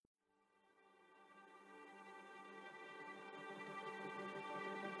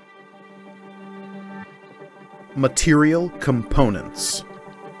Material Components.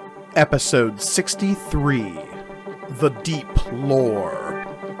 Episode 63. The Deep Lore.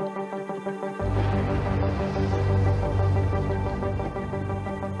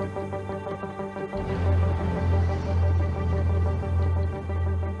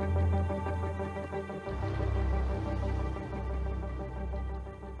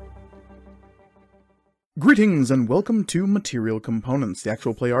 Greetings and welcome to Material Components, the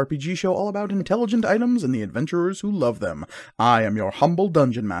actual play RPG show all about intelligent items and the adventurers who love them. I am your humble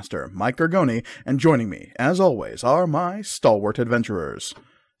dungeon master, Mike Gargoni, and joining me, as always, are my stalwart adventurers.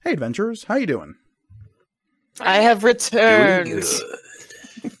 Hey adventurers, how you doing? I have returned.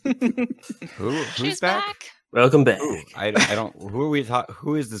 Who's back? Welcome back. Ooh, I don't. Who are we talking?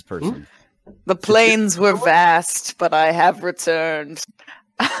 Who is this person? The plains were vast, but I have returned.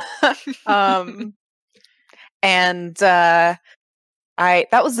 And that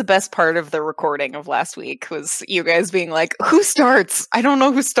was the best part of the recording of last week, was you guys being like, who starts? I don't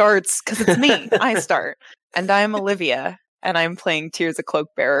know who starts, because it's me. I start. And I'm Olivia, and I'm playing Tears of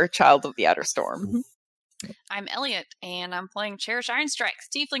Cloakbearer, Child of the Outer Storm. I'm Elliot, and I'm playing Cherish Ironstrike,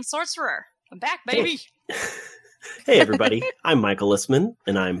 Tiefling Sorcerer. I'm back, baby! Hey everybody, I'm Michael Listman,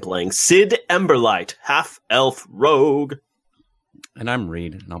 and I'm playing Sid Emberlight, half-elf rogue. And I'm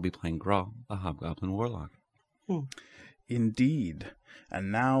Reed, and I'll be playing Grawl, a hobgoblin warlock. Indeed.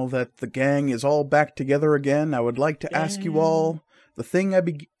 And now that the gang is all back together again, I would like to ask you all the thing I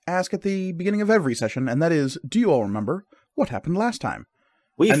ask at the beginning of every session, and that is, do you all remember what happened last time?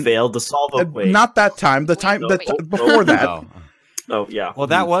 We failed to solve a way. Not that time, the time before that. Oh, yeah. Well,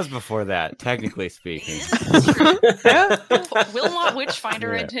 that was before that, technically speaking. Will not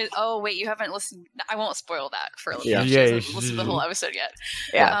Witchfinder into... Oh, wait, you haven't listened... I won't spoil that for Olivia. Yeah. She hasn't listened to the whole episode yet.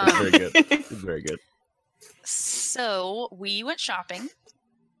 Yeah. It's very good. It's very good. So, we went shopping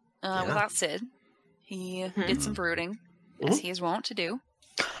without Sid. He did some brooding, as he is wont to do.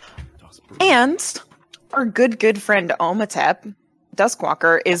 And our good friend Omatep,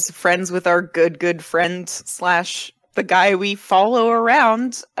 Duskwalker, is friends with our good friend / the guy we follow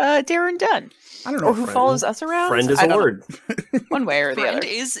around, Darren Dunn. I don't know. Or who follows us around? Friend is a word. One way or the Friend other.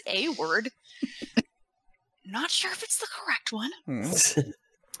 is a word. Not sure if it's the correct one.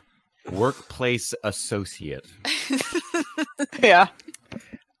 Workplace associate. Yeah.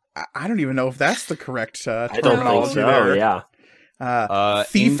 I don't even know if that's the correct I don't think terminology so, there. yeah.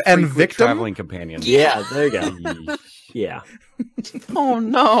 Thief and infrequent victim? traveling companion. Yeah, there you go. Yeah. Oh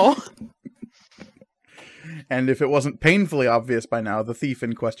no. And if it wasn't painfully obvious by now, the thief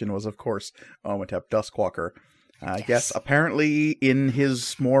in question was, of course, Omatep Duskwalker. Yes, apparently in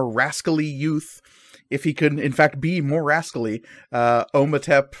his more rascally youth, if he could in fact be more rascally,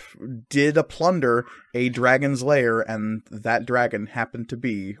 Omatep did plunder a dragon's lair, and that dragon happened to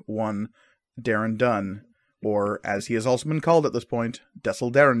be one Darren Dunn, or as he has also been called at this point,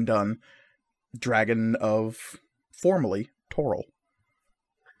 Dessel Darren Dunn, dragon of, formerly, Toril.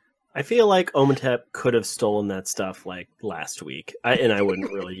 I feel like Omatep could have stolen that stuff, like, last week. And I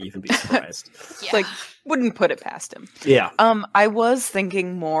wouldn't really even be surprised. Yeah. Like, wouldn't put it past him. Yeah. I was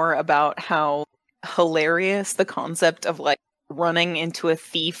thinking more about how hilarious the concept of, like, running into a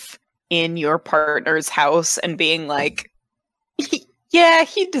thief in your partner's house and being like, yeah,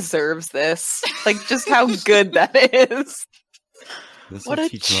 he deserves this. Like, just how good that is. What a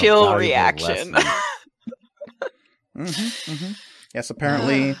chill reaction. Yes,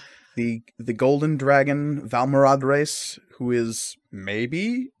 apparently the golden dragon Valmoradres, who is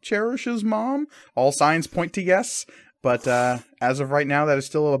maybe Cherish's mom, all signs point to yes, but as of right now, that is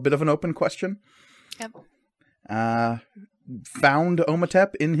still a bit of an open question. Yep. Found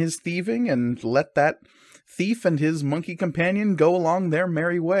Omatep in his thieving and let that thief and his monkey companion go along their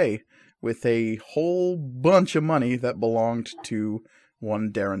merry way with a whole bunch of money that belonged to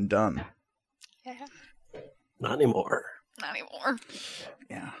one Darren Dunn. Yeah. Not anymore. Not anymore.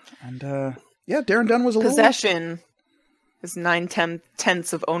 Yeah, and Darren Dunn was a Possession is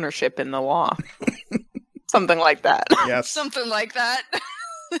 9/10 of ownership in the law. Something like that. Yes. Something like that.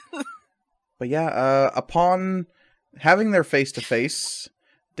 But yeah, upon having their face-to-face,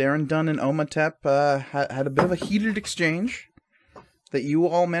 Darren Dunn and Omatep had a bit of a heated exchange that you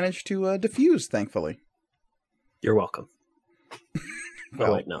all managed to diffuse, thankfully. You're welcome.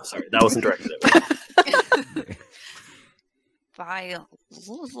 Well, oh, wait, no, sorry. That wasn't directed at me. By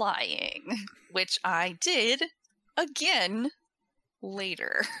lying, which I did again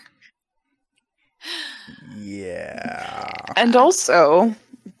later. Yeah. And also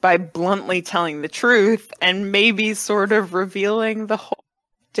by bluntly telling the truth and maybe sort of revealing the whole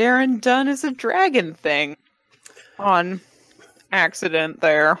Darren Dunn is a dragon thing on accident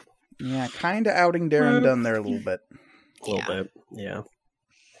there. Yeah, kind of outing Darren Dunn there a little bit. A little bit, yeah.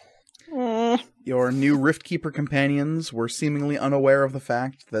 Your new Riftkeeper companions were seemingly unaware of the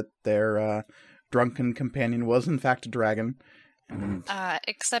fact that their drunken companion was in fact a dragon. And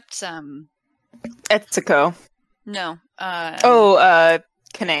Except Etsuko. no.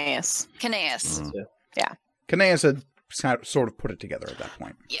 Kanaeus. Kanaeus. Kanaeus had sort of put it together at that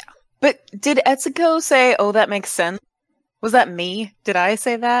point. But did Etsuko say, "Oh, that makes sense"? Was that me? Did I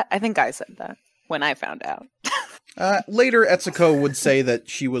say that? I think I said that when I found out. Later, Etsuko would say that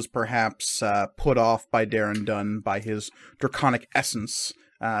she was perhaps put off by Darren Dunn by his draconic essence,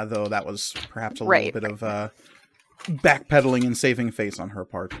 though that was perhaps a little bit of backpedaling and saving face on her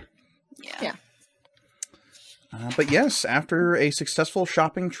part. Yeah. But yes, after a successful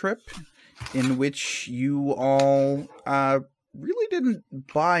shopping trip in which you all really didn't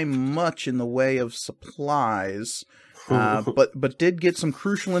buy much in the way of supplies, but did get some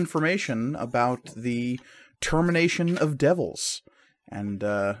crucial information about the termination of devils and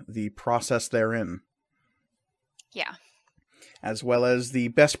the process therein. Yeah. As well as the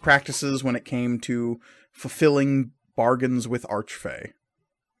best practices when it came to fulfilling bargains with Archfey.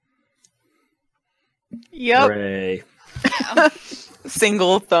 Yep. Hooray.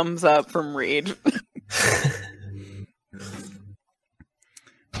 Single thumbs up from Reed.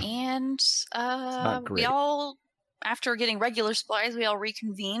 And not we great. all, after getting regular supplies, we all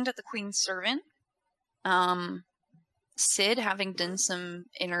reconvened at the Queen's Servant. Sid, having done some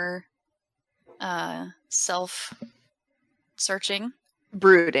inner self-searching.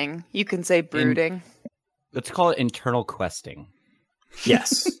 Brooding. You can say brooding. Let's call it internal questing.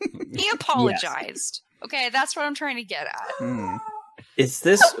 Yes. He apologized. Okay, that's what I'm trying to get at. Is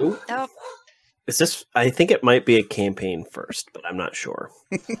this... Ooh, Oh, is this... I think it might be a campaign first, but I'm not sure.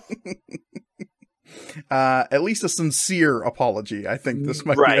 At least a sincere apology. I think this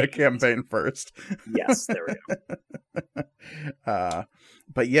might be a campaign first. Yes, there we go.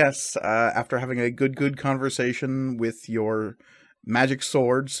 But yes, after having a good conversation with your magic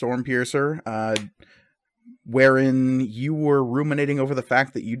sword, Stormpiercer, wherein you were ruminating over the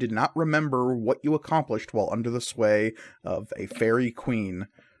fact that you did not remember what you accomplished while under the sway of a fairy queen,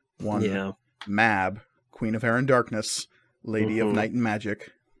 one Mab, Queen of Air and Darkness, Lady of Night and Magic.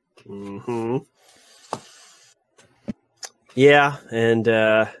 Yeah, and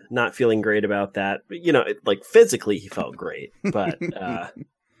not feeling great about that. But, you know, like physically he felt great, but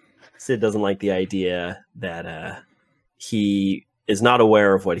Sid doesn't like the idea that he is not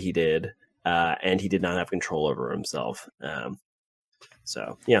aware of what he did, and he did not have control over himself.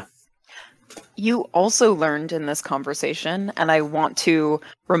 So, yeah. You also learned in this conversation, and I want to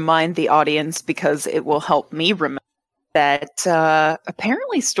remind the audience because it will help me remember, that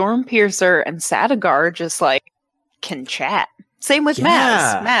apparently Stormpiercer and Sadagar just can chat. Same with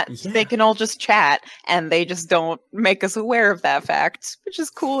Matt. They can all just chat, and they just don't make us aware of that fact, which is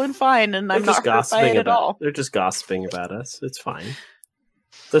cool and fine, and I'm not hurt by it at all. They're just gossiping about us. It's fine.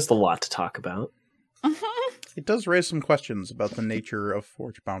 There's a lot to talk about. It does raise some questions about the nature of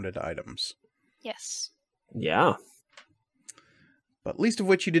forge-bounded items. yes. Yeah. But least of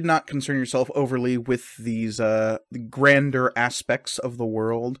which you did not concern yourself overly with these grander aspects of the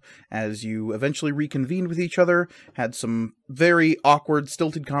world, as you eventually reconvened with each other, had some very awkward,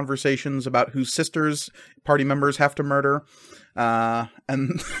 stilted conversations about whose sisters party members have to murder,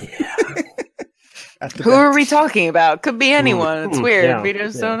 and Who are we talking about? Could be anyone. It's weird. We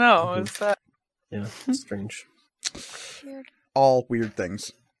just don't know. It's it's strange. Weird. all weird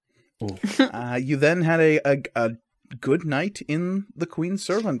things. You then had a good night in the Queen's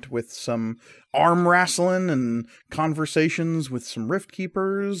Servant with some arm wrestling and conversations with some Rift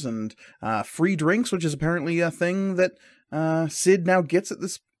Keepers and free drinks, which is apparently a thing that Sid now gets at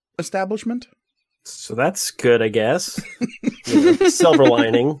this establishment. So that's good, I guess. Silver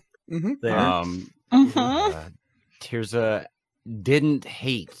lining there. Tirza didn't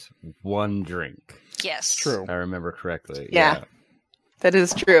hate one drink. Yes. True. If I remember correctly. Yeah. That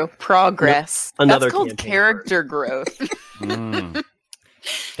is true. Progress. Another That's called campaign character growth.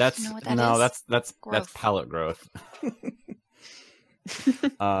 That's You know what that is? that's Growth. palate growth.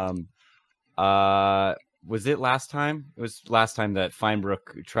 Was it last time? It was last time that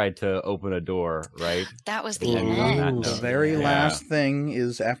Feinbrook tried to open a door, right? That was the Ending on that end. The note. very last thing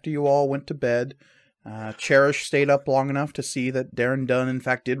is after you all went to bed, Cherish stayed up long enough to see that Darren Dunn in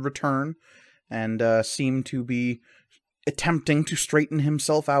fact did return and seemed to be attempting to straighten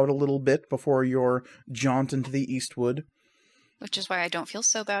himself out a little bit before your jaunt into the Eastwood. Which is why I don't feel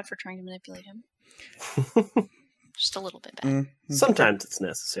so bad for trying to manipulate him. Just a little bit bad. Mm. Sometimes it's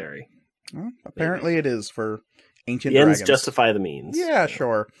necessary. Well, apparently it is for ancient The ends dragons. justify the means. Yeah,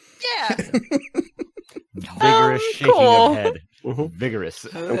 sure. Yeah. Vigorous shaking cool. of head. Mhm. Vigorous.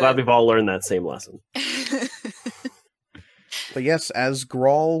 I'm glad we've all learned that same lesson. But yes, as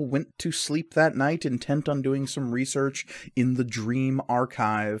Grawl went to sleep that night, intent on doing some research in the Dream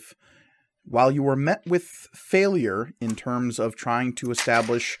Archive, while you were met with failure in terms of trying to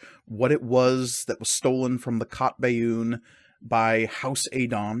establish what it was that was stolen from the Kot Bayun by House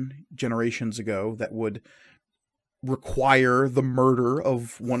Adon generations ago that would require the murder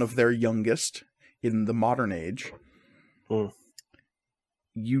of one of their youngest in the modern age,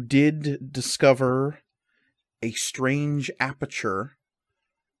 you did discover a strange aperture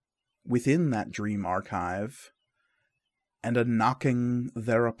within that dream archive, and a knocking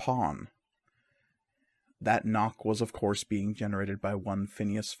thereupon. That knock was, of course, being generated by one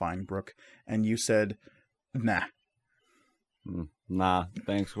Phineas Finebrook, and you said, nah. Nah,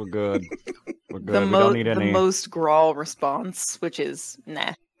 thanks, we're good. We're good. The, We don't need the any. most Grawl response, which is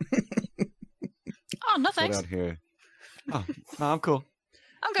nah. Oh, no Get thanks. out here. Oh, no, I'm cool.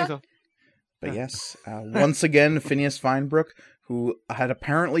 I'm Thanks, good. though. But yes, once again, Phineas Finebrook, who had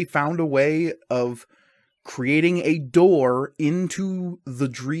apparently found a way of creating a door into the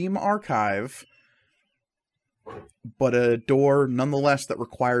Dream Archive, but a door nonetheless that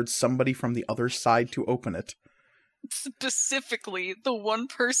required somebody from the other side to open it. Specifically, the one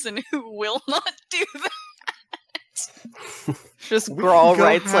person who will not do that. Just We Grawl can go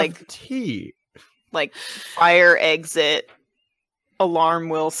writes have tea. like fire exit, alarm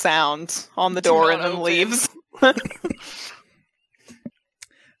will sound on the Do door, not and then open. leaves.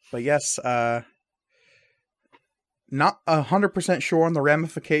 But yes, not 100% sure on the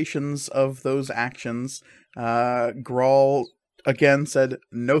ramifications of those actions. Grawl again said,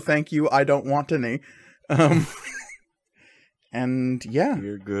 "No, thank you. I don't want any." And yeah,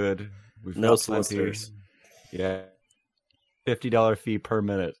 You're good. We've No got plenty. solicitors. Yeah. $50 fee per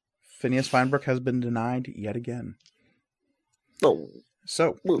minute. Phineas Finebrook has been denied yet again. No.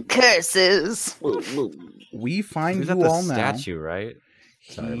 So Curses. we find Who's at you the all now. statue, right?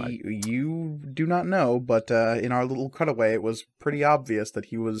 Sorry, Mike. You do not know, but in our little cutaway, it was pretty obvious that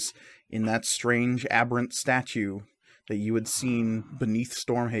he was in that strange aberrant statue that you had seen beneath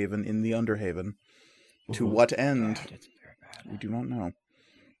Stormhaven in the Underhaven. To what end? We do not know.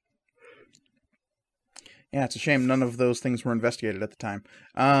 Yeah, it's a shame none of those things were investigated at the time.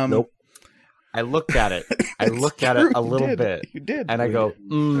 Nope. I looked at it. I it's looked at true, it a you little did. bit. You did. And I go,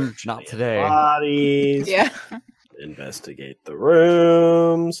 not today. Bodies. Yeah. Investigate the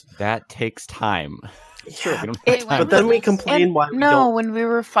rooms. That takes time. Sure, we don't It have went- time. But then we complain why we no, don't. when we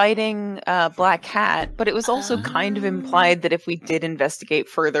were fighting Black Cat, but it was also kind of implied that if we did investigate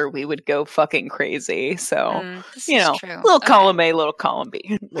further, we would go fucking crazy. So, This you is know, true. little Okay. column A, little column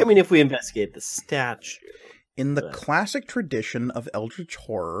B. I mean, if we investigate the statue. In the classic tradition of Eldritch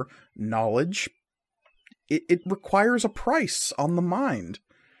horror, knowledge, it requires a price on the mind.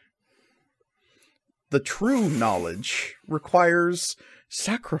 The true knowledge requires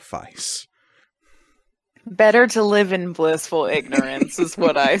sacrifice. Better to live in blissful ignorance is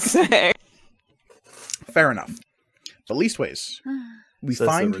what I say. Fair enough. But leastways, we Says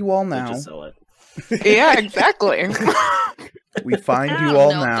find the you all religious now. zealot. Yeah, exactly. We find I you don't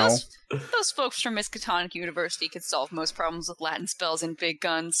all know. now. Those folks from Miskatonic University could solve most problems with Latin spells and big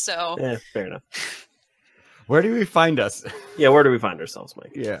guns, so Fair enough. Where do we find us? Yeah, where do we find ourselves,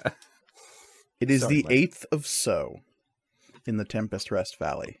 Mike? Yeah. It is Sorry, the Mike. 8th of So in the Tempest Rest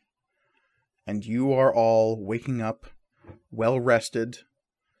Valley. And you are all waking up, well rested,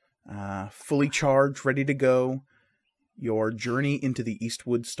 fully charged, ready to go. Your journey into the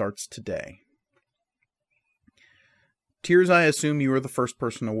Eastwood starts today. Tears, I assume you are the first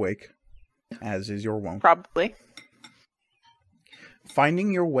person awake, as is your wont. Probably.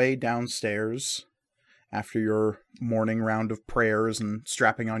 Finding your way downstairs after your morning round of prayers and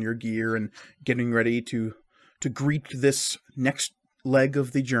strapping on your gear and getting ready to greet this next leg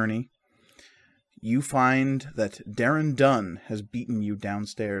of the journey, you find that Darren Dunn has beaten you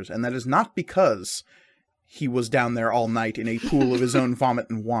downstairs, and that is not because he was down there all night in a pool of his own vomit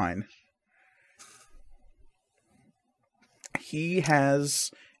and wine. He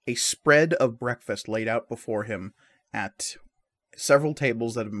has a spread of breakfast laid out before him at several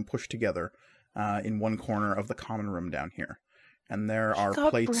tables that have been pushed together in one corner of the common room down here. And there are got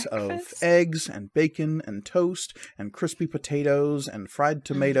plates breakfast? of eggs and bacon and toast and crispy potatoes and fried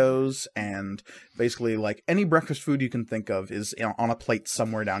tomatoes and basically like any breakfast food you can think of is on a plate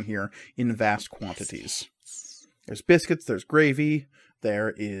somewhere down here in vast quantities. There's biscuits, there's gravy,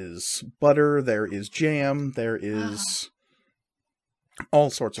 there is butter, there is jam, there is all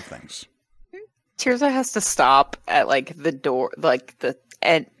sorts of things. Tirza has to stop at like the door, like the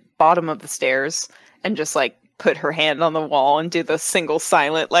bottom of the stairs, and just like put her hand on the wall and do the single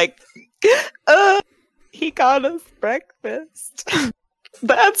silent like, he got us breakfast.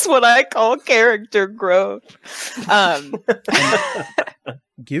 That's what I call character growth.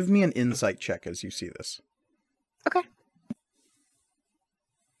 Give me an insight check as you see this. Okay.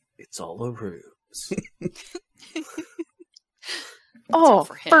 It's all a ruse. Oh,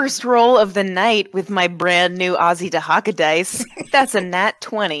 first roll of the night with my brand new Aussie Dahaka dice. That's a nat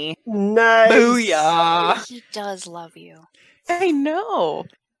 20. Nice. Booyah. He does love you. I know.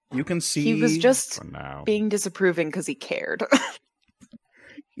 You can see He was just For now. being disapproving because he cared.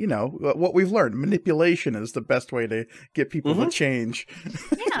 you know, what we've learned. Manipulation is the best way to get people to change.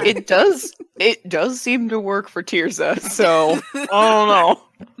 Yeah. It does seem to work for Tirza, so I don't know.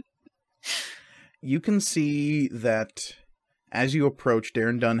 You can see that as you approach,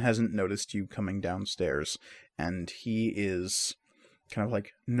 Darren Dunn hasn't noticed you coming downstairs, and he is kind of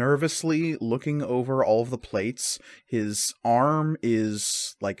like nervously looking over all of the plates. His arm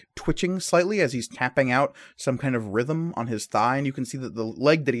is like twitching slightly as he's tapping out some kind of rhythm on his thigh, and you can see that the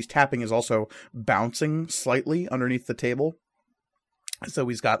leg that he's tapping is also bouncing slightly underneath the table. So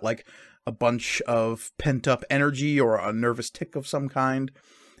he's got like a bunch of pent-up energy or a nervous tick of some kind.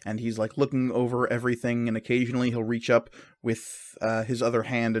 And he's like looking over everything, and occasionally he'll reach up with his other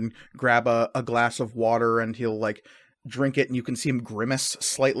hand and grab a glass of water, and he'll like drink it, and you can see him grimace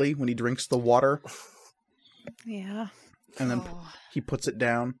slightly when he drinks the water. Yeah. And then he puts it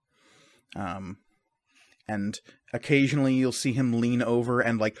down. And occasionally you'll see him lean over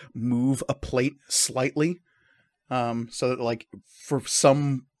and like move a plate slightly. So that like for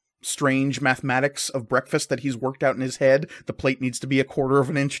some strange mathematics of breakfast that he's worked out in his head, the plate needs to be a quarter of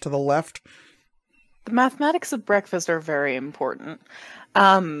an inch to the left. The mathematics of breakfast are very important.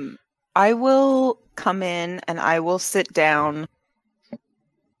 I will come in and I will sit down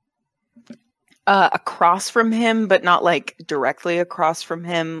across from him, but not like directly across from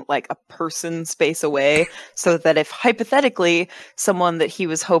him, like a person space away, so that if hypothetically someone that he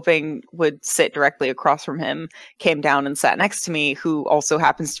was hoping would sit directly across from him came down and sat next to me, who also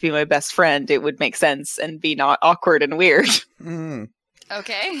happens to be my best friend, it would make sense and be not awkward and weird.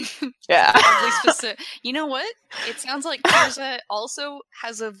 Okay. Yeah. Oddly specific. You know what? It sounds like Tirza also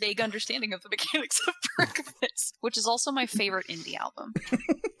has a vague understanding of the mechanics of breakfast, which is also my favorite indie album.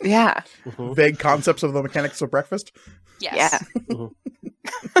 Yeah. Vague concepts of the mechanics of breakfast. Yes.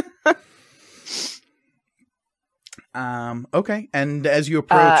 Yeah. Okay. And as you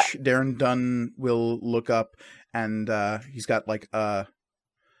approach, Darren Dunn will look up, and he's got like the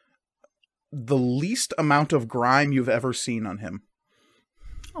least amount of grime you've ever seen on him.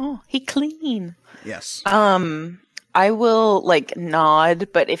 Oh, he clean. Yes. I will like nod,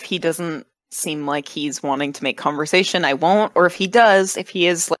 but if he doesn't seem like he's wanting to make conversation, I won't. Or if he does, if he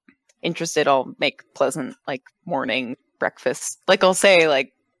is like interested, I'll make pleasant like morning breakfast. Like I'll say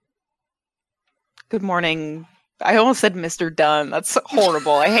like, "Good morning." I almost said Mr. Dunn. That's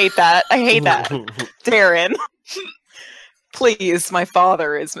horrible. I hate that. I hate that. Darren. Please, my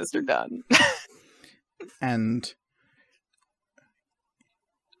father is Mr. Dunn. And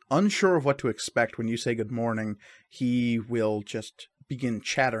unsure of what to expect when you say good morning, he will just begin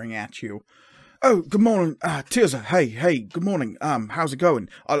chattering at you. Oh, good morning, Tirza. Hey, good morning. How's it going?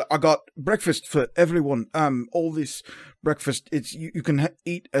 I got breakfast for everyone. All this breakfast, it's you can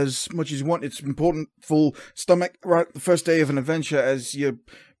eat as much as you want. It's important, full stomach, right? The first day of an adventure, as your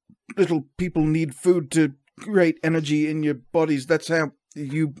little people need food to create energy in your bodies. That's how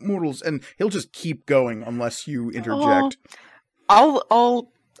you mortals. And he'll just keep going unless you interject.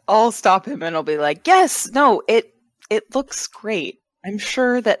 I'll stop him and I'll be like, yes, no, it looks great. I'm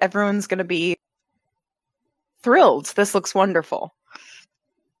sure that everyone's going to be thrilled. This looks wonderful.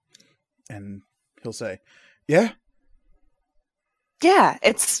 And he'll say, yeah? Yeah,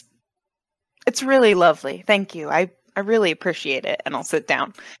 it's really lovely. Thank you. I really appreciate it. And I'll sit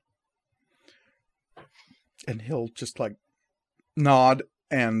down. And he'll just like nod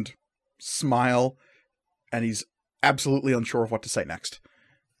and smile, and he's absolutely unsure of what to say next.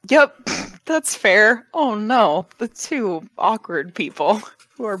 Yep, that's fair. Oh no, the two awkward people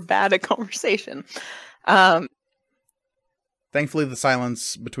who are bad at conversation. Thankfully, the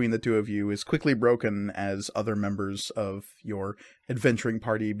silence between the two of you is quickly broken as other members of your adventuring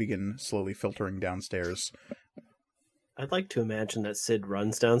party begin slowly filtering downstairs. I'd like to imagine that Sid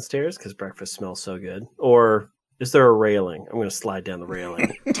runs downstairs because breakfast smells so good. Or is there a railing? I'm going to slide down the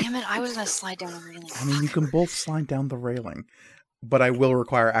railing. Damn it, I was going to slide down the railing. I mean, you can both slide down the railing. but I will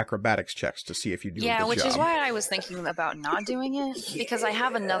require acrobatics checks to see if you do a Yeah, good which job. is why I was thinking about not doing it, because I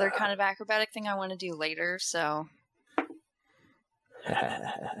have another kind of acrobatic thing I want to do later, so...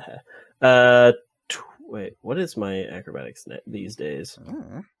 Wait, what is my acrobatics these days?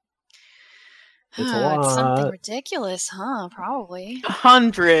 Oh. It's a It's something lot. ridiculous, huh? Probably.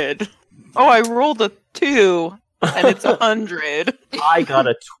 100. Oh, I rolled a 2, and it's 100. I got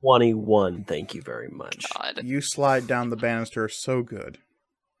a 21. Thank you very much. God. You slide down the banister so good.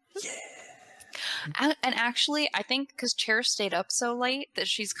 And actually, I think because Chair stayed up so late that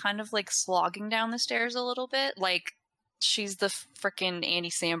she's kind of like slogging down the stairs a little bit. Like, she's the frickin' Andy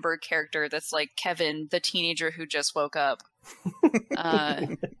Samberg character that's like Kevin, the teenager who just woke up.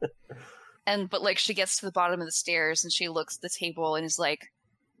 But like she gets to the bottom of the stairs and she looks at the table and is like,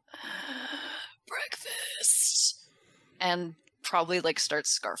 breakfast, and probably like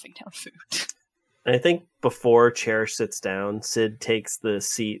starts scarfing down food. I think before Cherish sits down, Sid takes the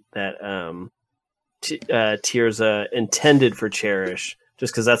seat that Tirza intended for Cherish,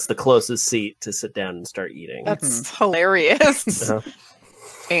 just because that's the closest seat to sit down and start eating. That's hilarious. Uh-huh.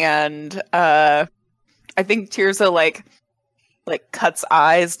 And I think Tirza like cuts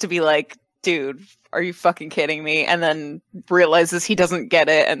eyes to be like, dude, are you fucking kidding me? And then realizes he doesn't get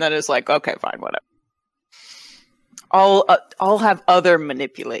it, and then is like, okay, fine, whatever. I'll have other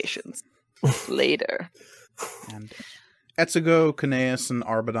manipulations later. And Etsugo, Kaneas, and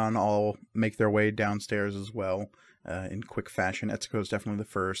Arbadon all make their way downstairs as well in quick fashion. Etsugo is definitely the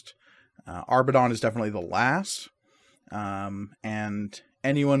first. Arbadon is definitely the last. And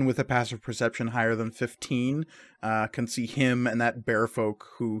anyone with a passive perception higher than 15 can see him and that bear folk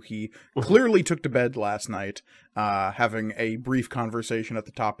who he clearly took to bed last night having a brief conversation at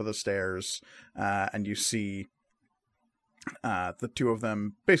the top of the stairs. And you see the two of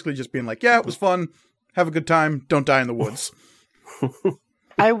them basically just being like, yeah, it was fun. Have a good time. Don't die in the woods.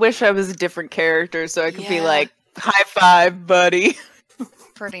 I wish I was a different character so I could be Yeah. like, high five, buddy.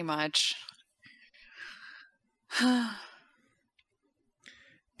 Pretty much.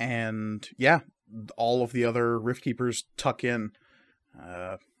 And yeah, all of the other Rift Keepers tuck in.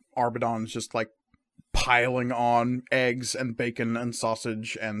 Arbadon's just like piling on eggs and bacon and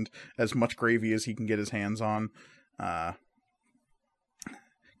sausage and as much gravy as he can get his hands on.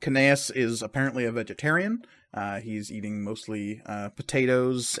 Kaneas is apparently a vegetarian. He's eating mostly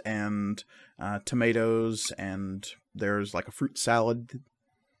potatoes and tomatoes, and there's like a fruit salad.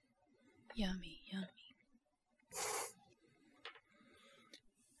 Yummy, yummy.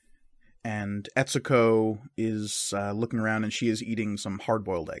 And Etsuko is looking around, and she is eating some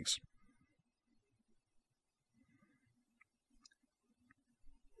hard-boiled eggs.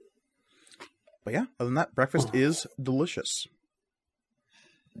 But yeah, other than that, breakfast is delicious.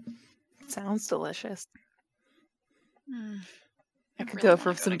 Sounds delicious. I could really go wanna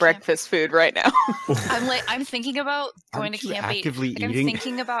for go some to breakfast food right now. I'm thinking about going Aren't to you Camp 8. actively Like, I'm eating?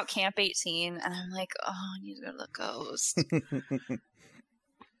 thinking about Camp 18, and I'm like, oh, I need to go to the Ghost.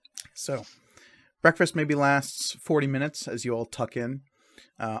 So, breakfast maybe lasts 40 minutes as you all tuck in.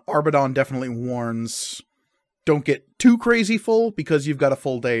 Arbadon definitely warns, don't get too crazy full because you've got a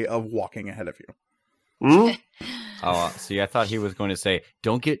full day of walking ahead of you. Hmm? Oh, see, I thought he was going to say,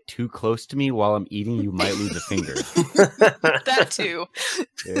 don't get too close to me while I'm eating. You might lose a finger. That too.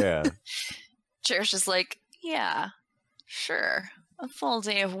 Yeah. Cherish is like, yeah, sure. A full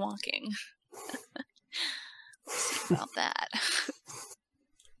day of walking. See about that.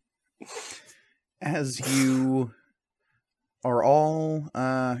 As you are all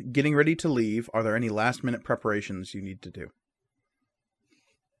getting ready to leave, are there any last-minute preparations you need to do?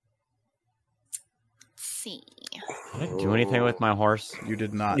 Let's see. Did I do anything with my horse? You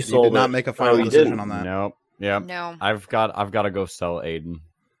did not. You You sold did not it. make a Oh, final you decision didn't? on that. Nope. Yeah. No. I've got to go sell Aiden.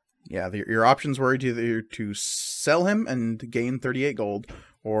 Yeah, your options were either to sell him and gain 38 gold,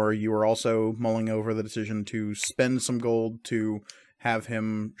 or you were also mulling over the decision to spend some gold to have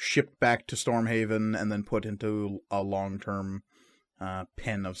him shipped back to Stormhaven and then put into a long-term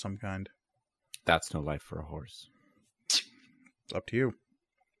pen of some kind. That's no life for a horse. It's up to you.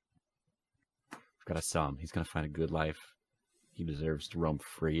 I've got to sell him. He's going to find a good life. He deserves to roam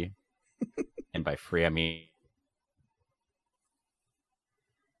free. And by free, I mean...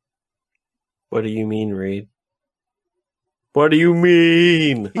 What do you mean, Reed? What do you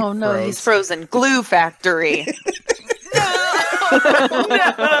mean? Oh no, froze. he's frozen. Glue factory.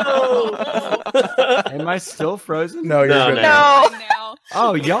 No! Am I still frozen? No, you're No, good. no. No. Now.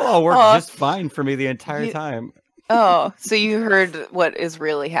 Oh, y'all all worked Oh. just fine for me the entire You- time. Oh, so you heard what is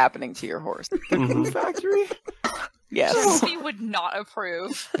really happening to your horse? Mhm. Factory? Yes. He would not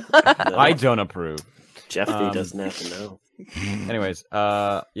approve. I don't approve. Jeffrey doesn't have to know. Anyways,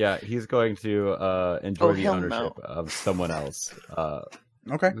 yeah, he's going to enjoy Oh, the hell ownership no. of someone else.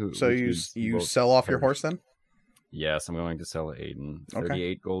 Okay, Who- so which you means you both sell off your her- horse then? Yes, I'm going to sell Aiden. Okay.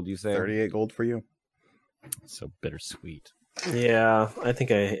 38 gold, you say? 38 gold for you. So bittersweet. Yeah, I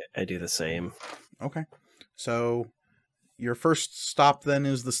think I do the same. Okay. So your first stop then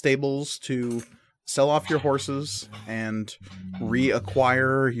is the stables to sell off your horses and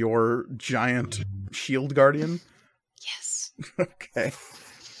reacquire your giant shield guardian. Yes. Okay.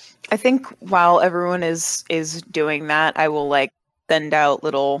 I think while everyone is doing that, I will like send out a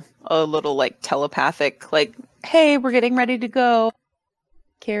little like telepathic like, hey, we're getting ready to go,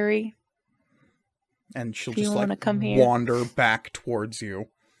 Carrie. And she'll Do you just wanna like come here? wander back towards you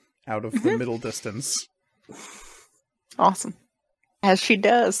out of the middle distance. Awesome. As she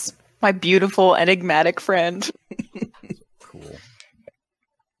does. My beautiful enigmatic friend. Cool.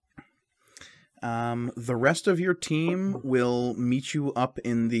 The rest of your team will meet you up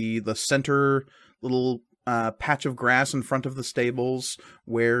in the center little patch of grass in front of the stables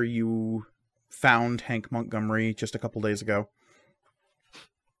where you found Hank Montgomery just a couple days ago.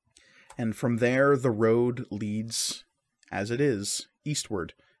 And from there, the road leads, as it is,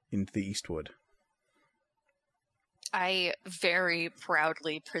 eastward into the Eastwood. I very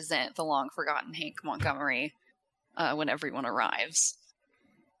proudly present the long forgotten Hank Montgomery when everyone arrives.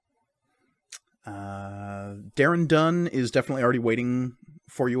 Darren Dunn is definitely already waiting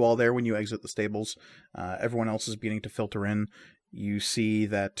for you all there when you exit the stables. Everyone else is beginning to filter in. You see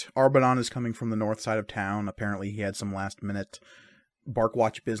that Arbadon is coming from the north side of town. Apparently he had some last-minute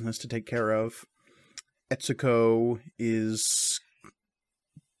Barkwatch business to take care of. Etsuko is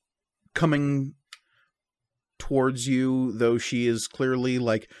coming towards you, though she is clearly,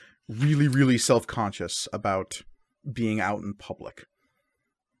 like, really, really self-conscious about being out in public.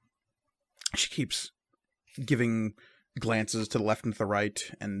 She keeps giving glances to the left and to the right,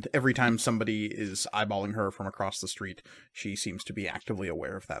 and every time somebody is eyeballing her from across the street, she seems to be actively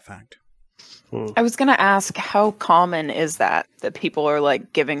aware of that fact. I was gonna ask, how common is that people are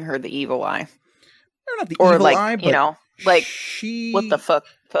like giving her the evil eye? They're not the Or evil like, eye, but you know, like she, what the fuck?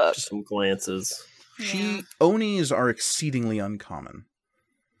 Just some glances. Onis are exceedingly uncommon.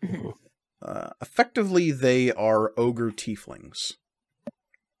 Mhm. Effectively, they are ogre tieflings.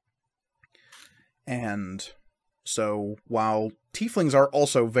 And so, while tieflings are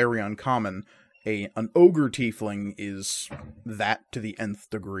also very uncommon, an ogre tiefling is that to the nth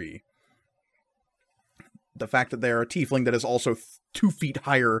degree. The fact that they're a tiefling that is also 2 feet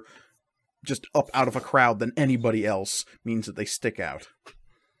higher, just up out of a crowd than anybody else, means that they stick out.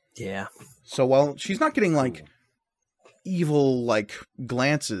 Yeah. So while she's not getting, like, evil, like,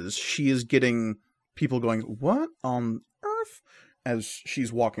 glances, she is getting people going, what on earth? As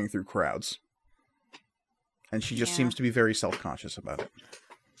she's walking through crowds. And she just Yeah. seems to be very self-conscious about it.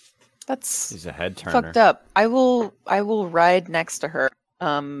 That's He's a head turner. fucked up. I will ride next to her.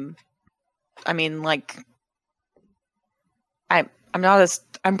 I mean, like,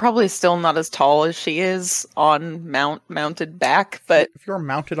 I'm probably still not as tall as she is on mounted back, but If you're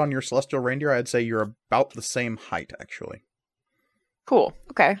mounted on your celestial reindeer, I'd say you're about the same height, actually. cool.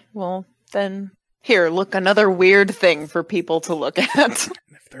 Okay, well then, here, look, another weird thing for people to look at.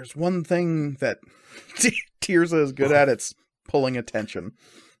 If there's one thing that Tirza is good at, it's pulling attention.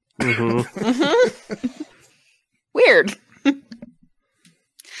 Mm-hmm. Weird.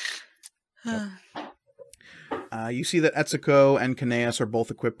 You see that Etsuko and Kaneas are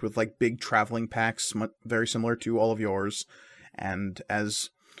both equipped with like big traveling packs, very similar to all of yours. And as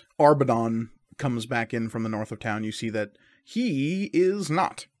Arbadon comes back in from the north of town, you see that he is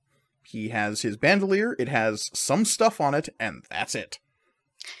not. He has his bandolier, it has some stuff on it, and that's it.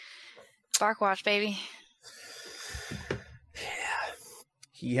 Barkwatch, baby.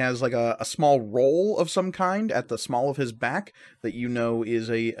 He has like a small roll of some kind at the small of his back that you know is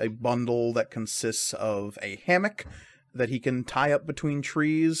a bundle that consists of a hammock that he can tie up between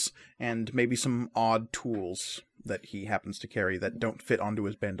trees and maybe some odd tools that he happens to carry that don't fit onto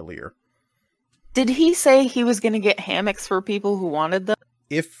his bandolier. Did he say he was going to get hammocks for people who wanted them?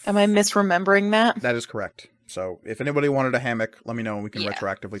 If Am I misremembering that? that is correct. So if anybody wanted a hammock, let me know and we can Yeah.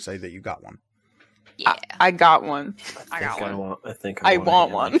 retroactively say that you got one. Yeah, I got one. I got one. I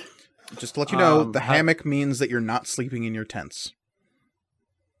want one. Just to let you know, the how- hammock means that you're not sleeping in your tents.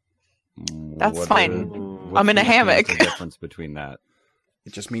 That's What fine. are- I'm what's in a the hammock. mechanical difference between that?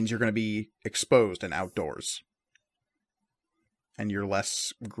 It just means you're going to be exposed and outdoors. And you're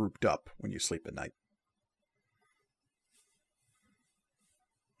less grouped up when you sleep at night.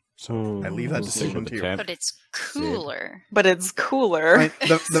 So I leave that decision to you. Tent. But it's cooler. But it's cooler. Right,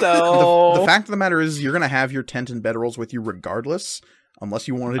 So- the fact of the matter is, you're going to have your tent and bedrolls with you regardless, unless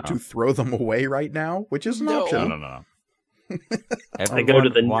you wanted to throw them away right now, which is an No. option. No. I go to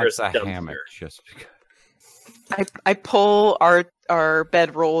the Everyone wants nearest a dumpster. hammock just because. I pull our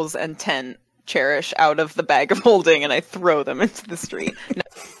bedrolls and tent Cherish out of the bag of holding and I throw them into the street.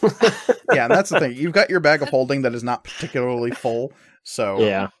 No, Yeah, and that's the thing. You've got your bag of holding that is not particularly full, so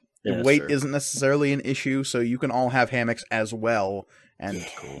Yeah. that's weight true. isn't necessarily an issue, so you can all have hammocks as well, and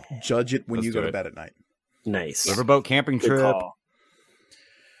judge it when Let's you go do to it. bed at night. nice. Riverboat camping Good trip. call.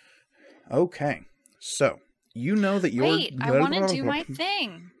 Okay, so you know that you're... Wait, I want to do my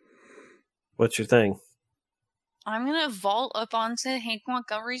thing. What's your thing? I'm gonna vault up onto Hank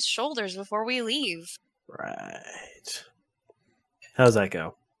Montgomery's shoulders before we leave. Right. How's that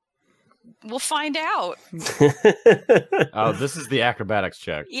go? We'll find out. Oh, this is the acrobatics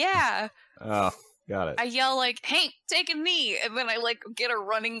check. Yeah. Oh, got it. I yell like, Hank, take a knee, and then I like get a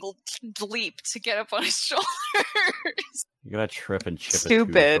running leap to get up on his shoulders. You gotta trip and chip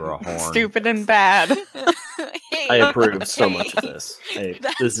stupid. a tooth or a horn. Stupid and bad. Hey, I approve so hey, much of this. Hey,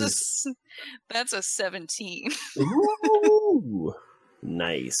 That's this a, is that's a 17. Ooh,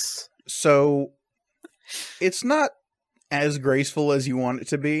 nice. So, it's not as graceful as you want it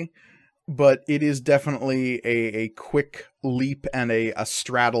to be, but it is definitely a quick leap and a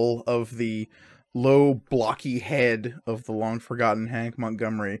straddle of the low, blocky head of the long-forgotten Hank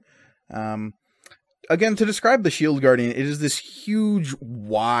Montgomery. Again, to describe the Shield Guardian, it is this huge,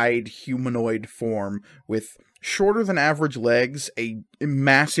 wide, humanoid form with shorter than average legs, a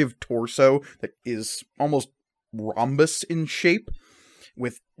massive torso that is almost rhombus in shape,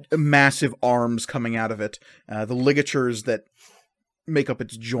 with massive arms coming out of it. The ligatures that make up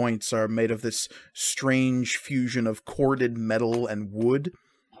its joints are made of this strange fusion of corded metal and wood.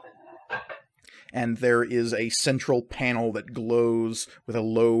 And there is a central panel that glows with a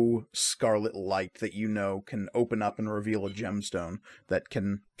low scarlet light that you know can open up and reveal a gemstone that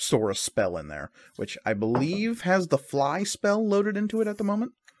can store a spell in there, which I believe has the fly spell loaded into it at the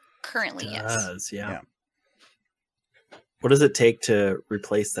moment. Currently, yes. Does, yeah. Yeah. What does it take to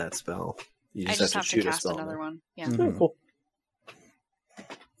replace that spell? You I just have to shoot a cast spell. another one. Yeah. Mhm. Oh, cool.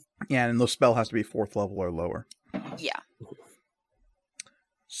 Yeah, and the spell has to be 4th level or lower. Yeah.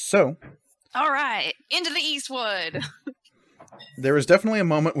 So, All right. Into the Eastwood. there is definitely a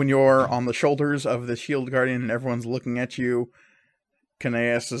moment when you're on the shoulders of the Shield Guardian and everyone's looking at you.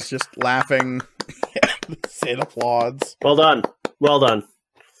 Caneus is just laughing. Sid applauds. Well done. Well done.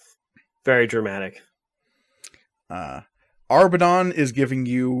 Very dramatic. Arbadon is giving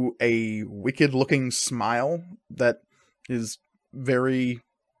you a wicked-looking smile that is very...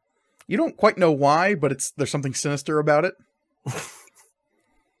 You don't quite know why, but there's something sinister about it.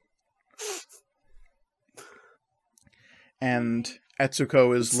 And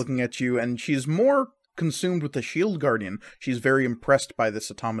Etsuko is looking at you, and she's more consumed with the Shield Guardian. She's very impressed by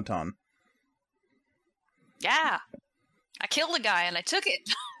this automaton. Yeah. I killed a guy and I took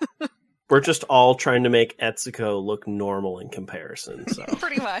it. We're just all trying to make Etsuko look normal in comparison. So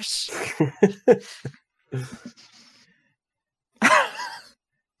Pretty much.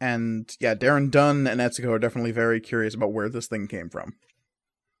 And yeah, Darren Dunn and Etsuko are definitely very curious about where this thing came from.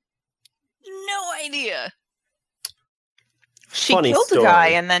 No idea. She Funny killed story. a guy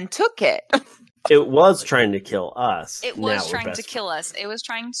and then took it. it was trying to kill us. It Now was we're trying to best kill us. It was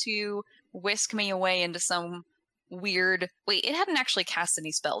trying to whisk me away into some weird... Wait, it hadn't actually cast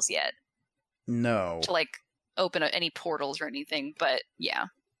any spells yet No. to, like, open any portals or anything, but yeah.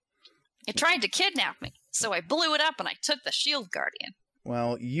 It tried to kidnap me, so I blew it up and I took the Shield Guardian.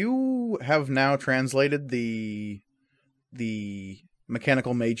 Well, you have now translated the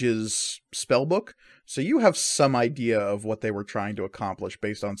Mechanical Mage's spellbook, so you have some idea of what they were trying to accomplish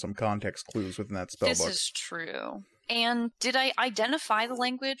based on some context clues within that spellbook. This is true. And did I identify the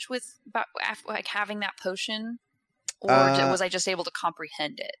language with like having that potion, or was I just able to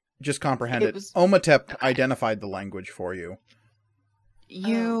comprehend it? Just comprehend It it. was- Omatep Okay. identified the language for you.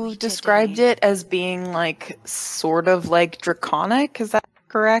 You he did, described didn't he? it as being like sort of like draconic, is that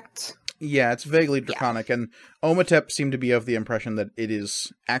correct? Yeah, it's vaguely draconic, and Omatep seemed to be of the impression that it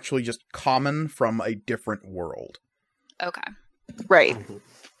is actually just common from a different world. Okay. Right.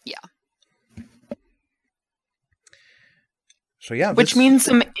 So yeah, Which this- means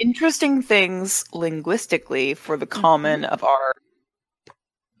some interesting things linguistically for the common of our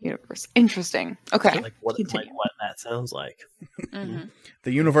universe. Interesting. Okay. like what Continue. that sounds like. hmm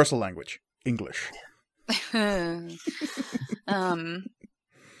the universal language, English.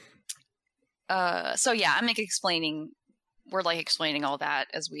 So yeah, I'm like explaining we're like explaining all that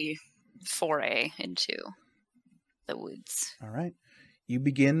as we foray into the woods. All right. You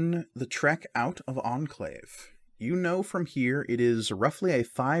begin the trek out of Enclave. You know from here it is roughly a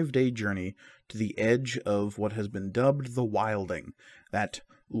 5-day journey to the edge of what has been dubbed the Wilding, that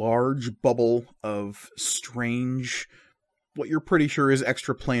large bubble of strange, what you're pretty sure is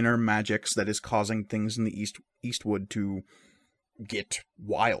extraplanar magics that is causing things in the Eastwood to get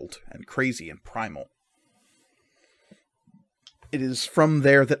wild and crazy and primal. It is from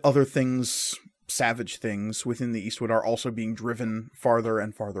there that other things, savage things within the Eastwood, are also being driven farther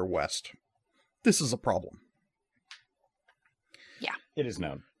and farther west. This is a problem. It is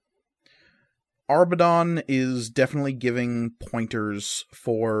known. Arbadon is definitely giving pointers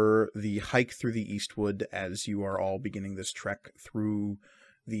for the hike through the Eastwood as you are all beginning this trek through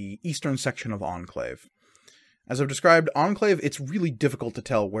the eastern section of Enclave. As I've described, Enclave, it's really difficult to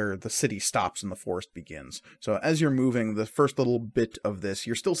tell where the city stops and the forest begins. So as you're moving, the first little bit of this,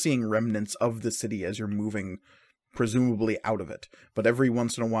 you're still seeing remnants of the city as you're moving presumably out of it. But every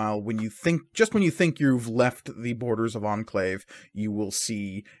once in a while, when you think you've left the borders of Enclave, you will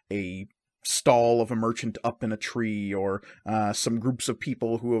see a stall of a merchant up in a tree, or some groups of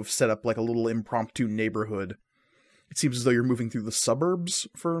people who have set up like a little impromptu neighborhood. It seems as though you're moving through the suburbs,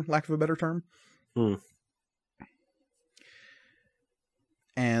 for lack of a better term.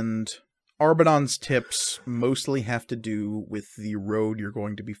 And Arbadon's tips mostly have to do with the road you're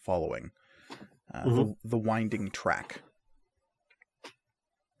going to be following. The winding track.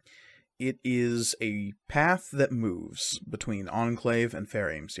 It is a path that moves between Enclave and Fair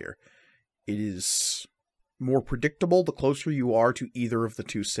Aimsir. It is more predictable the closer you are to either of the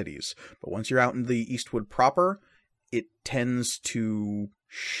two cities. But once you're out in the Eastwood proper, it tends to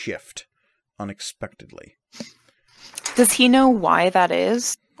shift unexpectedly. Does he know why that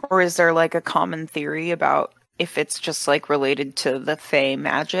is? Or is there like a common theory about if it's just like related to the Fey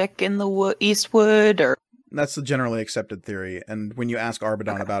magic in the Eastwood, or? That's the generally accepted theory, and when you ask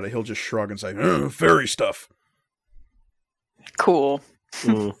Arbadon about it, he'll just shrug and say, fairy stuff. Cool.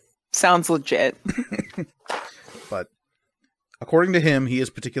 Sounds legit. But according to him, he is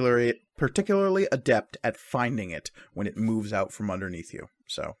particularly adept at finding it when it moves out from underneath you.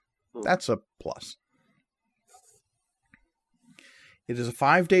 So that's a plus. It is a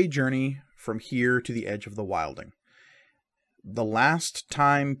 5-day journey from here to the edge of the Wilding. The last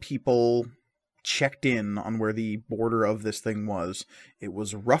time people checked in on where the border of this thing was, it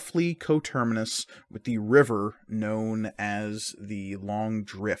was roughly coterminous with the river known as the Long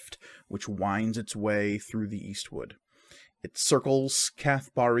Drift, which winds its way through the Eastwood. It circles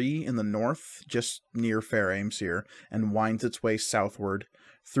Cathbari in the north, just near Fair Aimsir, and winds its way southward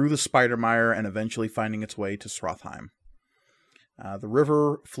through the Spidermire and eventually finding its way to Srothheim. The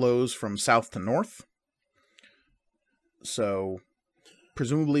river flows from south to north, so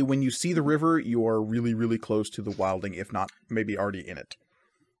presumably when you see the river, you are really, really close to the Wilding, if not maybe already in it.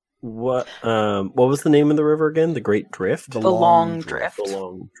 What was the name of the river again? The Great Drift? The Long Drift. The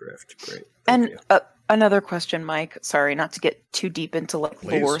Long Drift, great. And another question, Mike. Sorry, not to get too deep into like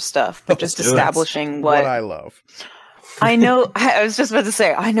Please. Lore stuff, but just establishing What I love. I know. I was just about to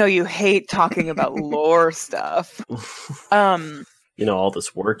say, I know you hate talking about lore stuff. All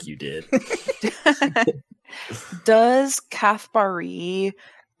this work you did. Does Cathbari,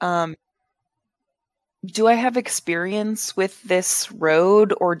 do I have experience with this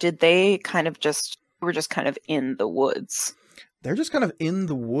road, or did they were just kind of in the woods? They're just kind of in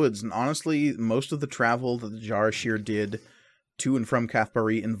the woods, and honestly, most of the travel that the Jarashir did to and from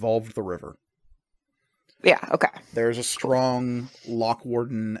Cathbari involved the river. Yeah, okay. There's a strong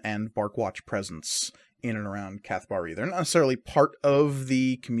Lockwarden and Barkwatch presence in and around Cathbari. They're not necessarily part of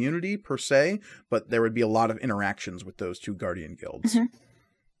the community per se, but there would be a lot of interactions with those two Guardian guilds. Mm-hmm.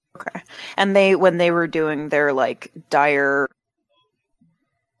 Okay. And when they were doing their like dire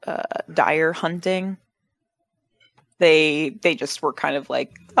hunting, they just were kind of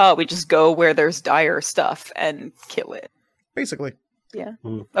like, oh, we just go where there's dire stuff and kill it. Basically. Yeah.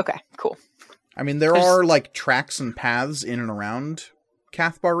 Okay, cool. I mean, there are like tracks and paths in and around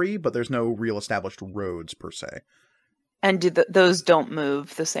Cathbari, but there's no real established roads per se. And those don't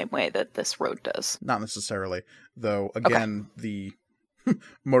move the same way that this road does? Not necessarily. Though, again, the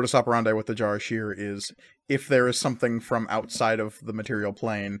modus operandi with the Jarashir is if there is something from outside of the material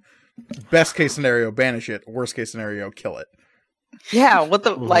plane, best case scenario, banish it. Worst case scenario, kill it. Yeah, what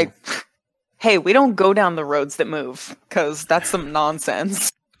the, like, hey, we don't go down the roads that move, because that's some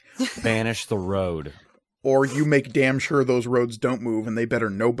nonsense. Banish the road. Or you make damn sure those roads don't move, and they better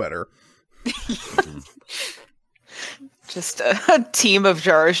know better. Just a team of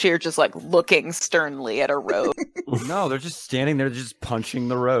Jarashir just like looking sternly at a road. No, they're just standing there, just punching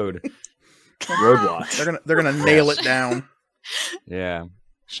the road. Road watch. They're gonna nail it down. Yeah.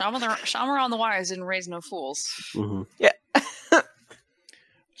 Shamar on the wires didn't raise no fools. Mhm.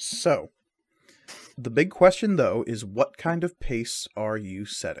 So, the big question though is, what kind of pace are you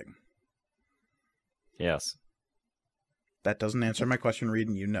setting? Yes, That doesn't answer my question, Reed,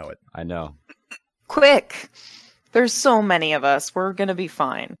 and you know it. I know. Quick! There's so many of us. We're gonna be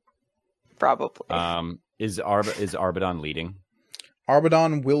fine. Probably. Is Arbadon leading?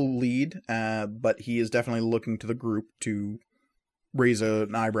 Arbadon will lead, but he is definitely looking to the group to raise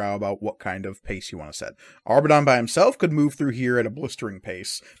an eyebrow about what kind of pace you want to set. Arbadon by himself could move through here at a blistering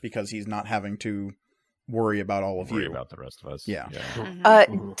pace because he's not having to worry about all of Worry you. about the rest of us. Yeah.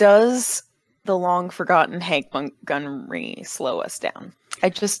 Does the long forgotten Hank Montgomery slow us down? I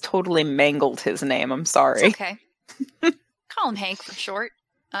just totally mangled his name. I'm sorry. It's okay. Call him Hank for short.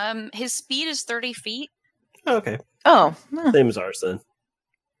 His speed is 30 feet. Okay. Oh, Same as ours then.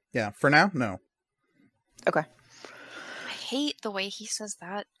 Yeah, for now, no. okay. I hate the way he says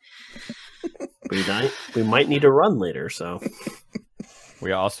that. We might need to run later, so.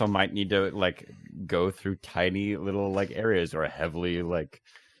 We also might need to like go through tiny little like areas or heavily like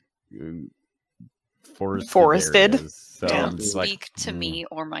forested. Forested. So Don't I'm just speak like, to me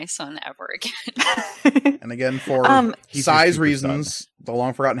or my son ever again. And again, for He's size your super reasons, the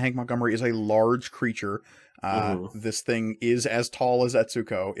long forgotten Hank Montgomery is a large creature. This thing is as tall as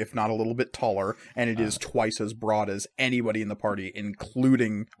Etsuko, if not a little bit taller, and it is twice as broad as anybody in the party,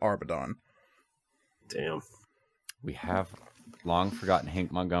 including Arbadon. Damn. We have long forgotten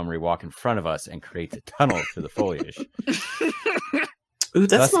Hank Montgomery walk in front of us and creates a tunnel through the foliage, Ooh,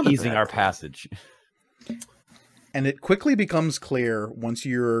 that's thus not a easing bad our plan. passage. And it quickly becomes clear once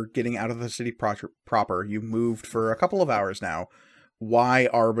you're getting out of the city proper, you moved for a couple of hours now, why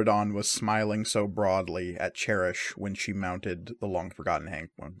Arbadon was smiling so broadly at Cherish when she mounted the long forgotten Hank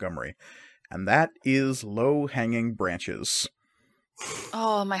Montgomery. And that is low-hanging branches.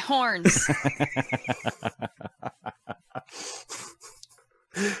 Oh, my horns.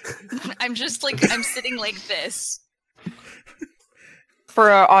 I'm sitting like this. For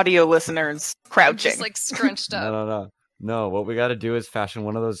our audio listeners, I'm crouching. just like scrunched up. No. What we got to do is fashion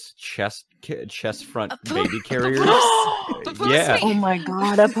one of those chest front A poop- baby carriers. Papoose Yeah. me. Oh my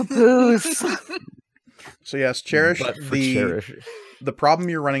god, a papoose. So yes, Cherish, But for Cherish. the problem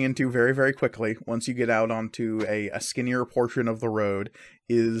you're running into very, very quickly, once you get out onto a skinnier portion of the road,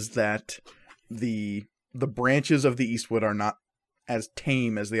 is that the branches of the Eastwood are not as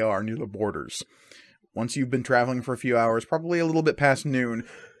tame as they are near the borders. Once you've been traveling for a few hours, probably a little bit past noon,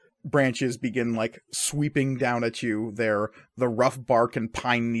 branches begin like sweeping down at you. The rough bark and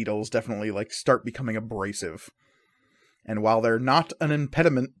pine needles definitely like start becoming abrasive. And while they're not an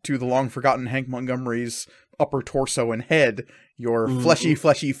impediment to the long forgotten Hank Montgomery's upper torso and head, your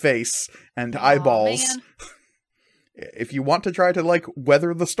fleshy face and eyeballs, man. if you want to try to like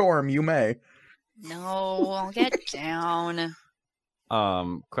weather the storm, you may. No, I'll get down.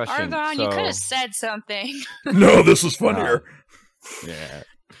 Question. Argon, you could have said something. No, this is funnier. Yeah.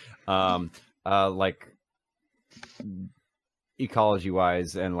 Like ecology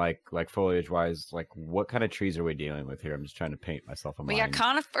wise and like foliage wise, like what kind of trees are we dealing with here? I'm just trying to paint myself a We mind. got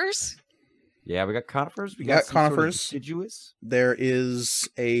conifers. Yeah, we got conifers. We got got some sort of conifers. deciduous. There is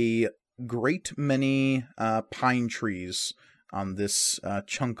a great many pine trees on this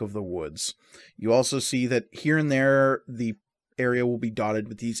chunk of the woods. You also see that here and there the area will be dotted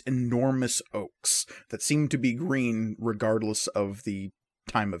with these enormous oaks that seem to be green regardless of the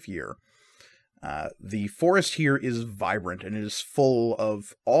time of year. The forest here is vibrant and it is full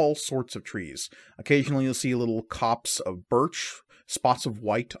of all sorts of trees. Occasionally you'll see little copse of birch, spots of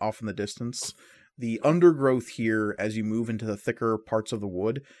white off in the distance. The undergrowth here, as you move into the thicker parts of the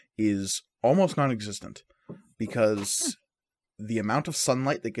wood, is almost non-existent because the amount of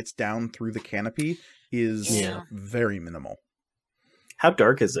sunlight that gets down through the canopy is Yeah. very minimal. How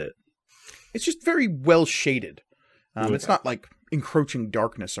dark is it? It's just very well shaded. It's Okay. not like encroaching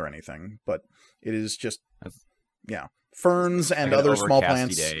darkness or anything, but it is just, That's- yeah. Ferns and Like an other small overcasty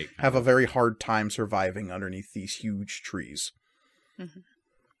plants day, kind have a of. very hard time surviving underneath these huge trees.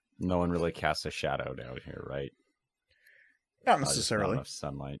 No one really casts a shadow down here, right? Not Just not necessarily. enough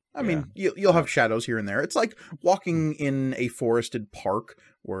sunlight. I mean, you'll have shadows here and there. It's like walking in a forested park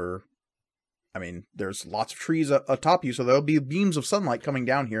where, I mean, there's lots of trees atop you, so there'll be beams of sunlight coming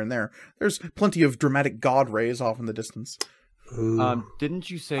down here and there. There's plenty of dramatic god rays off in the distance. Didn't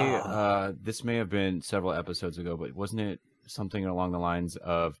you say this may have been several episodes ago, but wasn't it something along the lines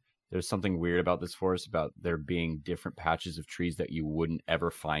of there's something weird about this forest, about there being different patches of trees that you wouldn't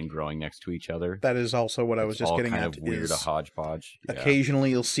ever find growing next to each other. That is also what I was It's just all getting kind at. of weird, Is a hodgepodge. Yeah.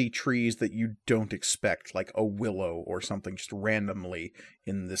 occasionally you'll see trees that you don't expect, like a willow or something, just randomly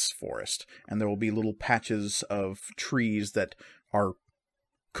in this forest. And there will be little patches of trees that are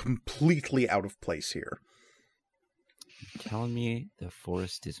completely out of place here. You're telling me the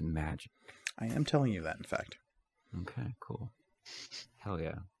forest is magic. I am telling you that, in fact. Okay, cool. Hell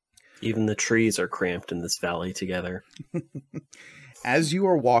yeah. Even the trees are cramped in this valley together. As you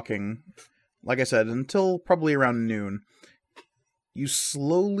are walking, like I said, until probably around noon, you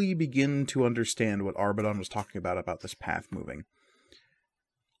slowly begin to understand what Arbadon was talking about this path moving.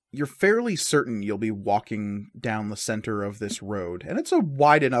 You're fairly certain you'll be walking down the center of this road, and it's a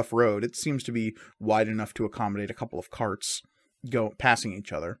wide enough road. It seems to be wide enough to accommodate a couple of carts passing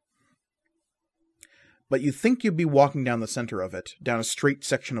each other. But you think you'd be walking down the center of it, down a straight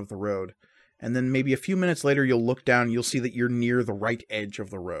section of the road, and then maybe a few minutes later you'll look down and you'll see that you're near the right edge of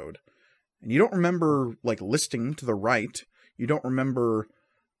the road. And you don't remember, listing to the right. You don't remember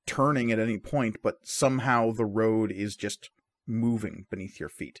turning at any point, but somehow the road is just moving beneath your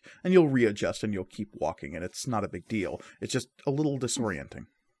feet. And you'll readjust and you'll keep walking, and it's not a big deal. It's just a little disorienting.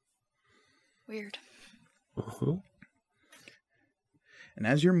 Weird. Uh-huh. And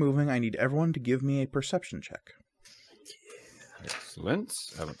as you're moving, I need everyone to give me a perception check. Excellent.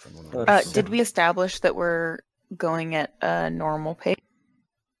 I haven't Did we establish that we're going at a normal pace?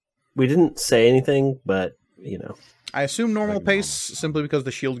 We didn't say anything, but, I assume normal Like pace normal. simply because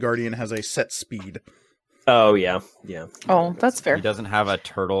the Shield Guardian has a set speed. Oh, yeah. Yeah. Oh, that's fair. He doesn't have a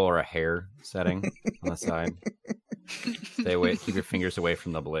turtle or a hare setting on the side. Stay away. Keep your fingers away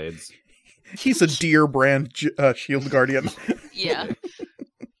from the blades. He's a deer brand Shield Guardian. Yeah.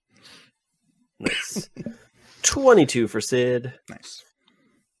 Nice. 22 for Sid. Nice.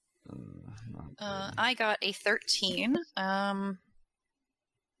 I got a 13. Can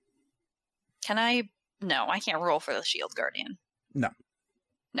I? No, I can't roll for the Shield Guardian. No.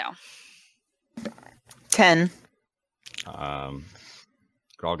 10. Grawl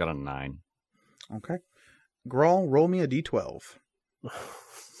got a 9. Okay. Grawl, roll me a d12.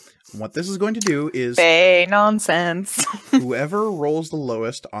 What this is going to do is Bay nonsense. whoever rolls the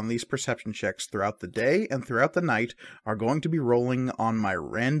lowest on these perception checks throughout the day and throughout the night are going to be rolling on my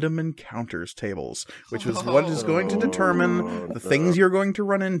random encounters tables, which is what is going to determine the things you're going to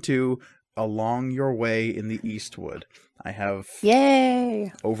run into along your way in the Eastwood. I have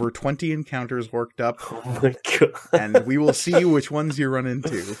Yay! over 20 encounters worked up, Oh my god. and we will see which ones you run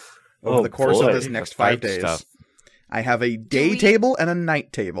into over Oh the course boy. of this next 5 days. Stuff. I have a day we- table and a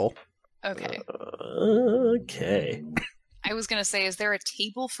night table. Okay. Okay. I was gonna say, is there a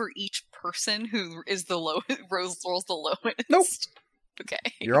table for each person who is the lowest? Rolls the lowest. Nope. Okay.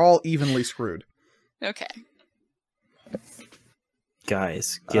 You're all evenly screwed. Okay.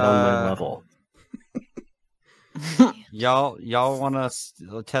 Guys, get on my level. Y'all want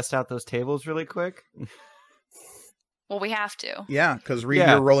to test out those tables really quick? Well, we have to. Yeah, because Reed,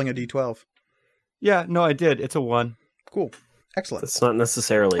 Yeah. you're rolling a d12. Yeah, no, I did. It's a 1. Cool. Excellent. That's not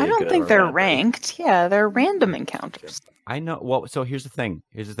necessarily I a don't good think or they're bad thing. ranked. Yeah, they're random encounters. I know. Well, so here's the thing.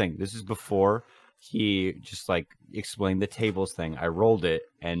 This is before he just explained the tables thing. I rolled it,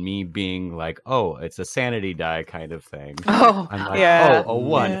 and me being like, "Oh, it's a sanity die kind of thing." Oh, I'm like, yeah. "Oh, a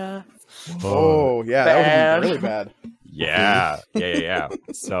 1." Yeah. Oh, yeah, that would Bad. be really bad. Yeah.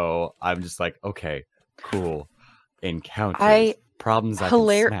 So I'm just like, okay, cool. Encounters. Problems I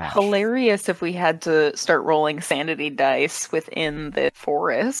can smash. Hilarious if we had to start rolling sanity dice within the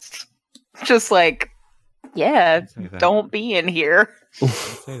forest. Just yeah, Don't say that. don't be in here. Don't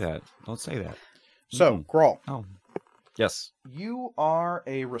say that. Don't say that. So, Mm. Grawl, Oh, yes. you are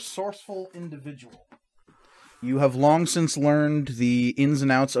a resourceful individual. You have long since learned the ins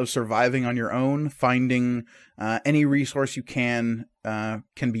and outs of surviving on your own. Finding any resource you can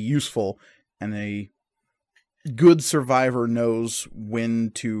be useful, and a good survivor knows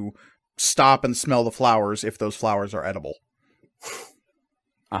when to stop and smell the flowers if those flowers are edible.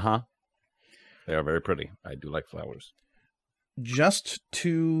 They are very pretty. I do like flowers. Just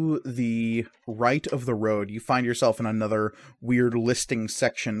to the right of the road, you find yourself in another weird listing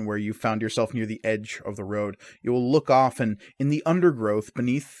section where you found yourself near the edge of the road. You will look off, and in the undergrowth,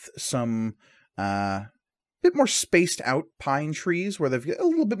 beneath some bit more spaced out pine trees where they've a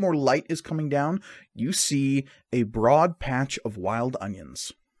little bit more light is coming down, you see a broad patch of wild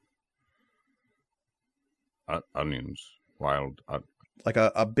onions. Onions. Wild. Like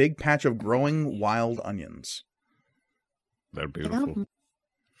a big patch of growing wild onions. They're beautiful.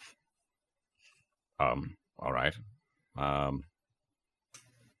 All right.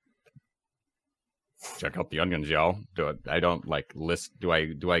 check out the onions, y'all. I don't like list. Do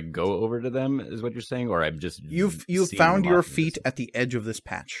I go over to them? Is what you're saying, or I've just You've seen found them your off in the feet distance? at the edge of this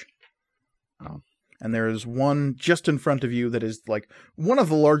patch. Oh. And there is one just in front of you that is like one of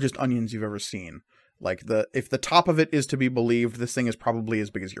the largest onions you've ever seen. Like if the top of it is to be believed, this thing is probably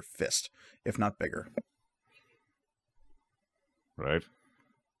as big as your fist, if not bigger. Right.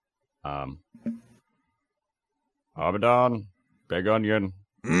 Abaddon, big onion.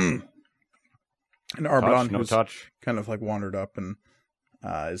 Mm. And Arbadon, Touch, no who's touch. kind of like wandered up and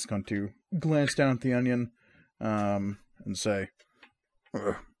is going to glance down at the onion and say,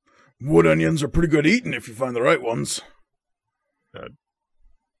 wood onions are pretty good eating if you find the right ones.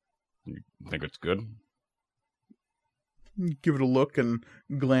 You think it's good? Give it a look and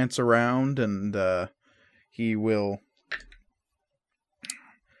glance around, and he will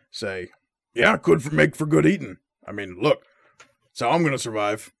say, yeah, make for good eating. I mean, look, that's how I'm going to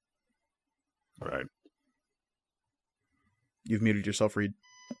survive. All right. You've muted yourself, Reed.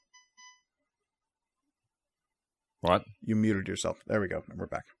 What? You muted yourself. There we go. And we're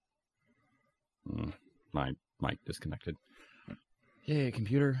back. My mic disconnected. Yay,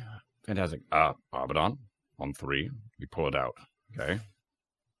 computer. Fantastic. Abaddon, on 3, you pull it out. Okay?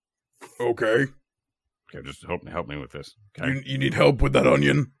 Okay. Okay, just help me with this. Okay? You need help with that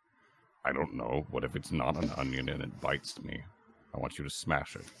onion? I don't know. What if it's not an onion and it bites me? I want you to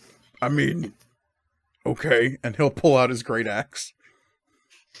smash it. I mean, okay. And he'll pull out his great axe.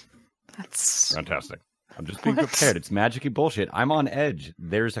 That's Fantastic. I'm just being What? prepared. It's magic-y bullshit. I'm on edge.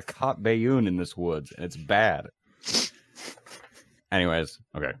 There's a cop Bayoon in this woods, and it's bad. Anyways,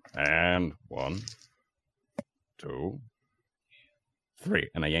 okay. And 1, 2, 3.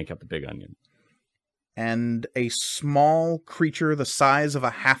 And I yank out the big onion. And a small creature the size of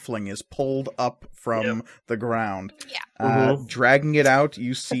a halfling is pulled up from the ground. Yeah. Dragging it out,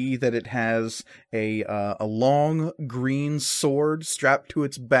 you see that it has a long green sword strapped to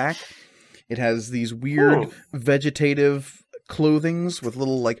its back. It has these weird vegetative clothings with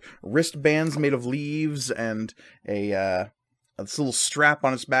little like wristbands made of leaves and this little strap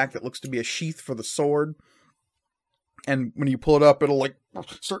on its back that looks to be a sheath for the sword. And when you pull it up, it'll like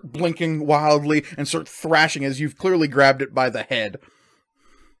start blinking wildly and start thrashing as you've clearly grabbed it by the head.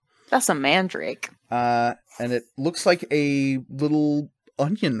 that's a mandrake. And it looks like a little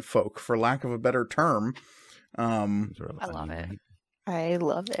onion folk, for lack of a better term. I love it. I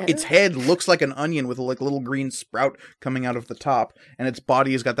love it. Its head looks like an onion with a like little green sprout coming out of the top, and its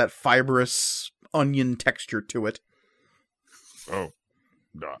body has got that fibrous onion texture to it. Oh.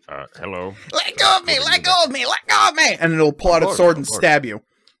 Hello. Let go of me! Let go of me! Let go of me! And it'll pull out its sword and stab you.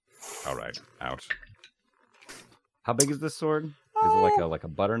 All right. Ouch. How big is this sword? Is it like a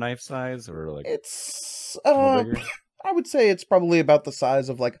butter knife size or like It's a little bigger? I would say it's probably about the size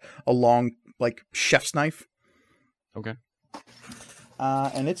of like a long like chef's knife. Okay.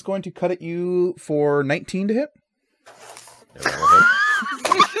 And it's going to cut at you for 19 to hit. Yeah, that'll hit.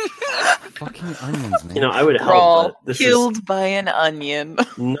 Fucking onions, man. You know, I would help, Brawl but this killed by an onion.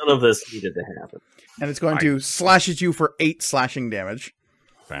 is none of this needed to happen. And it's going to slash at you for 8 slashing damage.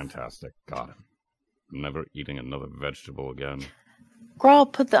 Fantastic. Got it. Never eating another vegetable again.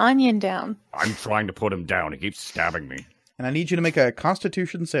 Grawl, put the onion down. I'm trying to put him down. He keeps stabbing me. And I need you to make a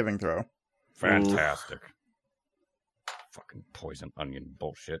Constitution saving throw. Fantastic. Fucking poison onion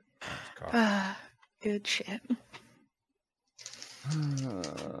bullshit. Oh, God. Good shit.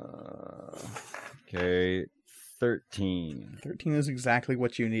 Okay, 13. 13 is exactly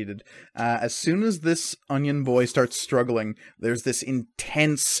what you needed. As soon as this onion boy starts struggling, there's this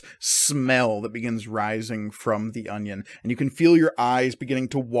intense smell that begins rising from the onion. And you can feel your eyes beginning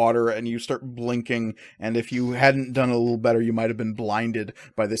to water and you start blinking. And if you hadn't done a little better, you might have been blinded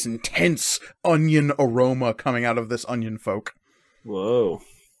by this intense onion aroma coming out of this onion folk. Whoa.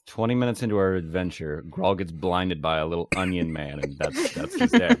 20 minutes into our adventure, Grawl gets blinded by a little onion man, and that's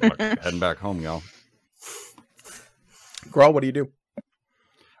his day. Look, heading back home, y'all. Grawl, what do you do?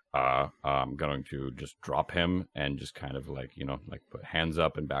 I'm going to just drop him and just kind of like, like put hands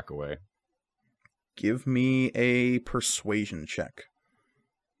up and back away. Give me a persuasion check.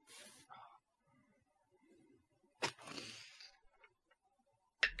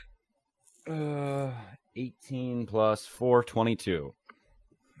 Uh, 18 plus 4, 22.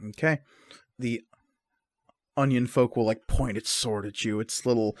 Okay. The onion folk will like point its sword at you. Its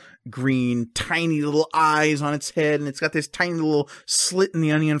little green, tiny little eyes on its head, and it's got this tiny little slit in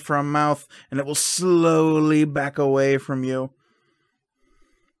the onion for a mouth, and it will slowly back away from you.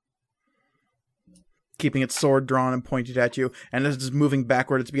 keeping its sword drawn and pointed at you. And as it's moving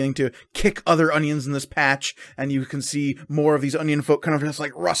backward, it's beginning to kick other onions in this patch. And you can see more of these onion folk kind of just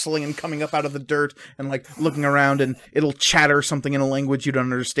like rustling and coming up out of the dirt and like looking around. And it'll chatter something in a language you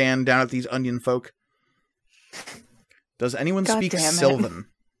don't understand down at these onion folk. Does anyone God speak damn it. Sylvan?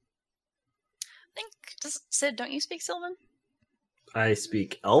 Sid, don't you speak Sylvan? I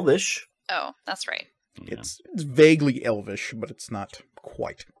speak Elvish. Oh, that's right. Yeah. It's vaguely Elvish, but it's not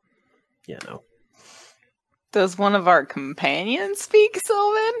quite. Yeah, no. Does one of our companions speak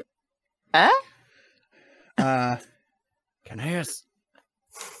Sylvan? Huh? Canaeus.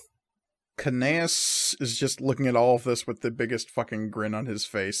 Canaeus is just looking at all of this with the biggest fucking grin on his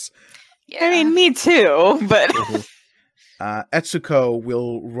face. Yeah. I mean, me too, but Etsuko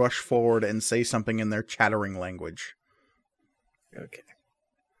will rush forward and say something in their chattering language. Okay.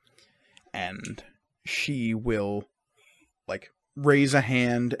 And she will, like, raise a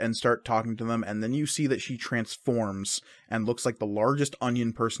hand and start talking to them, and then you see that she transforms and looks like the largest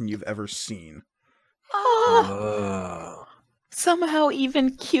onion person you've ever seen. oh, Oh. somehow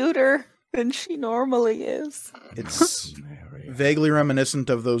even cuter than she normally is. It's Mary. vaguely reminiscent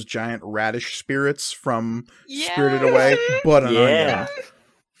of those giant radish spirits from Yeah. Spirited Away, but an Yeah.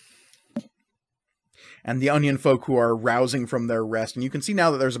 onion. And the onion folk who are rousing from their rest, and you can see now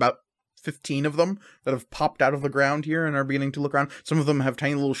that there's about 15 of them that have popped out of the ground here and are beginning to look around. Some of them have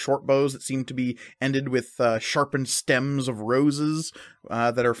tiny little short bows that seem to be ended with sharpened stems of roses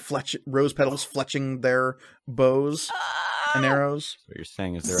that are rose petals fletching their bows and arrows. What you're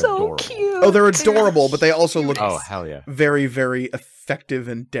saying is they're So adorable. cute. Oh, they're adorable, but they also look Oh, hell yeah. very, very effective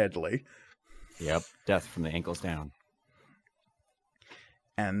and deadly. Yep. Death from the ankles down.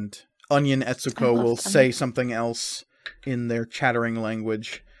 And Onion I Etsuko love will onion. say something else in their chattering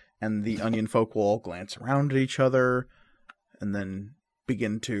language, and the onion folk will all glance around at each other and then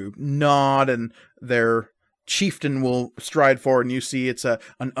begin to nod, and their chieftain will stride forward, and you see it's an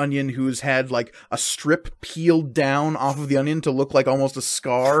onion who's had like a strip peeled down off of the onion to look like almost a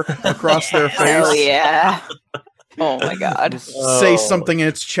scar across their Hell face. yeah. Oh my god. Say Oh. something in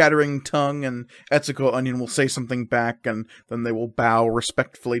its chattering tongue, and Etsuko Onion will say something back, and then they will bow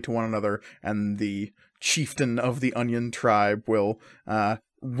respectfully to one another, and the chieftain of the onion tribe will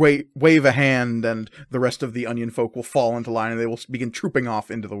wave a hand, and the rest of the onion folk will fall into line, and they will begin trooping off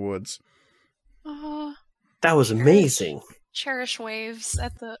into the woods. Oh, That was amazing. cherish waves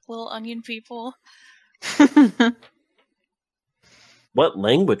at the little onion people. What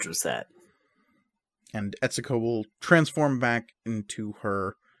language was that? And Etsuko will transform back into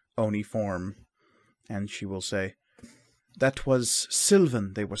her Oni form, and she will say, "That was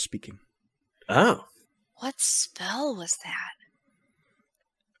Sylvan they were speaking." Oh. What spell was that?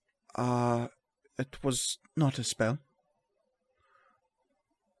 It was not a spell.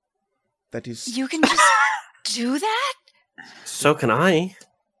 That is... You can just do that? So can I.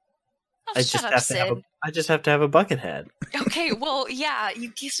 Oh, I shut just up, have to have Sid. I just have to have a bucket hat. Okay, well, yeah,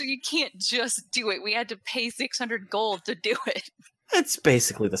 so you can't just do it. We had to pay 600 gold to do it. It's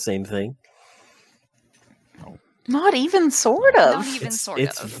basically the same thing. Not even sort of. Not even sort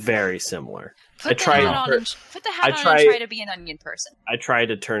It's of. very similar. I Put the tried- hat on and put the hat I on tried- and try to be an onion person. I try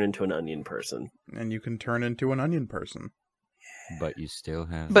to turn into an onion person. And you can turn into an onion person. But you still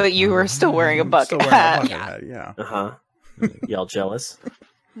have. But you were still wearing a bucket Still wearing a hat. bucket Yeah. hat, yeah. Uh-huh. Y'all jealous?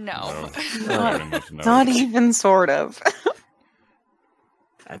 No. Very much no. Not even sort of.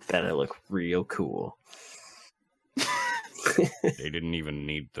 I bet I look real cool. They didn't even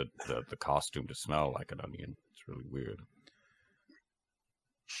need the costume to smell like an onion. It's really weird.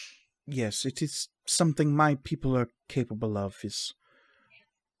 Yes, it is something my people are capable of. Is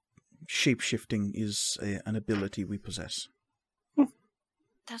shape-shifting is an ability we possess.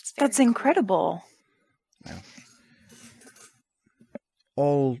 That's That's very incredible.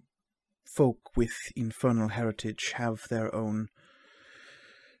 All folk with infernal heritage have their own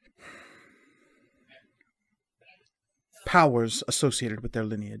powers associated with their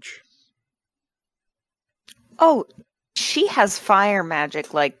lineage. Oh, she has fire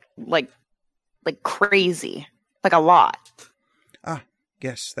magic like crazy. Like a lot.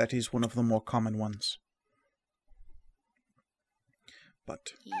 Yes, that is one of the more common ones.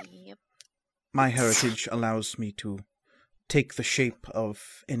 But cool. Yep. my heritage allows me to take the shape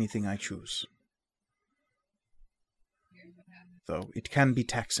of anything I choose. Though it can be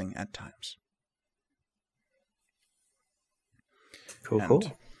taxing at times. Cool, And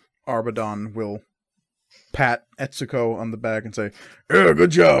cool. Arbadon will pat Etsuko on the back and say, "Yeah,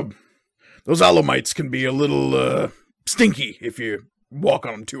 good job. Those Alamites can be a little stinky if you walk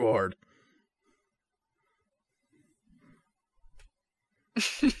on them too hard."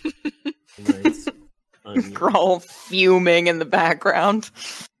 Nice. onion. Grawl fuming in the background.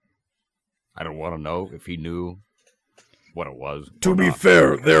 I don't want to know if he knew what it was. To or be not.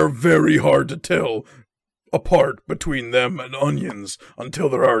 fair, they're very hard to tell apart between them and onions until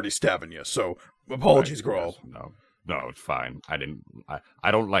they're already stabbing you. So, apologies, Right, Grawl. yes, no, it's fine.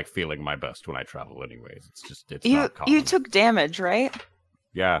 I don't like feeling my best when I travel, anyways. It's not common. You took damage, right?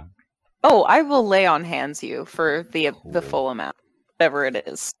 Yeah, Oh, I will lay on hands you for the Cool. full amount, whatever it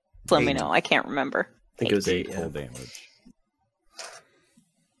is. Let me 8. know. I can't remember. I think it was 8. full damage.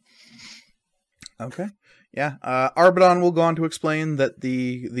 Okay. Yeah. Arbadon will go on to explain that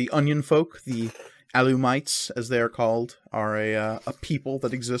the onion folk, the Alumites, as they are called, are a people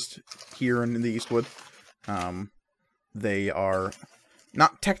that exist here in the Eastwood. They are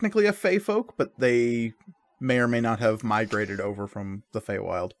not technically a Fey folk, but they may or may not have migrated over from the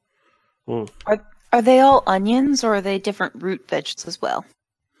Feywild. Are they all onions, or are they different root veggies as well?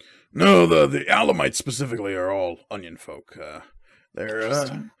 No, the Alamites specifically are all onion folk.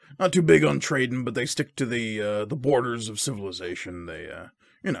 They're not too big on trading, but they stick to the borders of civilization. They,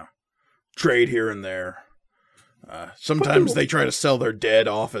 trade here and there. Sometimes they try to sell their dead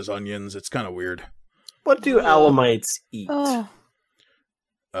off as onions. It's kind of weird. What do Alamites eat? Oh,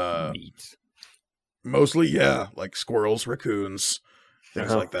 Meat. Mostly, yeah, like squirrels, raccoons,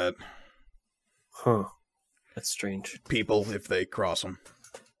 things Uh-huh. like that. Huh. That's strange. People, if they cross them.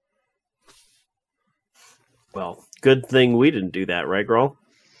 Well, good thing we didn't do that, right, Grawl?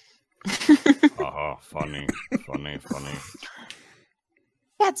 Funny.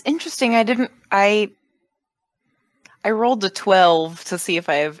 yeah, it's interesting. I rolled a 12 to see if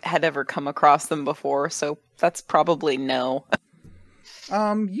I had ever come across them before, so that's probably no.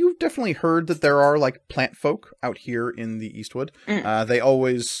 You've definitely heard that there are like plant folk out here in the Eastwood. They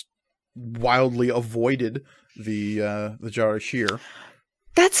always wildly avoided the Jarashir.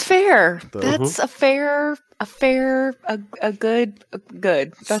 That's fair. The- That's a good.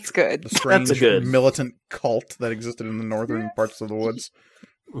 That's good. The strange That's a good. militant cult that existed in the northern parts of the woods.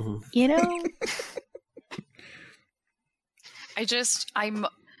 Mm-hmm. You know,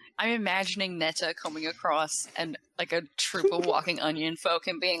 I'm imagining Netta coming across and like a troop of walking onion folk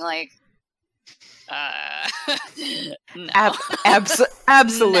and being like, no.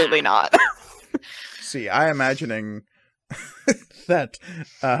 absolutely not. See, I imagining that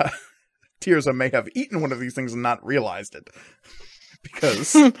Tirza may have eaten one of these things and not realized it.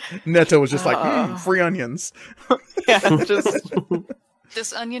 Because Netta was just like, free onions. Yeah, just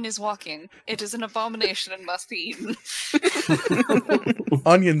This onion is walking. It is an abomination and must be eaten.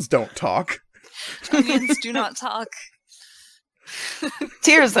 Onions don't talk. Onions do not talk.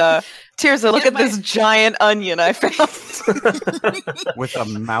 Tirza, look Yeah, at this giant onion I found. With a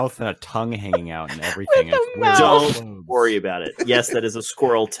mouth and a tongue hanging out and everything. With It's a weird. mouth. Don't worry about it. Yes, that is a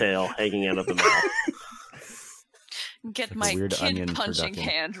squirrel tail hanging out of the mouth. Get Like a my weird kid onion punching turducken.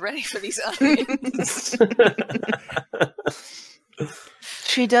 hand ready for these onions.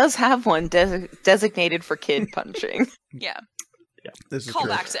 She does have one designated for kid punching. Yeah. This is Call true.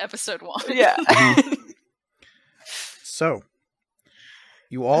 back to episode 1. Yeah. So,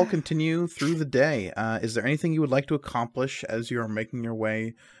 you all continue through the day. Is there anything you would like to accomplish as you are making your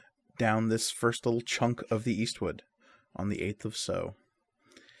way down this first little chunk of the Eastwood on the 8th of So?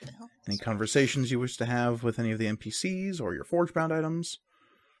 Any conversations you wish to have with any of the NPCs or your forge-bound items?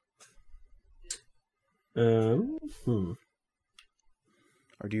 Or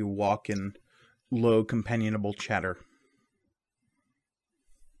do you walk in low, companionable chatter?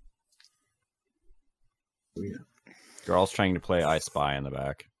 Girl's trying to play I Spy in the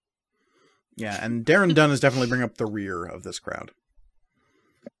back. Yeah, and Darren Dunn is definitely bringing up the rear of this crowd.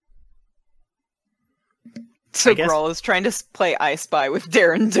 So I guess- Grawl is trying to play I Spy with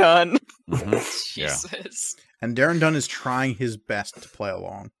Darren Dunn. Mhm. Yeah. Jesus. And Darren Dunn is trying his best to play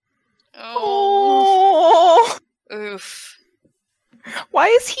along. Oh, Oof. why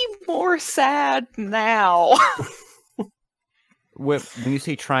is he more sad now? When you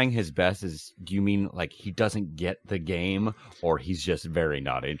say trying his best, do you mean like he doesn't get the game, or he's just very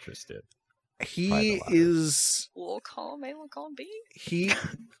not interested? He By the latter. is... Little column A, little column B.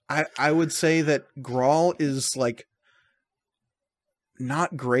 I would say that Grawl is like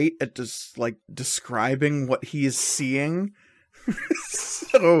not great at just like describing what he is seeing.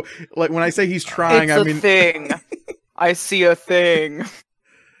 So like when I say he's trying, It's I a mean thing. I see a thing.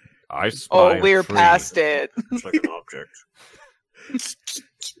 I Spy. Oh, we're free. past it. It's like an object.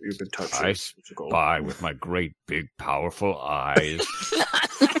 you've been touching. I spy with my great, big, powerful eyes.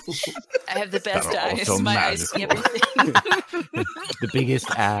 I have the best That are eyes. also My eyes see magical. everything. The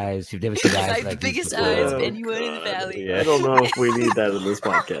biggest eyes. You've never seen I eyes have like the biggest these before. eyes of anyone in the valley. Yeah, I don't know if we need that in this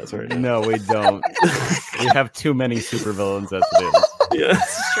podcast right now. No, we don't. We have too many supervillains as it is.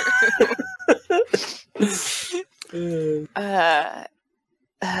 Yeah.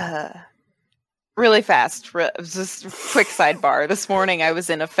 Really fast, just a quick sidebar. This morning I was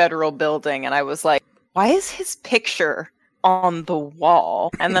in a federal building and I was like, why is his picture on the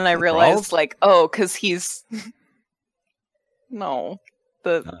wall? And then I realized, like, oh, because he's... No.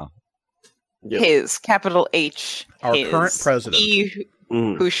 Yep. His, capital H. Our his, current president. He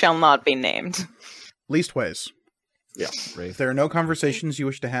Mm. who shall not be named. Leastways. If there are no conversations you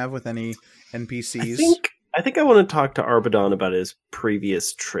wish to have with any NPCs, I think I want to talk to Arbadon about his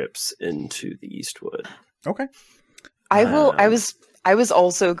previous trips into the Eastwood. okay. I will. I was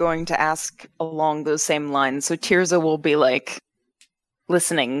also going to ask along those same lines. So Tirza will be like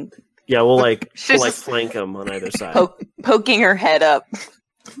listening, Yeah, we'll She's like just- flank him on either side. poking her head up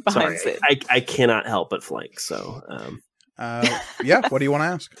behind Sorry, Sid. I cannot help but flank. So, Yeah, what do you want to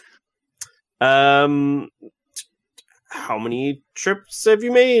ask? how many trips have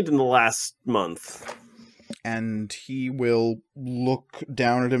you made in the last month? And he will look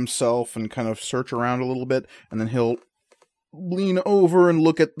down at himself and kind of search around a little bit, and then he'll lean over and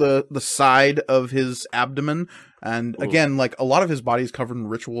look at the side of his abdomen. And again, like, a lot of his body is covered in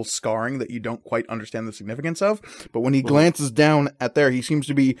ritual scarring that you don't quite understand the significance of. But when he glances down at there, he seems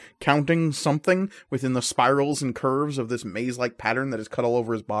to be counting something within the spirals and curves of this maze-like pattern that is cut all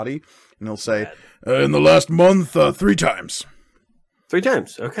over his body. And he'll say, In the last month, 3 times. 3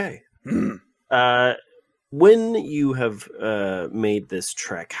 times. Okay. When you have made this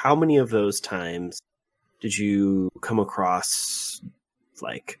trek, how many of those times did you come across,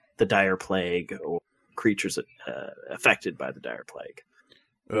 like, the dire plague or creatures affected by the dire plague?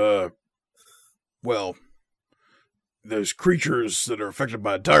 Well, there's creatures that are affected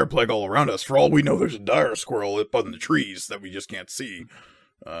by a dire plague all around us. For all we know, there's a dire squirrel up on the trees that we just can't see.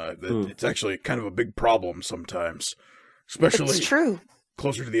 It's actually kind of a big problem sometimes, especially It's true.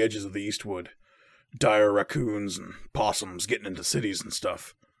 closer to the edges of the Eastwood. Dire raccoons and possums getting into cities and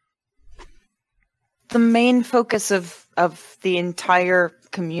stuff. The main focus of the entire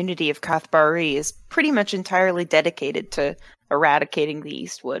community of Cathbari is pretty much entirely dedicated to eradicating the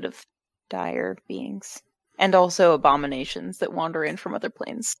Eastwood of dire beings. And also abominations that wander in from other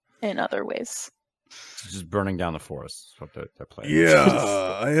planes in other ways. It's just burning down the forest. That's what they're playing.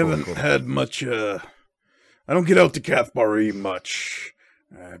 Yeah, I haven't had much, I don't get out to Cathbari much.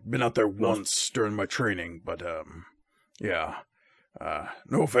 I've been out there once during my training, but, yeah.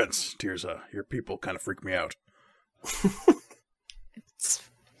 No offense, Tirza. Your people kind of freak me out.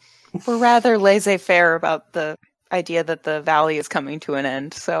 We're rather laissez-faire about the idea that the valley is coming to an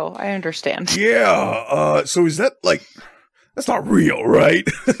end, so I understand. Yeah, so is that, like, that's not real, right?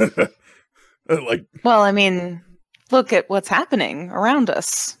 Like, Well, I mean, look at what's happening around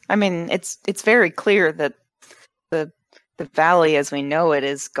us. I mean, it's very clear that the valley as we know it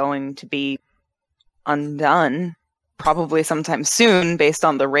is going to be undone probably sometime soon based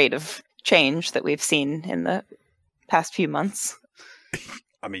on the rate of change that we've seen in the past few months.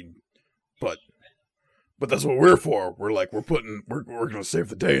 I mean, but that's what we're for. We're gonna save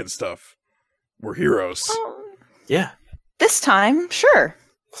the day and stuff. We're heroes. Well, Yeah. this time, sure.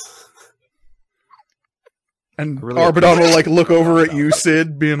 And Really Arbadon will, like, look over at you,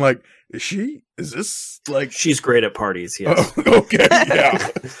 Sid, being like, is this, like... She's great at parties, yes. Oh, okay, yeah.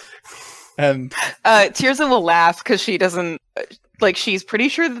 And Tirza will laugh because she doesn't like. She's pretty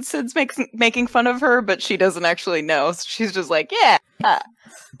sure that Sid's making fun of her, but she doesn't actually know. So she's just like, "Yeah."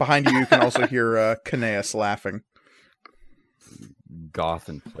 behind you can also hear Caneus laughing. Goth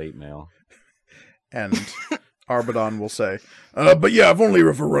and plate mail. And Arbadon will say, But yeah, I've only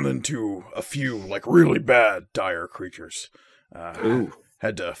ever run into a few, like, really bad dire creatures. Ooh.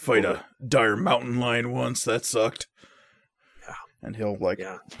 Had to fight a dire mountain lion once. That sucked. and he'll, like,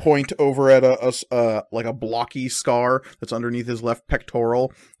 Yeah. point over at like a blocky scar that's underneath his left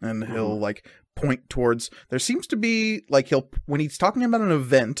pectoral, and he'll, like, point towards... There seems to be, like, when he's talking about an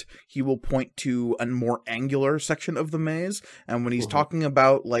event, he will point to a more angular section of the maze, and when he's talking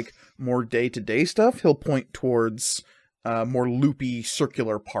about, like, more day-to-day stuff, he'll point towards more loopy,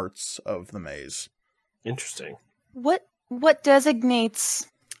 circular parts of the maze. Interesting. What designates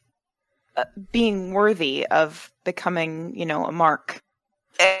being worthy of becoming, a mark?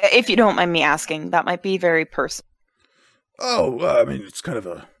 If you don't mind me asking, that might be very personal. Oh, I mean, it's kind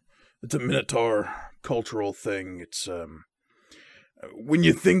of it's a Minotaur cultural thing. It's, when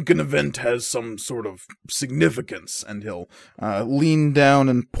you think an event has some sort of significance, and he'll lean down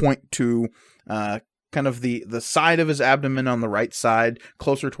and point to kind of the side of his abdomen on the right side,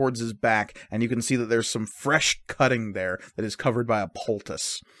 closer towards his back, and you can see that there's some fresh cutting there that is covered by a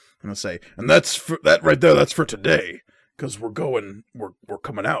poultice. And he'll say, and that's that right there. That's for today, because we're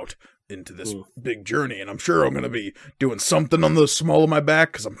coming out into this big journey, and I'm sure I'm going to be doing something on the small of my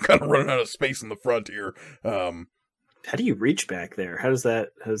back because I'm kind of running out of space in the front here. How do you reach back there? How does that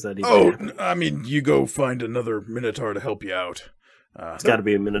even happen? I mean, you go find another Minotaur to help you out. It's got to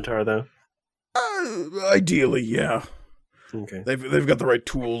be a Minotaur, though. Ideally, yeah. Okay. They've got the right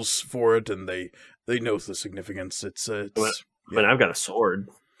tools for it, and they know the significance. I mean, I've got a sword.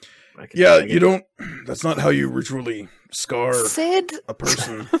 You don't. That's not how you ritually scar Sid? a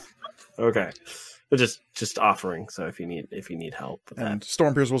person. Okay. But just offering. So if you need help with and that.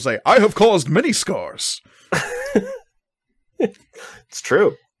 Stormpierce will say, "I have caused many scars." It's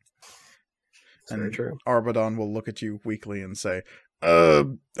true. It's and very true. Arbadon will look at you weakly and say,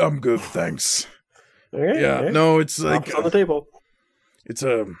 I'm good, thanks. Okay, Yeah, okay. no, it's like Offers on the table. it's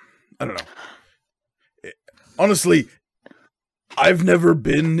I don't know. Honestly, I've never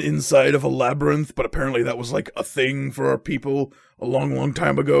been inside of a labyrinth, but apparently that was like a thing for our people a long, long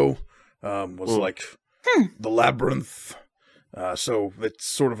time ago. Like the labyrinth. So it's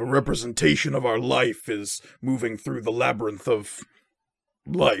sort of a representation of our life is moving through the labyrinth of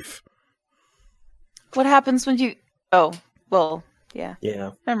life. What happens when you... Oh, well, yeah.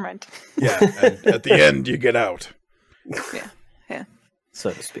 Yeah. Never mind. Yeah, and at the end you get out,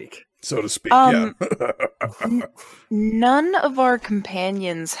 So to speak. so to speak. Um, Yeah. None of our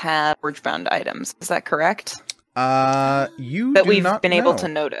companions have forge-bound items. Is that correct? You That do we've not been able know. to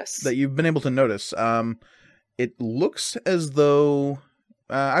notice. That you've been able to notice. It looks as though...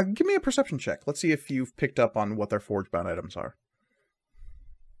 give me a perception check. Let's see if you've picked up on what their forge-bound items are.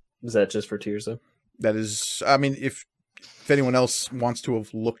 Is that just for Tirza? That is... I mean, if anyone else wants to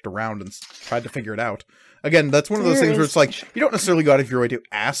have looked around and tried to figure it out. Again, that's one of those There things where is- it's like, you don't necessarily go out of your way to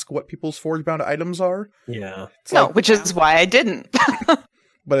ask what people's forge-bound items are. Yeah. It's No, like, which is why I didn't.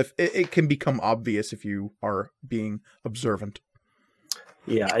 but if it can become obvious if you are being observant.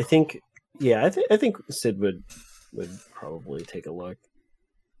 Yeah, I think I think Sid would probably take a look.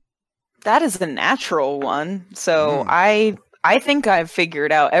 That is a natural one. So Hmm. I think I've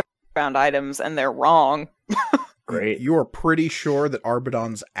figured out every bound items and they're wrong. Great. You are pretty sure that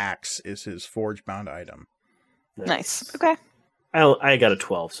Arbadon's axe is his forge-bound item. Nice. Okay. I got a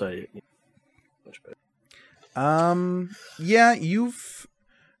 12, so much better. Yeah,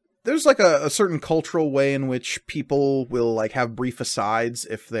 there's like a certain cultural way in which people will like have brief asides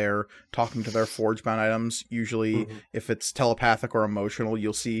if they're talking to their forge-bound items. Usually, if it's telepathic or emotional,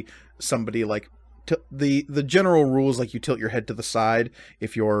 you'll see somebody like the general rule is like you tilt your head to the side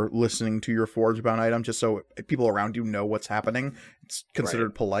if you're listening to your forge-bound item, just so people around you know what's happening. It's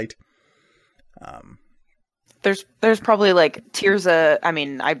considered polite. There's probably like Tirza. I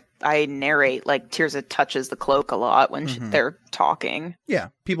mean, I narrate like Tirza touches the cloak a lot when they're talking. Yeah,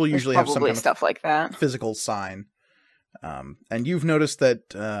 people There's usually have some probably kind of stuff like that. physical sign. And you've noticed that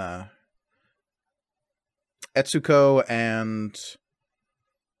Etsuko and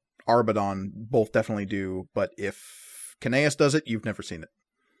Arbadon both definitely do, but if Kineas does it, you've never seen it.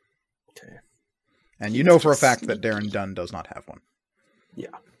 Okay. And you know for a fact that Darren Dunn does not have one. Yeah.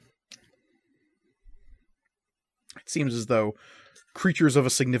 It seems as though creatures of a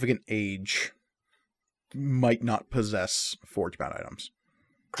significant age might not possess forge-bound items.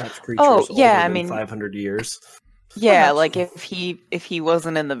 Perhaps creatures Oh, yeah, older I than mean- 500 years. Yeah, Perhaps. like if he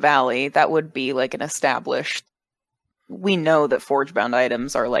wasn't in the valley, that would be like an established. We know that forge-bound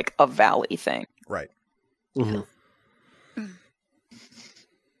items are like a valley thing. Right. Mhm.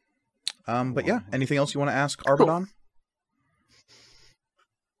 But yeah, anything else you want to ask Arbadon?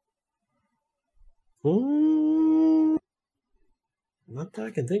 Not that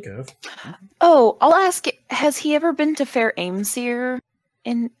I can think of. Oh, I'll ask. Has he ever been to Fair Aimseer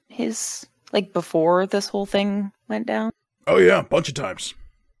in his like before this whole thing went down? Oh yeah, a bunch of times.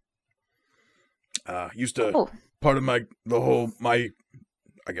 Used to Oh. part of my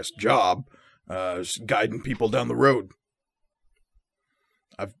I guess job is guiding people down the road.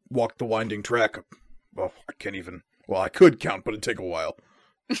 I've walked the winding track. Well, I can't even. Well, I could count, but it'd take a while.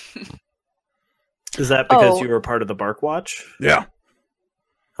 Is that because Oh. you were part of the Bark Watch? Yeah,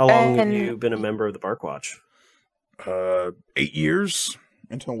 How long have And- you been a member of the Bark Watch? 8 years.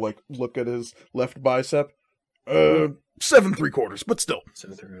 And he'll like look at his left bicep. 7 3/4, but still.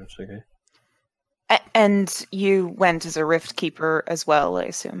 7 3 years, okay. And you went as a Rift Keeper as well, I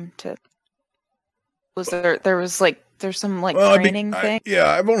assume. Was there was like there some like Well, training thing?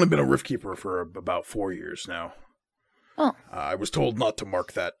 I've only been a Rift Keeper for about 4 years now. Oh. I was told not to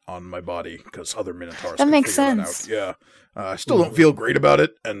mark that on my body because other Minotaurs That can makes figure that sense. out. Yeah. I still don't feel great about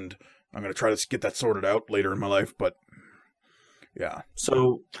it, and I'm going to try to get that sorted out later in my life, but yeah.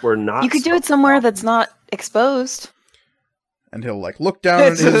 So we're not. You could do it somewhere that's not exposed. And he'll like look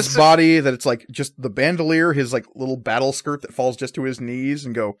down at his body that it's like just the bandolier, his like little battle skirt that falls just to his knees,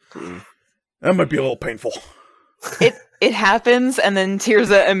 and go, That might be a little painful. It happens, and then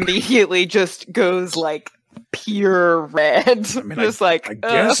Tirza immediately just goes like pure red. I mean, just I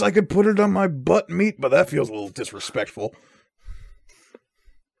guess I could put it on my butt meat, but that feels a little disrespectful.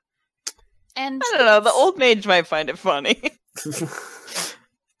 And I don't know. The old mage might find it funny.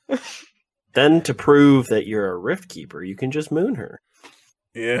 Then to prove that you're a Rift Keeper, you can just moon her.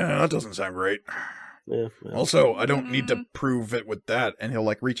 Yeah, that doesn't sound great. Yeah, well. Also, I don't need to prove it with that. and he'll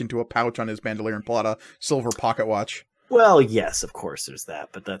like reach into a pouch on his bandolier and pull out a silver pocket watch. Well, yes, of course there's that,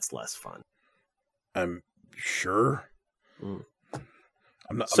 but that's less fun. I'm sure. Mm.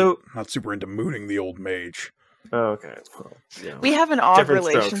 I'm not super into mooning the old mage. Oh, okay. Well, yeah. We have an odd Different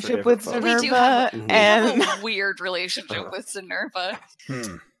strokes for relationship different with folks. We do Zenerva, have and a weird relationship with Zenerva.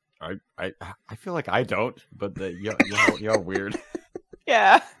 I feel like I don't, but y'all weird.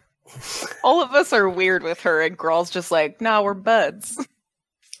 yeah, all of us are weird with her, and Grawl's just like, "Nah, we're buds."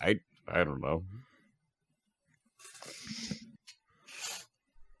 I don't know.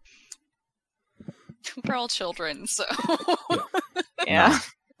 We're all children, so Yeah.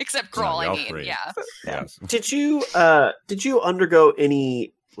 except No, Grawl. I y'all mean, three. yeah. Yes. Did you undergo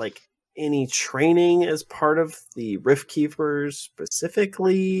any training as part of the Rift Keepers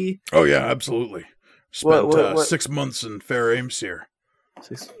specifically? Oh yeah, absolutely. Spent What- 6 months in Fair Aimseer.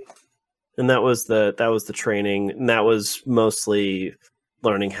 And that was the training, and that was mostly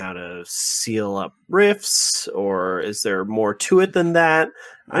learning how to seal up rifts, or is there more to it than that?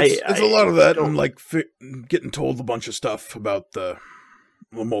 It's a lot of that, don't- and like getting told a bunch of stuff about the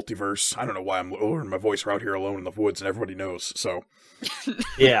multiverse. I don't know why I'm lowering my voice. We're out here alone in the woods, and everybody knows. So,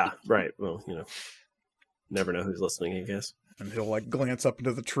 Yeah, right. Well, never know who's listening, I guess. And he'll like glance up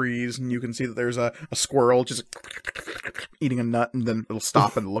into the trees, and you can see that there's a squirrel just eating a nut, and then it'll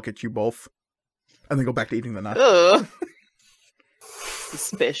stop and look at you both, and then go back to eating the nut. Ugh.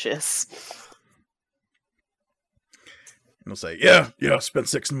 Suspicious. and he'll say, "Yeah, spent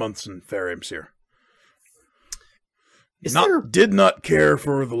 6 months in Fair Aimseer. Did not care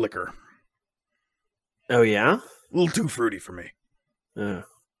for the liquor. Oh yeah. A little too fruity for me.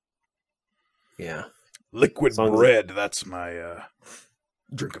 Yeah. Liquid As long as- bread, that's my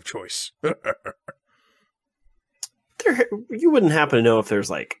drink of choice." You wouldn't happen to know if there's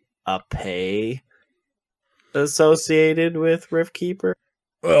like a pay associated with Rift Keeper?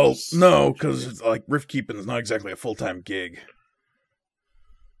 Well, no, because like Rift Keeping is not exactly a full-time gig.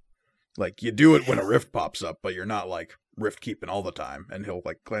 Like you do it when a rift pops up, but you're not like Rift Keeping all the time. And he'll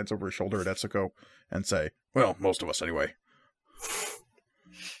like glance over his shoulder at Etsuko and say, "Well, most of us anyway."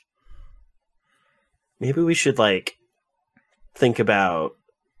 Maybe we should like think about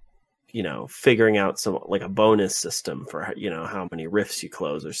figuring out some like a bonus system for how many rifts you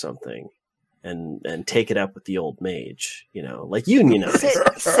close or something, and take it up with the old mage, like unionize.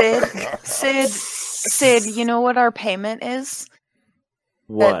 Sid, you know what our payment is?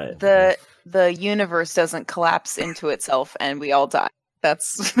 What? That the universe doesn't collapse into itself and we all die.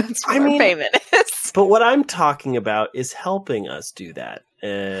 That's what our payment is. But what I'm talking about is helping us do that.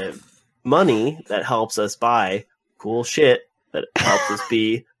 Money that helps us buy cool shit that helps us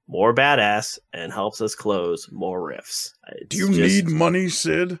be more badass and helps us close more rifts. Do you need money,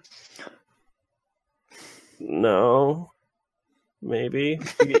 Sid? No. Maybe.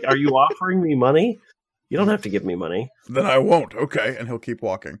 Are you offering me money? You don't have to give me money. Then I won't. Okay. And he'll keep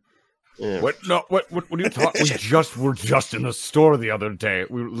walking. Yeah. What? No. What are you talking? We're just in the store the other day.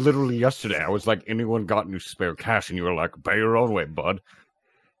 We literally yesterday. I was like, anyone got any spare cash? And you were like, pay your own way, bud.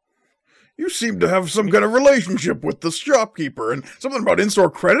 You seem to have some kind of relationship with the shopkeeper and something about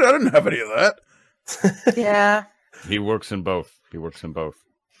in-store credit. I didn't have any of that. Yeah. He works in both.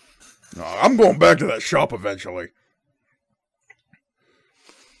 No, I'm going back to that shop eventually.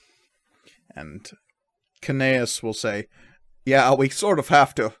 And Caneus will say, "Yeah, we sort of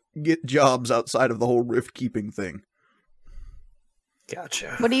have to get jobs outside of the whole rift keeping thing."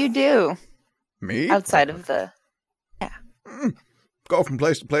 Gotcha. What do you do Me? outside of the Go from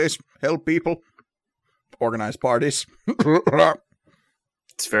place to place, help people, organize parties.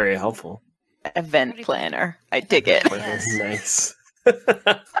 It's very helpful. event planner? I dig it. Yes. Nice.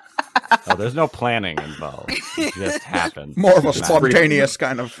 Oh, there's no planning involved. It just happens. More of a It's spontaneous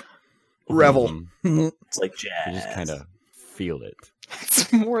kind of... Revel. It's like You jazz. just kind of feel it.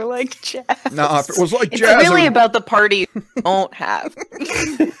 It's more like jazz. Nah, if it was like It's jazz. really or- about the party you don't have.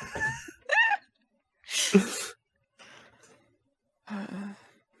 And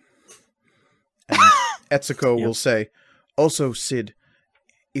Etsuko Yep. will say, also, Sid,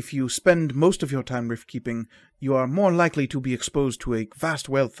 if you spend most of your time rift-keeping, you are more likely to be exposed to a vast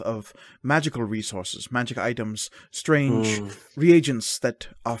wealth of magical resources, magic items, strange reagents that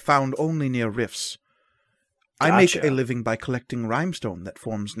are found only near rifts. I make Gotcha. a living by collecting rhymestone that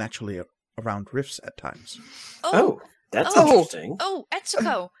forms naturally around rifts at times. Oh, that's Oh. interesting. Oh,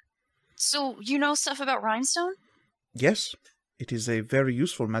 Etsuko. So you know stuff about rhinestone? Yes, it is a very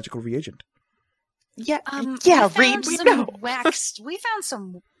useful magical reagent. Yeah, Yeah, Reed, we some know. We found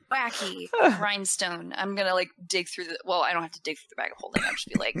some wacky rhinestone. I'm gonna like dig through the. Well, I don't have to dig through the bag of holding. I'll just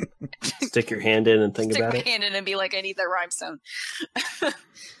be like, Stick your hand in and think stick about my it. hand in and be like, I need that rhinestone.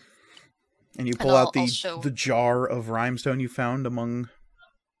 And you pull I'll- out I'll show- the jar of rhymestone you found among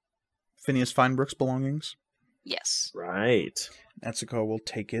Phineas Feinbrook's belongings. Yes. Right. Etsuko will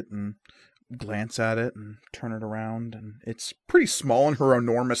take it and glance at it and turn it around, and it's pretty small in her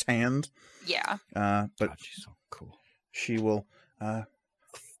enormous hand. Yeah. But God, she's so cool. she will.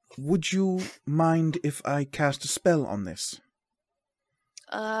 Would you mind if I cast a spell on this?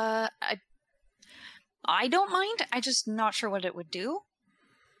 I don't mind. I just not sure what it would do.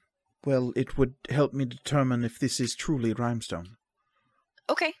 Well, it would help me determine if this is truly rhymestone.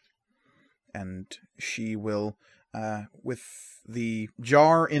 Okay. And she will, with the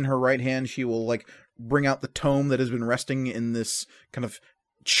jar in her right hand, she will like bring out the tome that has been resting in this kind of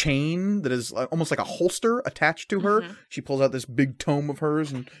chain that is almost like a holster attached to her. Mhm. She pulls out this big tome of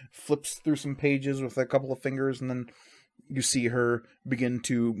hers and flips through some pages with a couple of fingers, and then you see her begin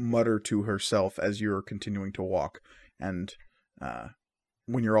to mutter to herself as you're continuing to walk. And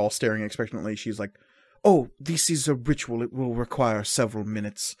when you're all staring expectantly, she's like, "Oh, this is a ritual. It will require several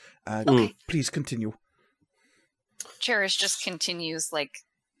minutes. Okay. Please continue." Cherish just continues like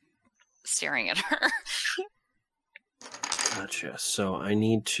staring at her. Gotcha. So I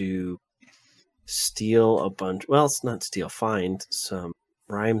need to steal a bunch. Well, it's not steal. Find some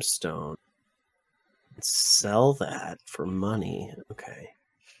rhymestone. And sell that for money. Okay.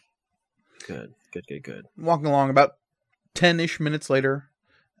 Good. Walking along about 10-ish minutes later,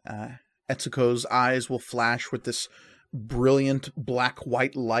 Etsuko's eyes will flash with this brilliant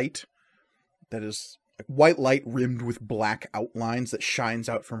black-white light that is like white light rimmed with black outlines that shines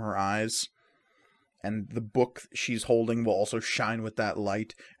out from her eyes. And the book she's holding will also shine with that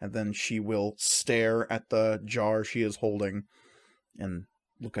light, and then she will stare at the jar she is holding and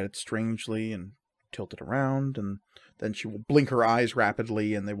look at it strangely and tilt it around, and then she will blink her eyes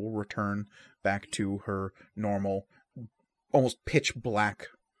rapidly and they will return back to her normal, almost pitch black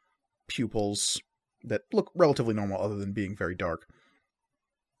pupils that look relatively normal other than being very dark.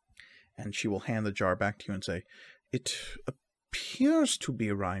 And she will hand the jar back to you and say, "It appears to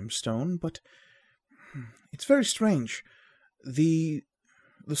be rhymestone, but it's very strange. The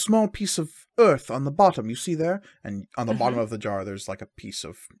small piece of earth on the bottom, you see there? And on the bottom of the jar, there's like a piece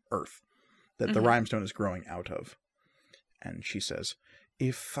of earth that the rhymestone is growing out of." And she says,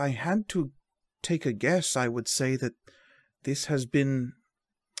 "If I had to take a guess, I would say that this has been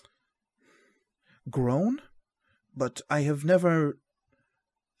grown, but I have never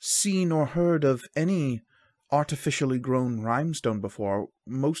seen or heard of any artificially grown rhymestone before.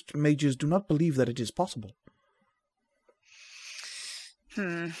 Most mages do not believe that it is possible."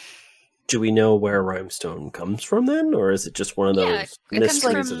 Do we know where rhymestone comes from then, or is it just one of those Yeah, it comes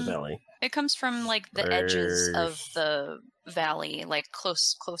mysteries from- of the valley? It comes from like the edges of the valley, like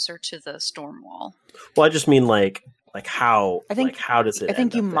closer to the storm wall. Well, I just mean like how. I think- like how does it? I think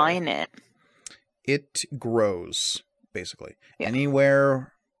end you up there? mine it. It grows, basically. Yeah.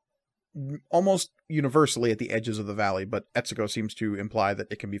 Anywhere, almost universally at the edges of the valley, but Etsuko seems to imply that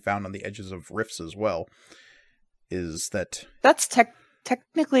it can be found on the edges of rifts as well, is that That's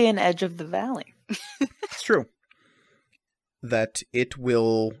technically an edge of the valley. it's true. That it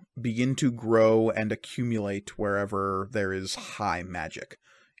will begin to grow and accumulate wherever there is high magic.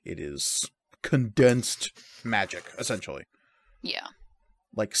 It is condensed magic, essentially. Yeah.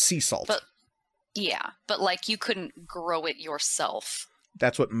 Like sea salt. But like you couldn't grow it yourself.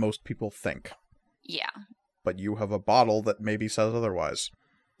 That's what most people think. Yeah. But you have a bottle that maybe says otherwise.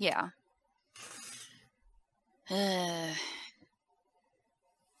 Yeah.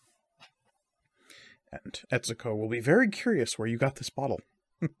 And Etsuko will be very curious where you got this bottle.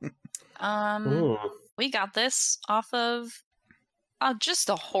 We got this off of just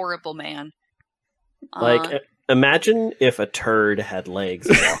a horrible man. Like Imagine if a turd had legs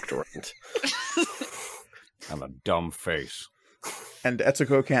and walked around. And a dumb face. And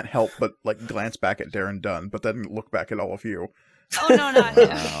Etsuko can't help but like glance back at Darren Dunn, but then look back at all of you. Oh no, not him.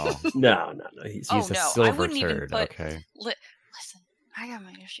 Wow. No. He's Oh, He's a no, I silver wouldn't even turd. put- Okay. Listen, I got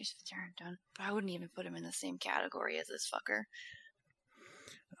my issues with Darren Dunn, but I wouldn't even put him in the same category as this fucker.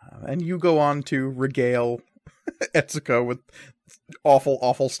 And you go on to regale Etsuko with awful,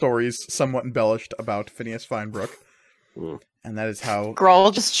 awful stories, somewhat embellished, about Phineas Feinbrook. Mm. And that is how...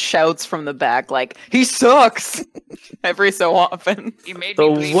 Grawl just shouts from the back like, "He sucks!" every so often. You made The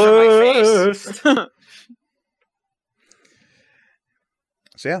me bleed from my face. worst.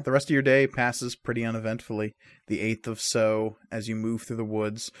 So yeah, the rest of your day passes pretty uneventfully. The 8th of So, as you move through the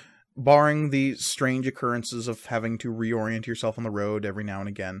woods, barring the strange occurrences of having to reorient yourself on the road every now and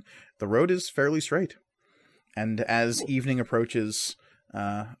again, the road is fairly straight. And as evening approaches,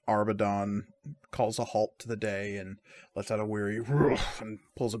 Arbadon calls a halt to the day and lets out a weary roof and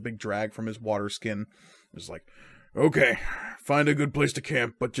pulls a big drag from his water skin. It's like, okay, find a good place to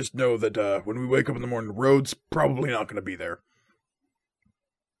camp, but just know that when we wake up in the morning, the road's probably not going to be there.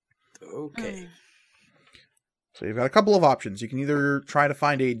 Okay. So you've got a couple of options. You can either try to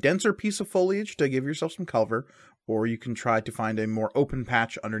find a denser piece of foliage to give yourself some cover, or you can try to find a more open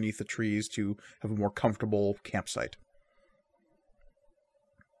patch underneath the trees to have a more comfortable campsite.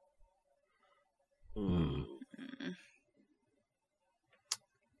 Mm.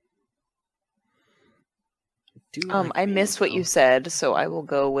 I missed what you said, so I will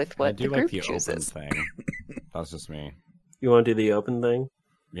go with I what do the like group the open chooses. thing. That's just me. You want to do the open thing?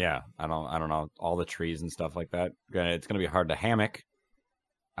 Yeah, I don't know, all the trees and stuff like that. Granted, it's gonna be hard to hammock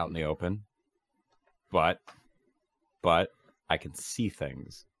out in the open, but I can see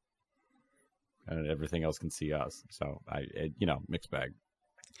things, and everything else can see us. So mixed bag.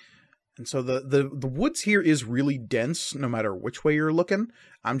 And so the woods here is really dense, no matter which way you're looking.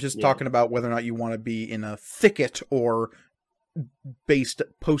 I'm just Yeah. talking about whether or not you want to be in a thicket or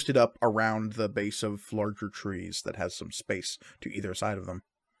posted up around the base of larger trees that has some space to either side of them.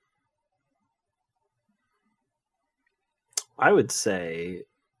 I would say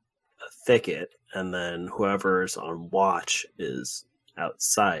a thicket, and then whoever's on watch is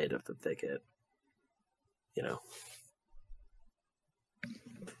outside of the thicket. You know.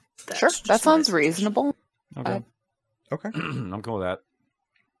 That's Sure, just that my sounds suggestion. reasonable. Okay, Okay. I'm cool with that.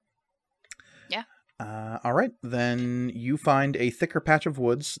 All right, then you find a thicker patch of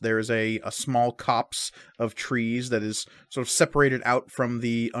woods. There is a small copse of trees that is sort of separated out from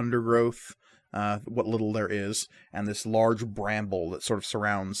the undergrowth, what little there is, and this large bramble that sort of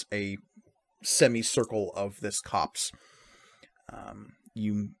surrounds a semicircle of this copse.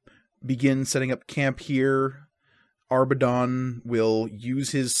 You begin setting up camp here. Arbadon will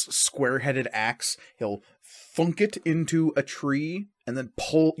use his square-headed axe. He'll thunk it into a tree and then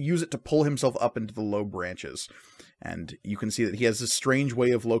use it to pull himself up into the low branches. And you can see that he has this strange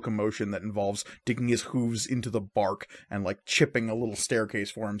way of locomotion that involves digging his hooves into the bark and like chipping a little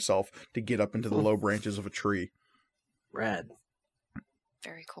staircase for himself to get up into the low branches of a tree. Rad.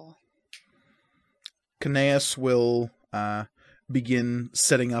 Very cool. Caneus will begin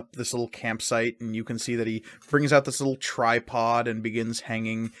setting up this little campsite, and you can see that he brings out this little tripod and begins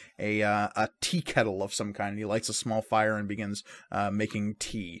hanging a tea kettle of some kind. He lights a small fire and begins making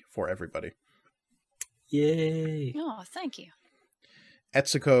tea for everybody. Yay. Oh, thank you.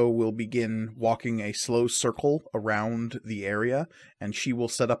 Etsuko will begin walking a slow circle around the area, and she will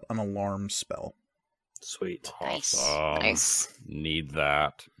set up an alarm spell. Sweet. Nice. Nice. Need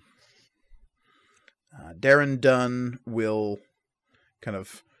that. Darren Dunn will kind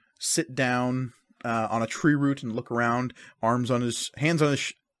of sit down on a tree root and look around, hands on his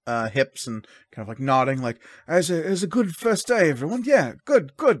hips, and kind of like nodding, like, "It's a good first day, everyone. Yeah,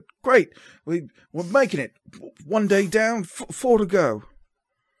 good, great. We're making it. 1 day down, 4 to go."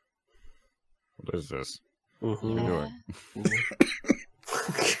 What is this? Mhm. What are you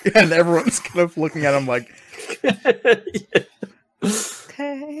doing? And everyone's kind of looking at him like,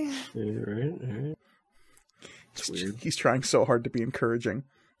 Okay. All right. It's weird. he's trying so hard to be encouraging.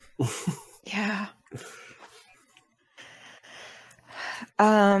 Yeah.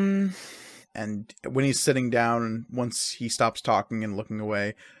 And when he's sitting down, and once he stops talking and looking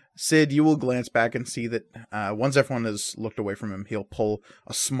away, Sid, you will glance back and see that once everyone has looked away from him, he'll pull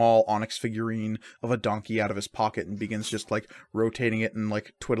a small onyx figurine of a donkey out of his pocket and begins just like rotating it and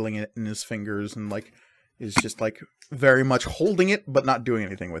like twiddling it in his fingers, and like is just like very much holding it but not doing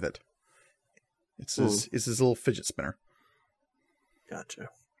anything with it. It's his little fidget spinner. Gotcha.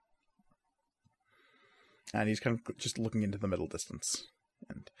 And he's kind of just looking into the middle distance.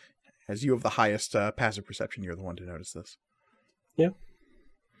 And As you have the highest passive perception, you're the one to notice this. It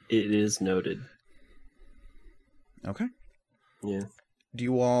is noted. Okay. Yeah. Do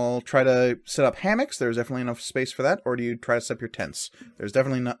you all try to set up hammocks? There's definitely enough space for that. Or do you try to set up your tents? There's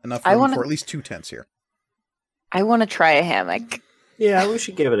definitely enough room for at least 2 tents here. I want to try a hammock. Yeah, we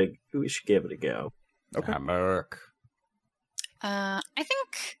should give it a go. Okay. Hammock. I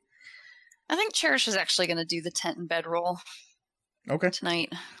think Cherish is actually going to do the tent and bedroll Okay.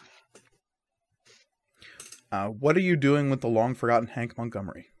 tonight. What are you doing with the long forgotten Hank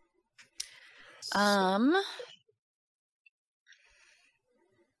Montgomery? Because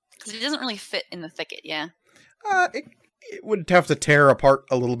he doesn't really fit in the thicket, yeah. It would have to tear apart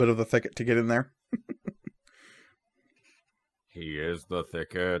a little bit of the thicket to get in there. He is the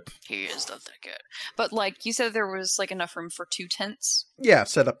thicket. He is the thicket. But, like, you said there was, like, enough room for 2 tents. Yeah,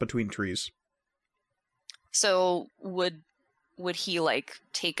 set up between trees. So, would he, like,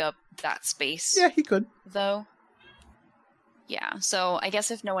 take up that space? Yeah, he could. Though? Yeah, so I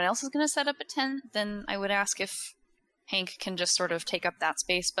guess if no one else is going to set up a tent, then I would ask if Hank can just sort of take up that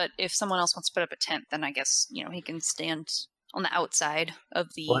space. But if someone else wants to put up a tent, then I guess, he can stand on the outside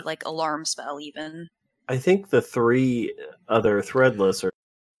of the, like, alarm spell, even. I think the 3 other threadless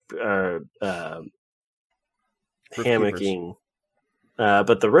are hammocking,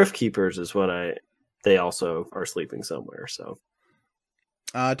 but the Rift Keepers is they also are sleeping somewhere. So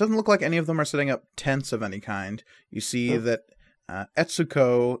it doesn't look like any of them are setting up tents of any kind. You see that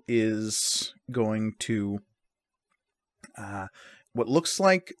Etsuko is going to what looks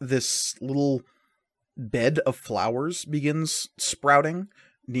like this little bed of flowers begins sprouting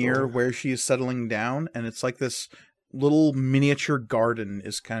near where she is settling down, and it's like this little miniature garden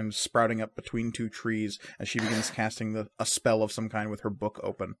is kind of sprouting up between 2 trees as she begins casting a spell of some kind with her book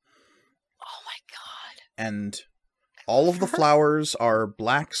open. Oh my god. And all of the flowers are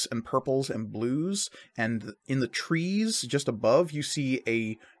blacks and purples and blues, and in the trees just above you see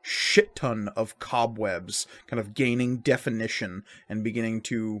a shit ton of cobwebs kind of gaining definition and beginning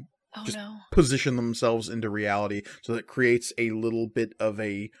to position themselves into reality, so that it creates a little bit of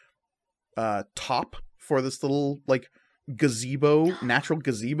a top for this little, like, natural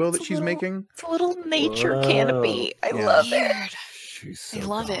gazebo that she's making. It's a little nature canopy. I love it. She's so I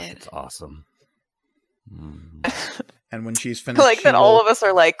love goth. it. It's awesome. And when she's finished, Like that all of us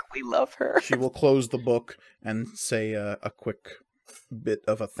are like, we love her. she will close the book and say a quick bit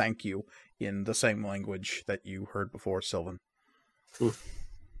of a thank you in the same language that you heard before, Sylvan.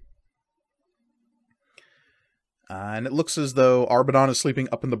 And it looks as though Arbidon is sleeping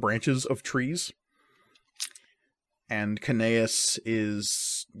up in the branches of trees. And Caneus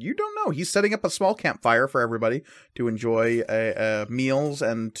is... You don't know. He's setting up a small campfire for everybody to enjoy meals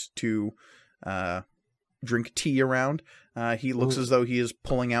and to drink tea around. He looks as though he is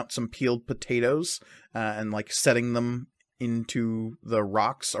pulling out some peeled potatoes and, like, setting them into the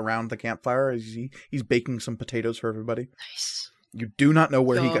rocks around the campfire. He's baking some potatoes for everybody. Nice. You do not know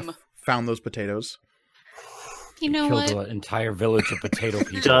where he Yum. found those potatoes. You know Killed what? an entire village of potato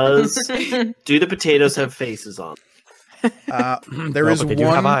people. Do the potatoes have faces on? There Well, is but they do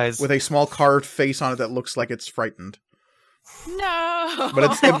have one eyes. with a small carved face on it that looks like it's frightened, No!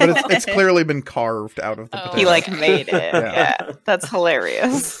 but it's clearly been carved out of the Oh. potato. He like made it. Yeah. Yeah. That's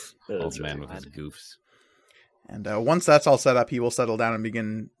hilarious. Old man with his goofs. And once that's all set up, he will settle down and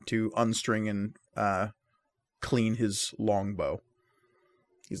begin to unstring and clean his longbow.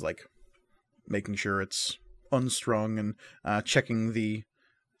 He's like making sure it's unstrung and checking the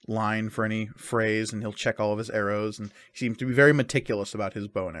line for any frays, and he'll check all of his arrows, and he seems to be very meticulous about his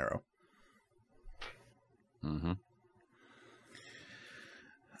bow and arrow. Mm-hmm.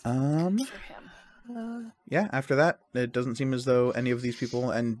 For him. Yeah, after that, it doesn't seem as though any of these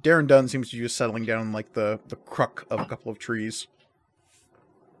people, and Darren Dunn seems to be just settling down like the crook of a couple of trees.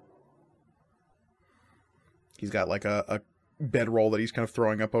 He's got like a bedroll that he's kind of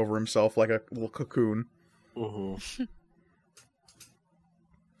throwing up over himself like a little cocoon. Mm-hmm.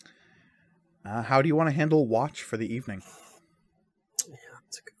 How do you want to handle watch for the evening? Yeah,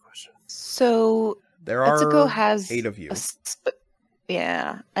 that's a good question. So There are Etsuko has 8 of you.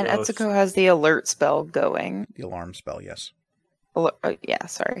 Yeah, and Oh, Etsuko has the alert spell going. The alarm spell, yes. Yeah,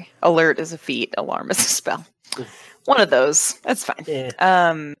 sorry. Alert is a feat. Alarm is a spell. One of those. That's fine.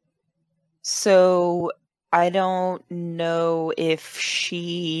 Yeah. So I don't know if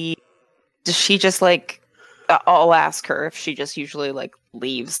does she just like. I'll ask her if she just usually like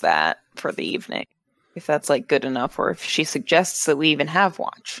leaves that for the evening, if that's like good enough, or if she suggests that we even have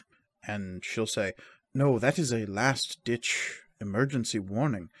watch. And she'll say, "No, that is a last-ditch emergency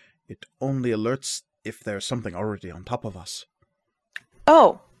warning. It only alerts if there's something already on top of us."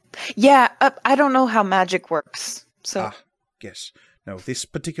 Oh, Yeah, I don't know how magic works. So Ah, yes. No, this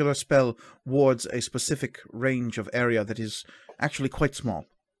particular spell wards a specific range of area that is actually quite small.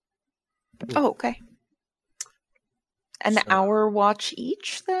 Oh, okay. An So- hour watch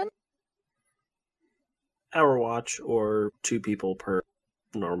each, then? Hour watch or 2 people per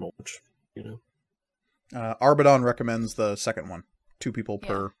normal watch, you know. Arbidon recommends the second one. 2 people Yeah.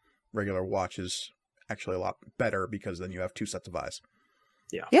 per regular watch is actually a lot better because then you have 2 sets of eyes.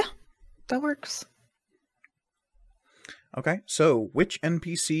 That works. Okay, so which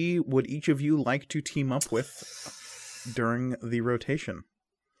NPC would each of you like to team up with during the rotation?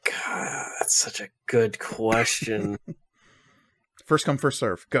 God, that's such a good question. First come, first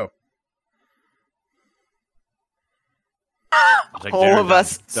serve. Go. It's like All Darren of done.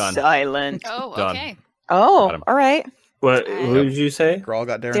 us Done. silent. Oh, Done. okay. Oh, Got him. all right. What? Who did you say? Grawl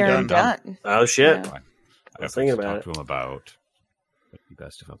got Darren, Darren done. done. Oh shit! Yeah. I was thinking to about talk it. to him about what would be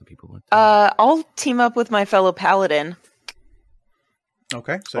best if other people went. I'll team up with my fellow paladin.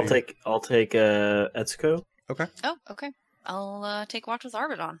 Okay, so I'll take Etsuko. Oh, okay. I'll take watch with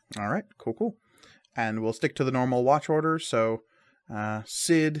Arbidon. all right, cool. And we'll stick to the normal watch order. So,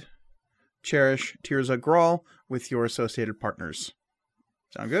 Sid, Cherish, Tirza, Grawl with your associated partners.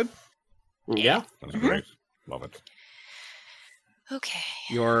 Sound good? Yeah. That's great. Love it. Okay.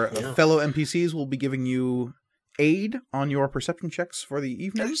 Your Yeah. fellow NPCs will be giving you aid on your perception checks for the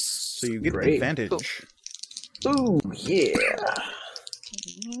evening, so you get Great. advantage. Ooh yeah.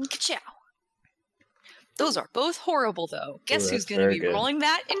 Ka-chow. Those are both horrible, though. Guess Ooh, who's that's going to very be good. rolling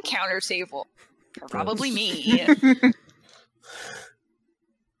that encounter table? Probably me.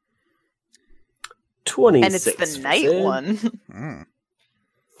 26. And it's the for night Sid. one. Mm,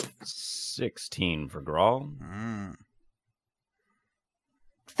 16 for Grawl. mm.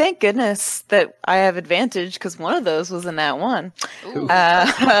 Thank goodness that I have advantage because one of those was in that one. Ooh.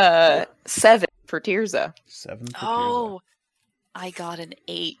 7 for Tirza. 7 for Oh, I got an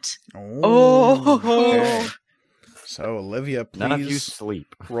 8. Tirza. Oh. Okay. So, Olivia, None of you please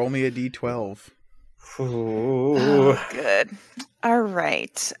sleep. roll me a d12. Ooh. Oh, good. All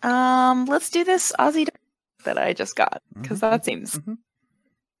right. Let's do this Aussie that I just got because Mhm. that seems Mhm.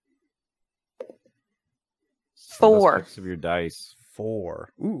 4. Aspects of your dice.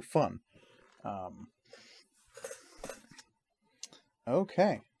 4. Ooh, fun.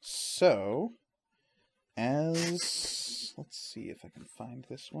 Okay, so let's see if I can find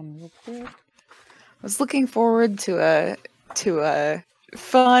this one real quick. I was looking forward to a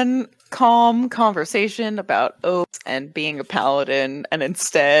fun, calm conversation about oaths and being a paladin, and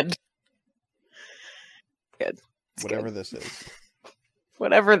instead, good. It's Whatever good. this is.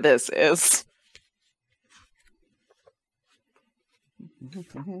 Whatever this is.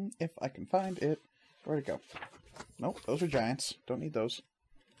 If I can find it. Where'd it go? Nope, those are giants. Don't need those.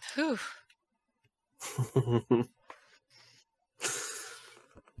 Whew.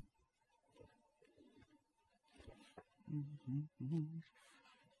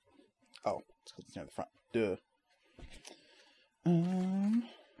 Oh, it's 'cause it's near the front. Duh.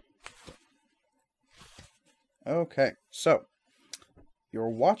 Okay, so your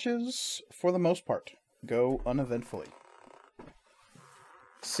watches, for the most part, go uneventfully.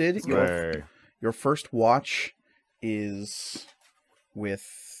 Sid, Yay. your first watch is with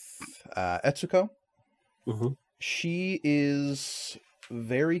Etsuko. Mhm. She is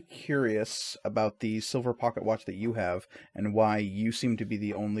very curious about the silver pocket watch that you have and why you seem to be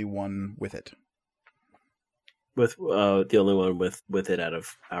the only one with it. With the only one with it out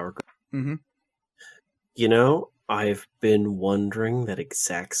of our group. Mm-hmm. You know, I've been wondering that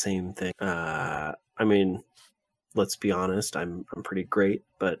exact same thing. I mean, let's be honest, I'm pretty great,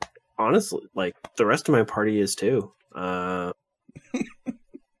 but honestly, like the rest of my party is too.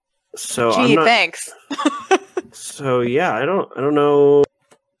 So I'm Gee, not. thanks. So yeah, I don't know.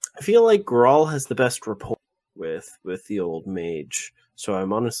 I feel like Grawl has the best rapport with the old mage, so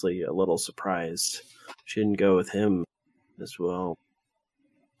I'm honestly a little surprised she didn't go with him as well.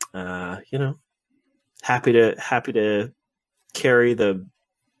 You know, happy to carry the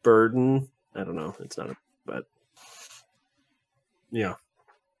burden. I don't know, it's not, but yeah,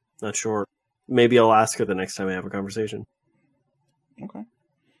 not sure. Maybe I'll ask her the next time I have a conversation. Okay.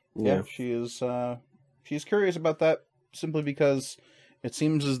 Yeah. Yeah, she is. She's curious about that simply because it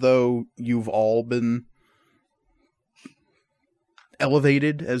seems as though you've all been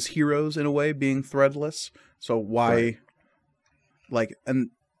elevated as heroes in a way, being threadless. So why, Right. like,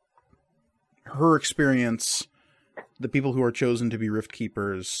 and her experience, the people who are chosen to be Rift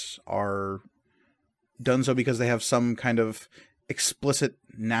Keepers are done so because they have some kind of explicit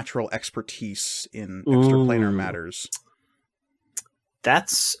natural expertise in extraplanar Ooh. matters.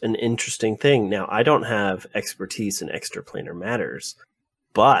 That's an interesting thing. Now, I don't have expertise in extraplanar matters,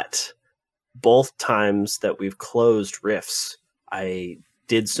 but both times that we've closed rifts, I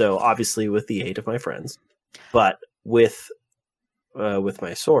did so obviously with the aid of my friends, but with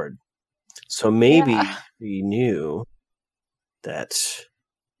my sword. So maybe we knew that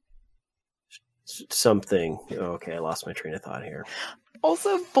something. Okay, I lost my train of thought here.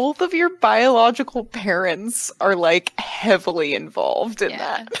 Also, both of your biological parents are like heavily involved in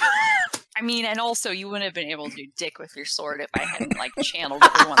that. I mean, and also you wouldn't have been able to do dick with your sword if I hadn't like channeled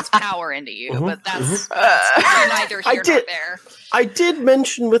everyone's power into you. But that's neither here nor there. I did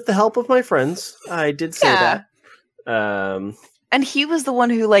mention with the help of my friends. I did say that. And he was the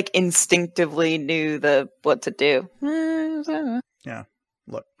one who like instinctively knew what to do. Yeah.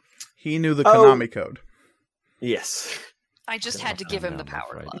 Look, he knew the Konami code. Yes. I just had to give him the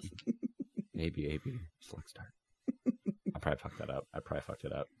power glove. Maybe select start. I probably fucked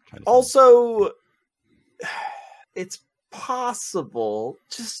it up. Also, it's possible,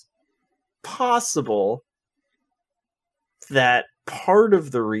 just possible, that part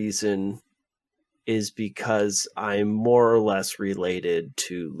of the reason is because I'm more or less related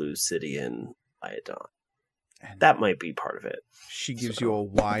to Lucidian Iodon. That might be part of it. She gives you a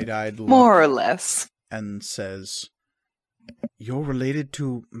wide-eyed look. More or less. And says, "You're related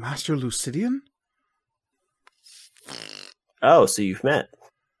to Master Lucidian?" Oh, so you've met.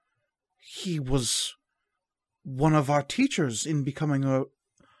 He was one of our teachers in becoming a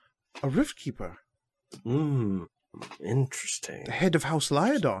Rift Keeper. Interesting. The head of House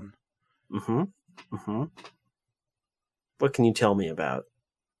Lyodon. What can you tell me about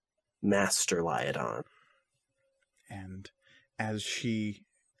Master Lyodon? And as she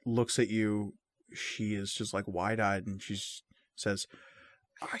looks at you, she is just like wide-eyed, and she says,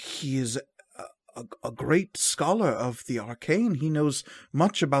 "He is a great scholar of the arcane. He knows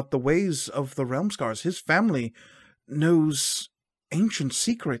much about the ways of the realm scars. His family knows ancient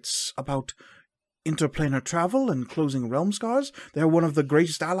secrets about interplanar travel and closing realm scars. They're one of the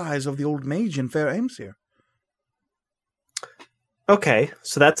greatest allies of the old mage in Fair Aimsir." Okay,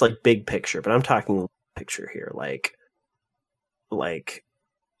 so that's like big picture, but I'm talking picture here, like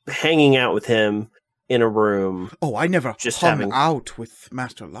hanging out with him in a room. Oh, I never hung out with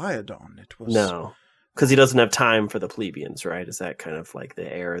Master Lyodon. It was no, because he doesn't have time for the plebeians, right? Is that kind of like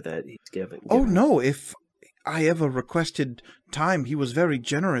the air that he's given? Oh no, if I ever requested time, he was very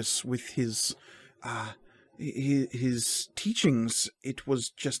generous with his teachings. It was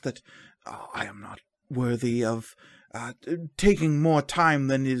just that I am not worthy of taking more time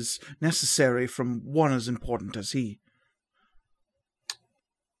than is necessary from one as important as he.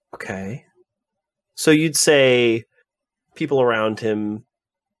 Okay. So you'd say people around him,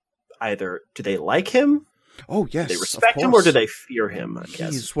 either do they like him? Oh, yes. Do they respect him, or do they fear him? I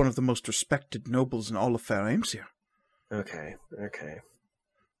guess he's one of the most respected nobles in all of Fair Aimsir. Okay.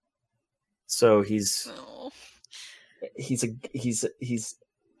 So he's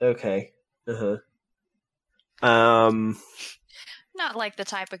okay. Not like the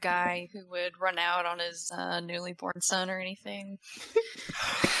type of guy who would run out on his newly born son or anything.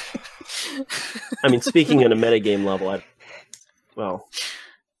 I mean, speaking at a metagame level, I don't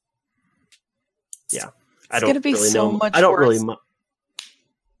gonna be really so know. much I don't worse really.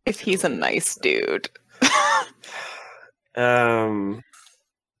 if he's a nice dude.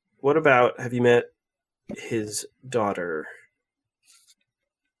 What about? Have you met his daughter?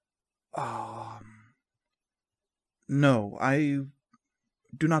 No, I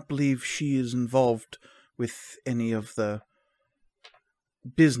do not believe she is involved with any of the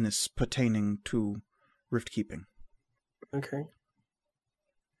business pertaining to rift keeping. Okay.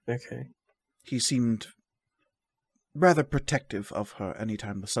 He seemed rather protective of her any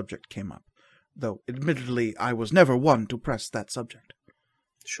time the subject came up, though admittedly I was never one to press that subject.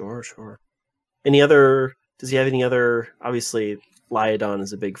 Sure. Does he have any other? Obviously, Lyodon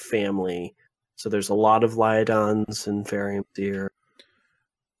is a big family, so there's a lot of Lyodons in Fair Aimsir.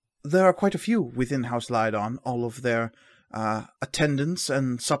 There are quite a few within House Lyodon. All of their attendants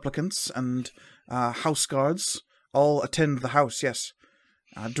and supplicants and house guards all attend the house, yes.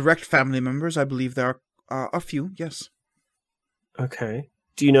 Direct family members, I believe there are a few, yes. Okay.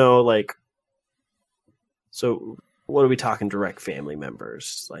 Do you know, like... So, what are we talking direct family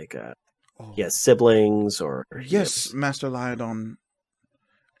members? Like, yes, siblings or... Yes, Master Lyodon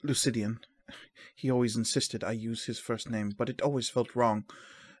Lucidian. He always insisted I use his first name, but it always felt wrong.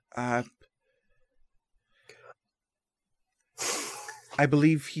 I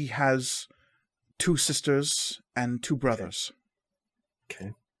believe he has 2 sisters and 2 brothers.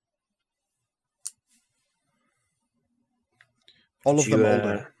 Okay. All of them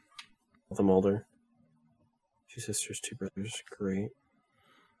older. All of them older. 2 sisters, 2 brothers. Great.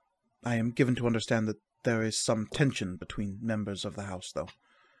 I am given to understand that there is some tension between members of the house, though.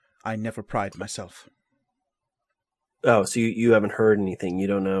 I never pried myself. Oh, so you haven't heard anything. You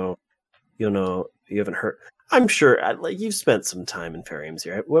don't know. You haven't heard. I'm sure. Like, you've spent some time in Fair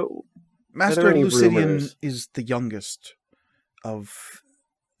Amesy, right? What? Master Lucidian rumors? is the youngest of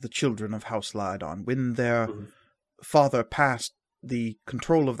the children of House Lydon. When their father passed, the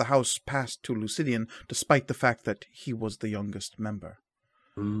control of the house passed to Lucidian, despite the fact that he was the youngest member.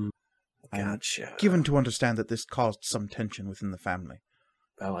 Gotcha. I'm given to understand that this caused some tension within the family.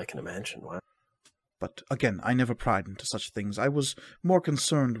 Well, I can imagine. Wow. But again, I never pried into such things. I was more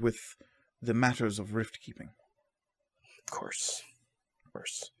concerned with the matters of rift-keeping. Of course.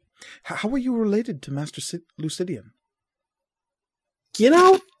 How were you related to Master Lucidian? You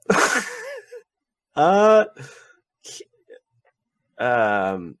know,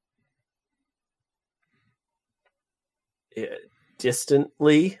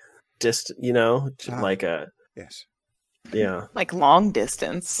 distantly, like a, Yes. yeah, Like long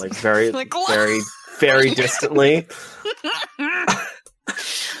distance. like very, Like, very, very distantly.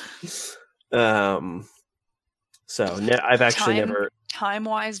 So I've actually never.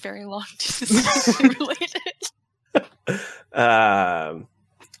 Time-wise, very long distance related.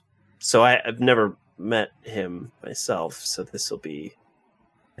 So I've never met him myself, so this will be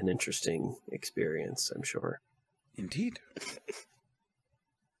an interesting experience, I'm sure. Indeed.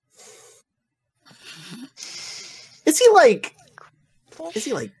 Is he like how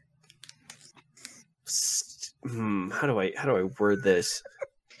do I word this?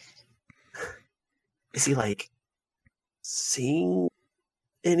 Is he like seeing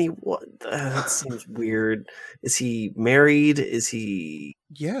anyone? That seems weird. Is he married? Is he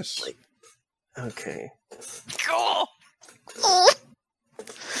Yes. like okay? Cool.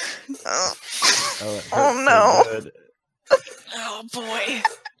 Oh, no. Good. Oh boy.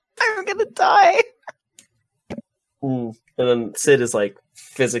 I'm gonna die. And then Sid is like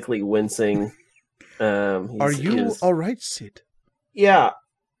physically wincing. Are you all right, Sid? Yeah.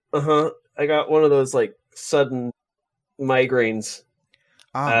 I got one of those like sudden migraines.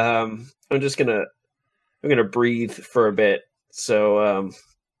 I'm gonna breathe for a bit. So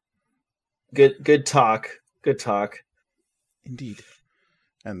good talk. Indeed.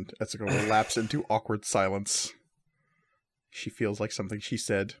 And Etsuko will lapse into awkward silence. She feels like something she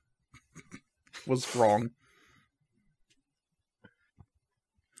said was wrong.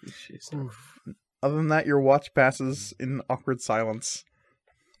 Other than that, your watch passes in awkward silence.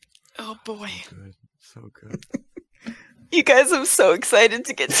 Oh boy. Good. So good. You guys, I'm so excited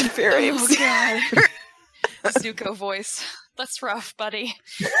to get to Fair Oh Amesy. god. Zuko voice. That's rough, buddy.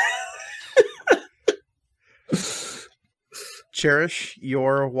 Cherish,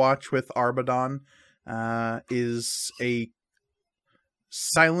 your watch with Arbadon is a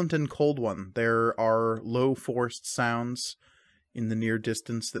silent and cold one. There are low forced sounds in the near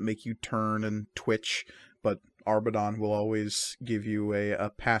distance that make you turn and twitch, but Arbadon will always give you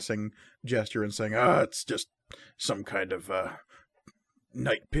a passing gesture and saying, it's just some kind of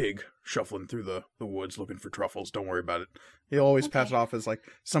night pig shuffling through the woods looking for truffles. Don't worry about it. He'll always pass it off as like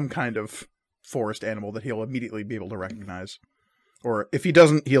some kind of forest animal that he'll immediately be able to recognize. Or if he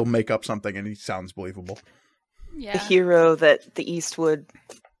doesn't, he'll make up something and he sounds believable. The Yeah. hero that the Eastwood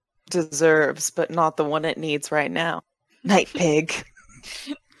deserves, but not the one it needs right now. Night Pig.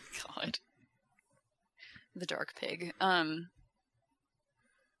 God. The dark pig. Dark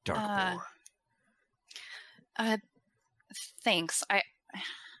boar. Thanks.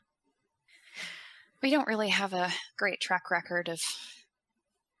 We don't really have a great track record of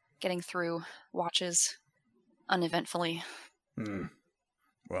getting through watches uneventfully.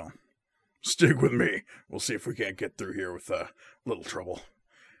 Well, stick with me. We'll see if we can't get through here with little trouble.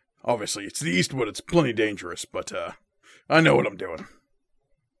 Obviously, it's the Eastwood. It's plenty dangerous, but I know what I'm doing.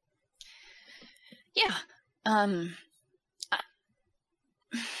 Yeah.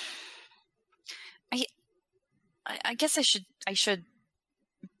 I guess I should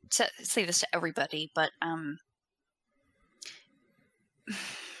say this to everybody, but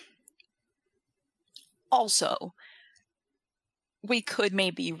also we could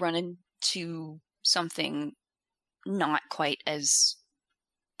maybe run into something not quite as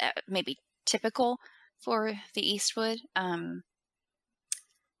maybe typical for the Eastwood. I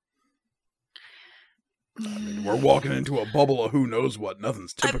mean, we're walking into a bubble of who knows what.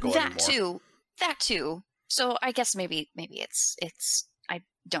 Nothing's typical anymore. That too. So I guess maybe it's I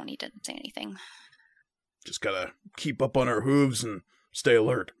don't need to say anything. Just gotta keep up on our hooves and stay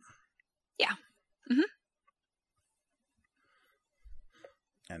alert. Yeah. Mm-hmm.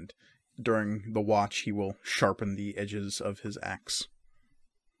 And during the watch, he will sharpen the edges of his axe.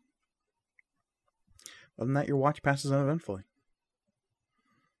 Other than that, your watch passes uneventfully.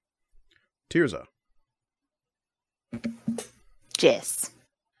 Tirza, Jess.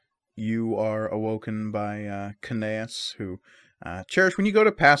 you are awoken by Kanaeus, who... Cherish, when you go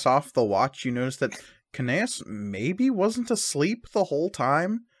to pass off the watch, you notice that Kanaeus maybe wasn't asleep the whole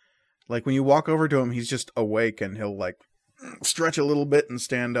time. Like, when you walk over to him, he's just awake, and he'll, like, stretch a little bit and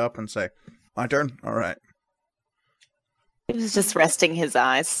stand up and say, "My turn? All right." He was just resting his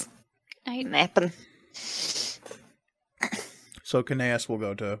eyes. I Napping. So Kanaeus will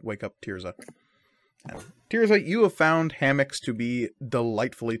go to wake up Tirza. And Tirza, you have found hammocks to be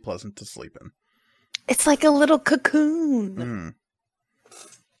delightfully pleasant to sleep in. It's like a little cocoon.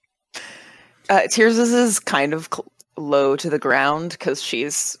 Tirza's is kind of low to the ground because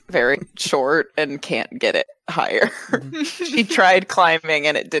she's very short and can't get it higher. She tried climbing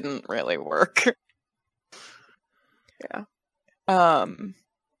and it didn't really work. Yeah.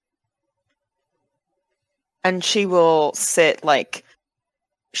 And she will sit like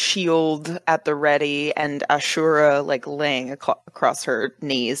shield at the ready and Ashura like laying across her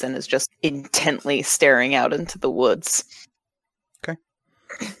knees and is just intently staring out into the woods. Okay.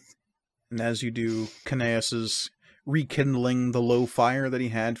 And as you do, Kanaeus is rekindling the low fire that he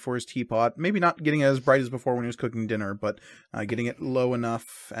had for his teapot. Maybe not getting it as bright as before when he was cooking dinner, but getting it low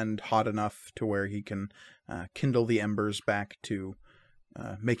enough and hot enough to where he can kindle the embers back to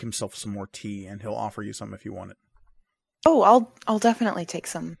make himself some more tea, and he'll offer you some if you want it. Oh, I'll definitely take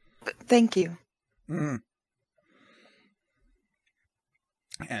some. Thank you.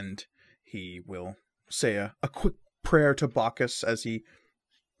 And he will say a quick prayer to Bacchus as he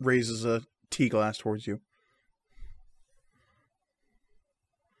raises a tea glass towards you.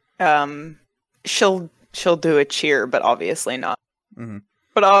 She'll do a cheer, but obviously not. Mm-hmm.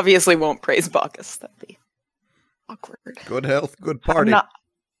 But obviously won't praise Bacchus. That'd be awkward. Good health, good party.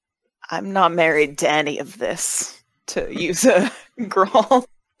 I'm not married to any of this, to use a growl.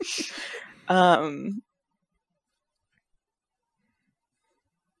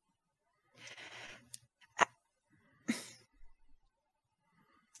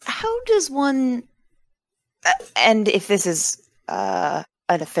 How does one... and if this is an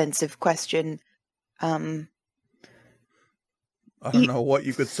offensive question... I don't know what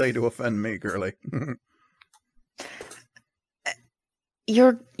you could say to offend me, girly.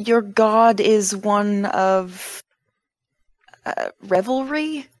 Your god is one of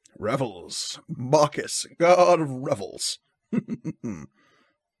revelry? Revels. Bacchus, god of revels.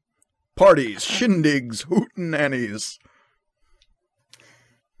 Parties, shindigs, hootenannies.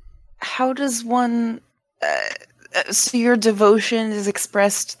 How does one... so your devotion is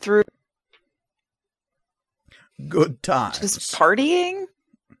expressed through... good times. just partying?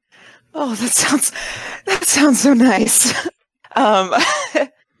 Oh, that sounds so nice.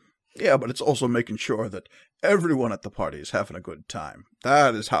 Yeah, but it's also making sure that everyone at the party is having a good time.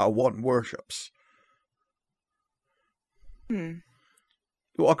 That is how one worships. You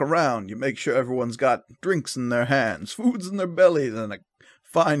walk around, you make sure everyone's got drinks in their hands, foods in their bellies, and a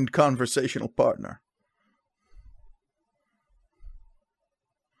fine conversational partner.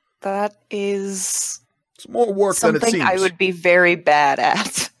 That is... it's more work than it seems. something I would be very bad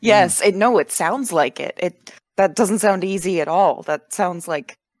at. Yes, it sounds like it. That doesn't sound easy at all. That sounds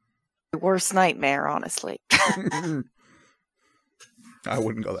like the worst nightmare, honestly. I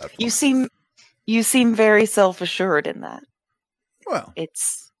wouldn't go that far. You seem very self-assured in that. Well,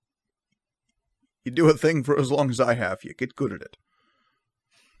 It's... you do a thing for as long as I have, you get good at it.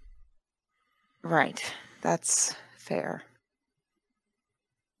 right. That's fair.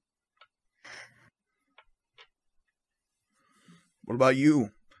 What about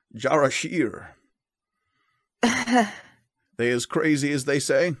you, Jarashir? They as crazy as they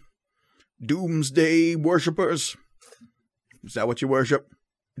say? Doomsday worshippers? Is that what you worship?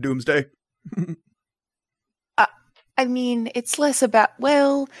 Doomsday? I mean, it's less about...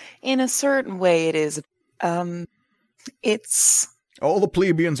 well, in a certain way it is. It's... All the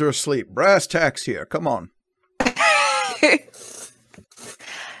plebeians are asleep. Brass tacks here. Come on.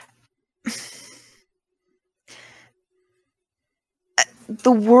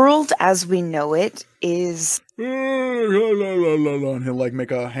 The world as we know it is... And he'll like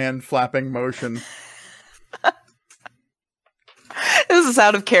make a hand flapping motion. This is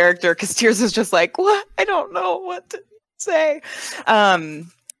out of character because Tears is just like, what? I don't know what to say.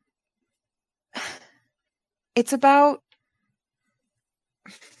 It's about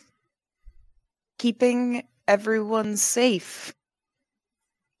keeping everyone safe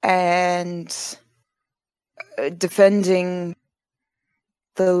and defending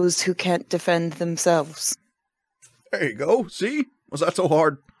those who can't defend themselves. There you go. See? Was that so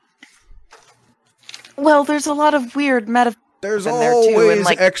hard? Well, there's a lot of weird metaphors There's in there too, always and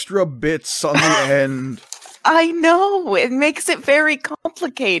like extra bits on the end. I know it makes it very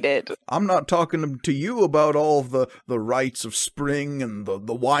complicated. I'm not talking to you about all of the rites of spring and the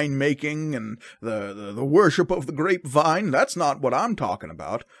wine making and the worship of the grapevine. That's not what I'm talking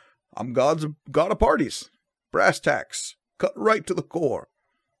about. I'm god of parties. Brass tacks. Cut right to the core.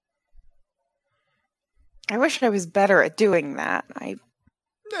 I wish I was better at doing that. I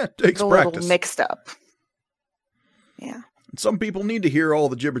It takes get a practice. little mixed up. Yeah. Some people need to hear all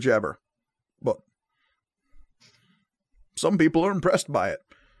the jibber jabber, but some people are impressed by it.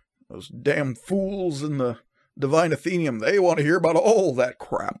 Those damn fools in the Divine Athenium, they want to hear about all that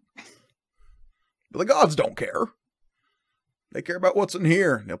crap. But the gods don't care. They care about what's in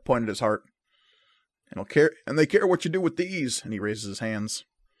here. And he'll point at his heart. And they care what you do with these. And he raises his hands.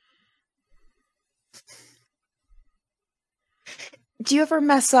 Do you ever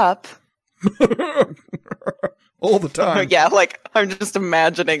mess up? All the time. Yeah, like I'm just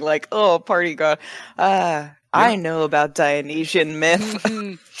imagining, like, oh, party god. I know about Dionysian myth.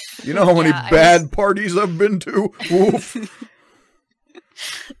 You know how many Yeah, bad parties I've been to? Oof.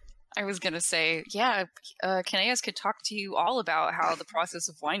 I was gonna say, yeah, Kineas could talk to you all about how the process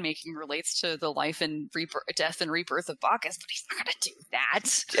of winemaking relates to the life and death and rebirth of Bacchus, but he's not gonna do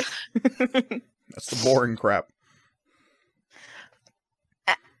that. That's the boring crap.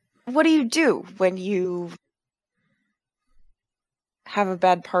 What do when you have a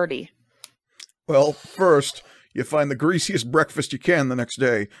bad party? Well, first, you find the greasiest breakfast you can the next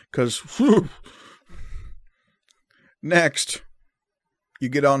day, because next, you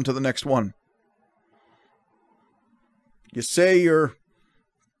get on to the next one. You say your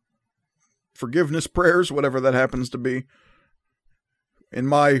forgiveness prayers, whatever that happens to be. In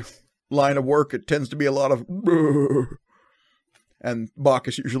my line of work, it tends to be a lot of and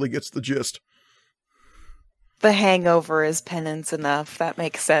Bacchus usually gets the gist. The hangover is penance enough. That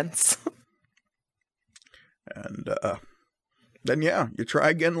makes sense. And then, yeah, you try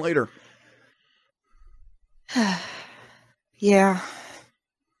again later. Yeah.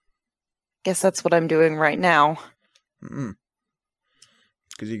 Guess that's what I'm doing right now. Because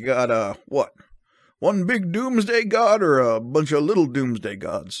you got, what? One big doomsday god or a bunch of little doomsday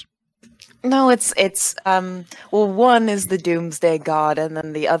gods? No, it's well, one is the doomsday god, and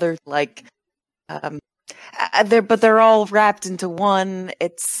then the other, like, they're all wrapped into one.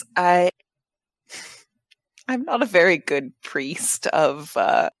 I'm not a very good priest of,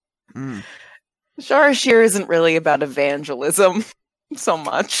 Sharashir isn't really about evangelism so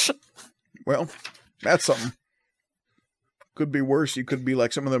much. Well, that's something. Could be worse. You could be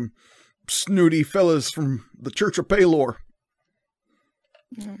like some of them snooty fellas from the Church of Palor.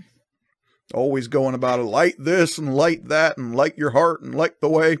 Always going about it, light this and light that and light your heart and light the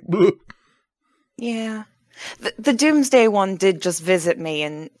way. Yeah. The Doomsday one did just visit me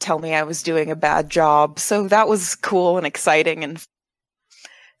and tell me I was doing a bad job, so that was cool and exciting.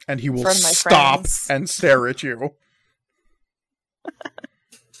 And he will front of my stop friends. and stare at you.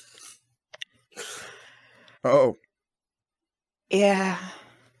 Oh, Yeah.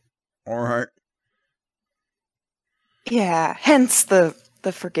 all right. Yeah. Hence the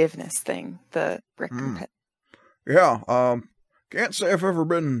forgiveness thing, the recompense. Yeah, can't say I've ever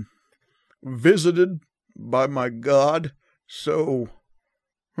been visited by my god, so,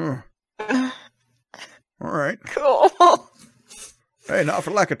 all right. Cool. Hey, not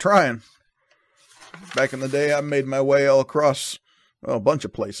for lack of trying. Back in the day, I made my way all across a bunch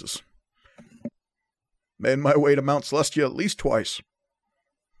of places. Made my way to Mount Celestia at least twice.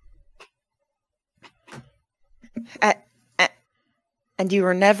 And you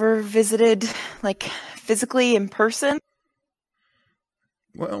were never visited, like, physically in person?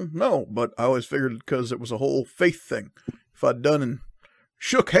 Well, no, but I always figured because it was a whole faith thing. If I'd done and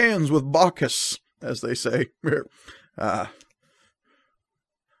shook hands with Bacchus, as they say, I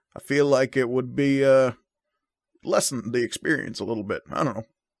feel like it would be lessen the experience a little bit. I don't know.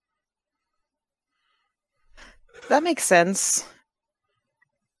 That makes sense.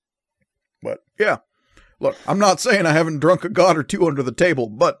 But yeah, look, I'm not saying I haven't drunk a god or two under the table,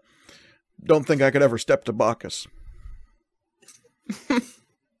 but don't think I could ever step to Bacchus.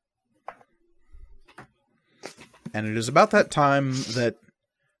 And it is about that time that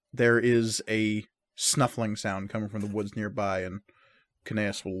there is a snuffling sound coming from the woods nearby, and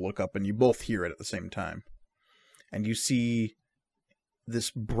Kineas will look up, and you both hear it at the same time. And you see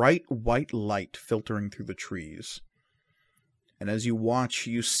this bright white light filtering through the trees. And as you watch,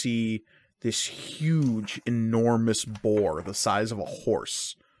 you see this huge, enormous boar the size of a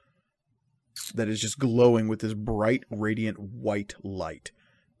horse that is just glowing with this bright, radiant white light,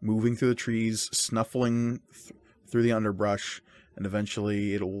 moving through the trees, snuffling through the underbrush, and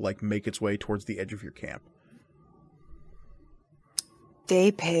eventually it'll like make its way towards the edge of your camp.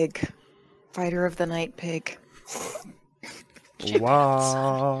 Day pig. Fighter of the night pig.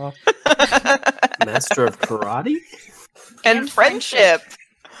 Wow. Master of karate? And friendship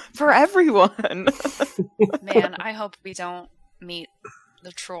for everyone. Man, I hope we don't meet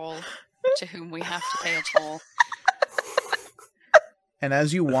the troll to whom we have to pay a toll. And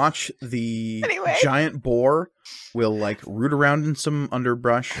as you watch, the Anyway. giant boar will like root around in some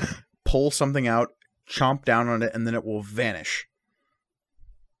underbrush, pull something out, chomp down on it, and then it will vanish.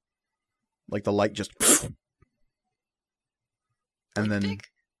 Like the light just... And then Pig?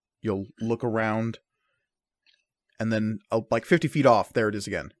 you'll look around, and then like 50 feet off, there it is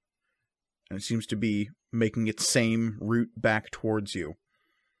again. And it seems to be making its same route back towards you.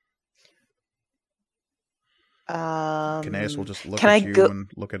 Kanaeus will just look can at I you go- and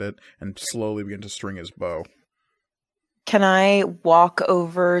look at it and slowly begin to string his bow. Can I walk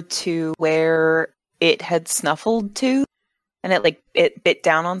over to where it had snuffled to? And it bit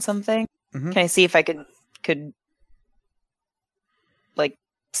down on something? Mhm. Can I see if I could like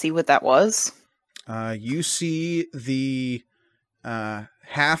see what that was? You see the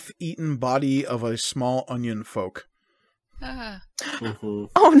half-eaten body of a small onion folk. Ah, Mhm.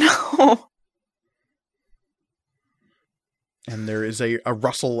 Oh no. And there is a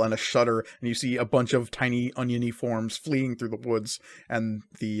rustle and a shudder, and you see a bunch of tiny oniony forms fleeing through the woods, and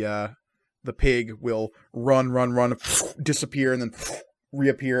the pig will run, disappear, and then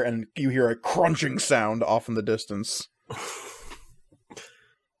reappear, and you hear a crunching sound off in the distance.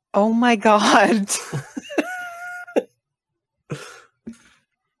 Oh my god.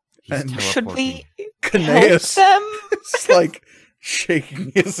 He's And Should teleporting. we help Kanaeus them? is like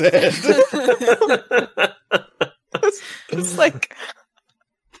shaking his head. It's like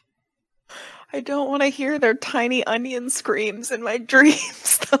I don't want to hear their tiny onion screams in my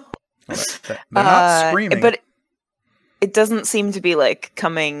dreams though. They're not screaming. But it doesn't seem to be like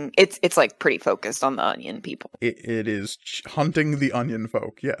coming. It's like pretty focused on the onion people. It is hunting the onion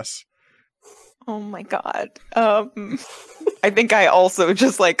folk, yes. Oh my god. I think I also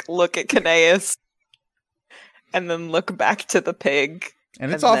just like look at Kanaeus and then look back to the pig.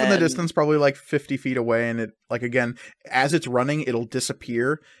 And it's And off in the then- distance, probably like 50 feet away, and it, like, again, as it's running, it'll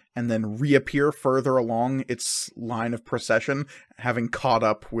disappear and then reappear further along its line of procession, having caught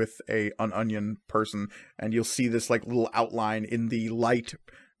up with an onion person, and you'll see this, like, little outline in the light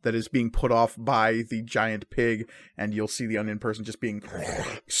that is being put off by the giant pig, and you'll see the onion person just being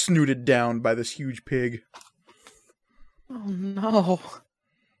snooted down by this huge pig. Oh no.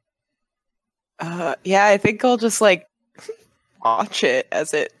 Yeah, I think I'll just like watch it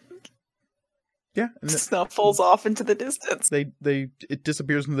as it Yeah, and snuffles off into the distance. it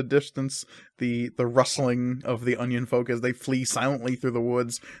disappears in the distance. The rustling of the onion folk as they flee silently through the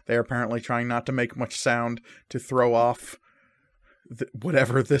woods. They are apparently trying not to make much sound to throw off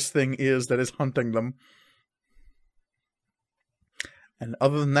whatever this thing is that is hunting them. And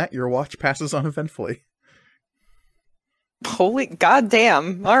other than that, your watch passes uneventfully. Holy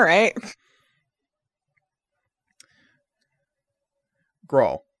goddamn! All right.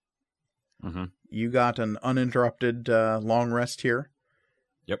 Grawl, Mm-hmm. you got an uninterrupted long rest here.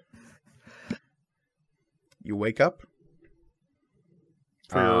 Yep. You wake up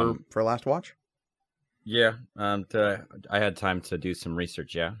for for last watch. Yeah. I had time to do some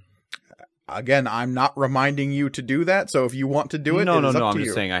research. Yeah. Again, I'm not reminding you to do that, so if you want to do it, No. it is up I'm to just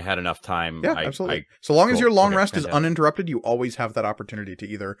you. saying I had enough time. Yeah, I, absolutely. So long as cool. your long Okay, rest is fantastic. uninterrupted, you always have that opportunity to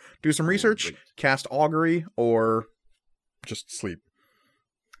either do some research, cast augury, or just sleep.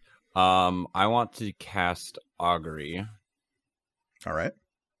 I want to cast augury, All right.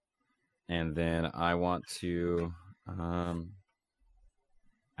 and then I want to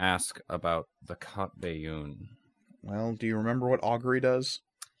ask about the Kat Bayun. Well, do you remember what augury does?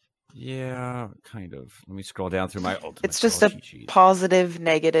 Yeah, kind of. Let me scroll down through my ultimate. It's just spell a cheat sheet. positive,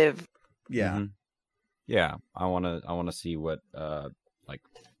 negative. Yeah. Mhm. Yeah, I want to see what like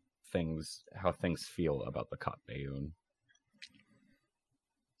how things feel about the Kat Bayun.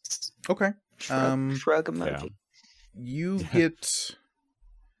 Okay. Shrug emoji. Yeah. You get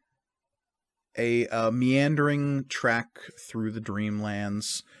a meandering track through the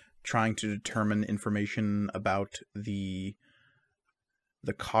Dreamlands, trying to determine information about the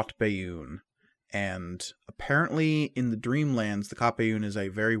Kat Bayun. And apparently in the Dreamlands, the Kat Bayun is a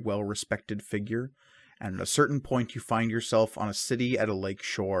very well-respected figure. And at a certain point, you find yourself on a city at a lake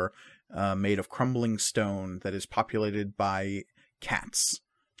shore, made of crumbling stone that is populated by cats.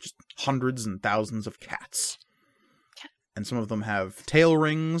 Just hundreds and thousands of cats. And some of them have tail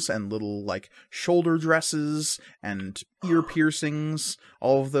rings and little, like, shoulder dresses and ear piercings,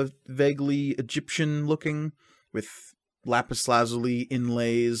 all of the vaguely Egyptian-looking, with lapis lazuli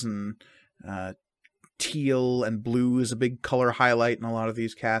inlays, and teal and blue is a big color highlight in a lot of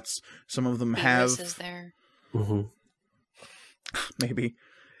these cats. Some of them have... Is there. Mm-hmm. Maybe.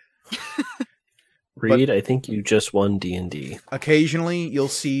 Reed, I think you just won D&D. Occasionally, you'll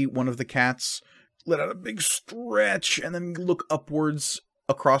see one of the cats let out a big stretch and then look upwards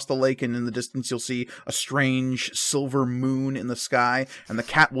across the lake, and in the distance you'll see a strange silver moon in the sky, and the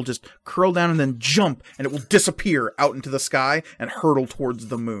cat will just curl down and then jump, and it will disappear out into the sky and hurtle towards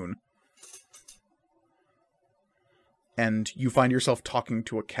the moon. And you find yourself talking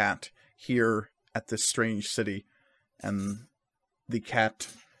to a cat here at this strange city, and the cat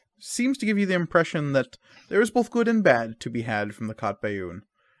seems to give you the impression that there is both good and bad to be had from the Kat Ba'un.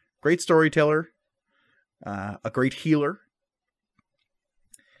 Great storyteller, a great healer,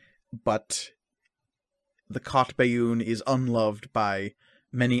 but the Kat Ba'un is unloved by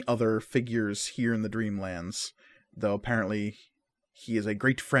many other figures here in the Dreamlands, though apparently he is a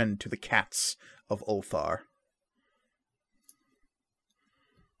great friend to the cats of Ulthar.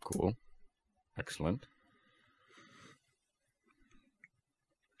 Cool. Excellent.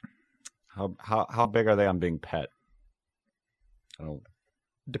 How big are they on being pet? Oh,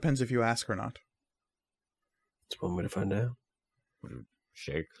 Depends if you ask or not. That's one way to find out.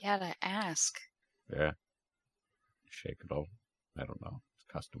 shake. Yeah, to ask. Yeah. Shake it all. I don't know. It's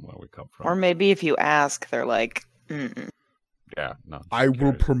custom where we come from. Or maybe if you ask, they're like, mm-mm. Yeah, no. I will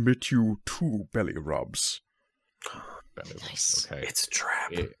curious. permit you 2 belly rubs. Belly rub. Nice. Okay. It's a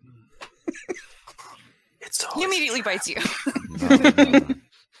trap. Yeah. It's He immediately bites you. No.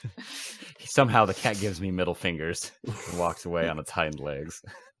 Somehow the cat gives me middle fingers and walks away on its hind legs.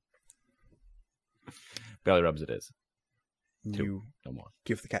 Belly rubs it is. 2. You No more.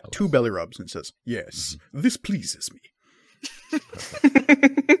 give the cat Belly 2 rubs. belly rubs and says, "Yes, this pleases me."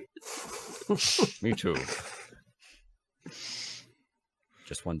 Me too.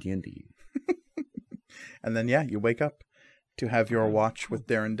 Just one D&D. And then, yeah, you wake up to have your watch with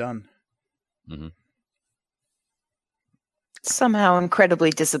Darren Dunn. Mm-hmm. Somehow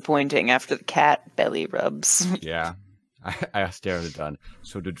incredibly disappointing after the cat belly rubs. Yeah. I asked Darren Dunn,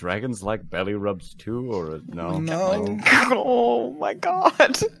 so do dragons like belly rubs too, or no? No. Oh my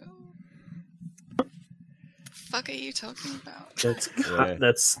god. Fuck are you talking about? Yeah.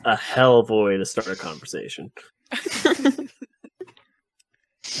 That's a hell of a way to start a conversation.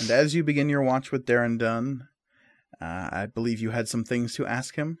 And as you begin your watch with Darren Dunn, I believe you had some things to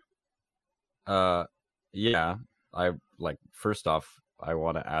ask him. Yeah. First off, I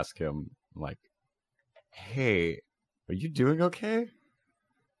want to ask him, hey, are you doing okay?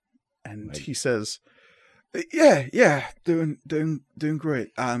 And Like- he says, "Yeah, doing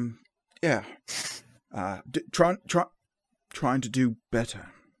great. Yeah, trying to do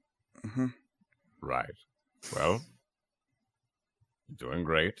better." Mm-hmm. Right. Well, doing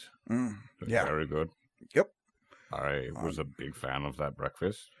great. Doing Yeah. Very good. Yep. I was a big fan of that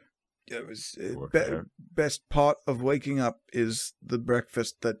breakfast. It was Work there. best part of waking up is the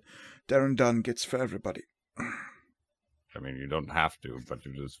breakfast that Darren Dunn gets for everybody. I mean, you don't have to, but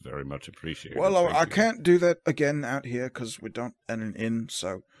it is very much appreciated. Well, Thank I you. can't do that again out here because we don't own an inn.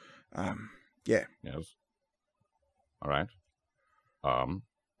 So, yeah. Yes. All right.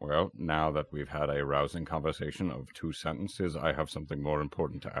 Well, now that we've had a rousing conversation of 2 sentences, I have something more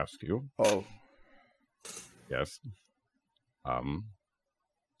important to ask you. Oh, Yes.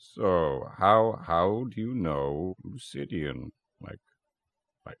 So how do you know Lucidian?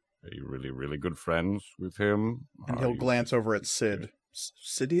 Are you really, really good friends with him? and Are he'll you- glance over at Sid.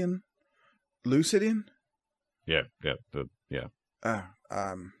 Sidian? Lucidian? Yeah,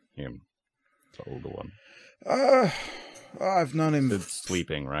 him, the older one. I've known him. Sid's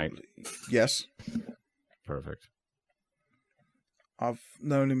sleeping, right? Yes, Perfect. I've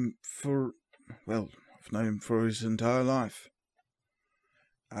known him for his entire life.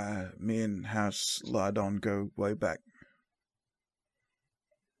 Me and House Lydon go way back.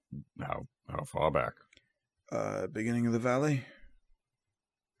 How far back? Beginning of the valley.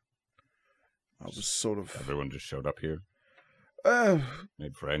 I was sort of. Everyone just showed up here, No,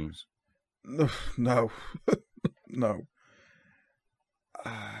 made friends. no.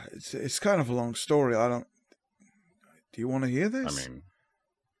 It's kind of a long story. Do you want to hear I this? mean,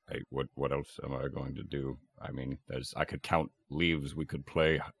 what else am I going to do? I mean, I could count leaves. We could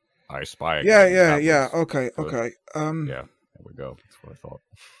play I Spy. Yeah. That was Okay. good. Yeah. There we go. That's what I thought.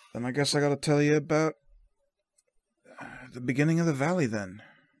 Then I guess I gotta tell you about the beginning of the valley then.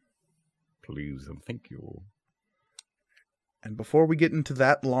 Please and thank you. And before we get into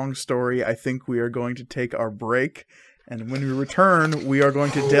that long story, I think we are going to take our break. And when we return, we are going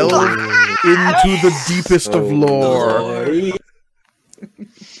to delve into the deepest of lore. Finally.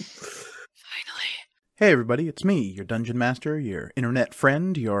 Hey everybody, it's me, your Dungeon Master, your internet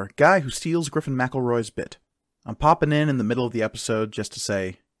friend, your guy who steals Griffin McElroy's bit. I'm popping in the middle of the episode just to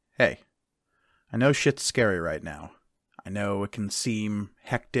say, hey, I know shit's scary right now. I know it can seem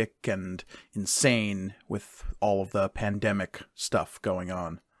hectic and insane with all of the pandemic stuff going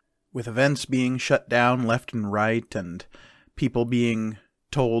on. With events being shut down left and right and people being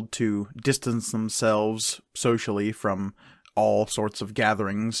told to distance themselves socially from all sorts of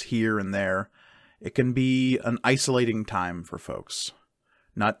gatherings here and there, it can be an isolating time for folks.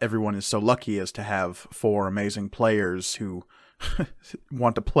 Not everyone is so lucky as to have 4 amazing players who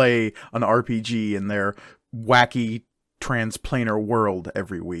want to play an RPG in their wacky transplanar world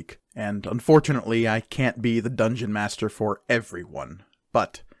every week. And unfortunately, I can't be the dungeon master for everyone.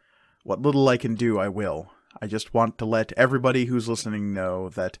 But what little I can do, I will. I just want to let everybody who's listening know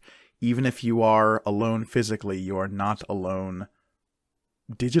that even if you are alone physically, you are not alone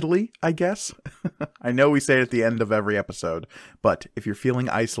digitally, I guess. I know we say it at the end of every episode, but if you're feeling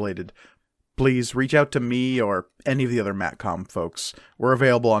isolated, please reach out to me or any of the other MatCom folks. We're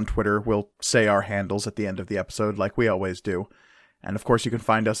available on Twitter. We'll say our handles at the end of the episode like we always do. And of course you can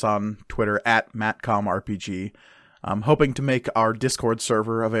find us on Twitter at MatComRPG. I'm hoping to make our Discord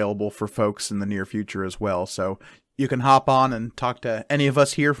server available for folks in the near future as well, so you can hop on and talk to any of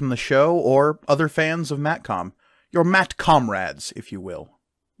us here from the show or other fans of MatCom. Your Mat comrades, if you will.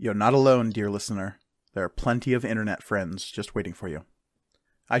 You're not alone, dear listener. There are plenty of internet friends just waiting for you.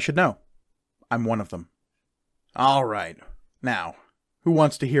 I should know. I'm one of them. All right. Now, who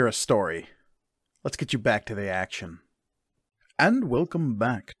wants to hear a story? Let's get you back to the action. And welcome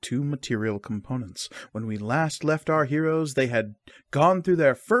back to Material Components. When we last left our heroes, they had gone through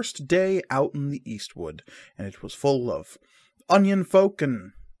their first day out in the Eastwood, and it was full of onion folk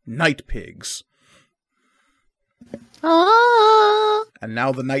and night pigs. Ah! And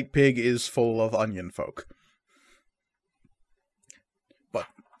now the night pig is full of onion folk. But,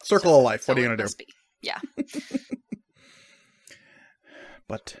 circle of life, what are you going to do? Yeah.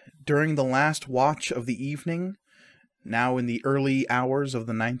 But during the last watch of the evening, now in the early hours of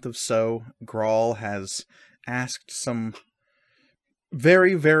the 9th of So, Grawl has asked some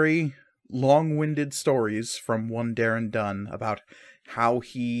very, very long-winded stories from one Darren Dunn about how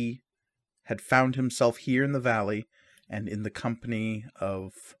he had found himself here in the valley and in the company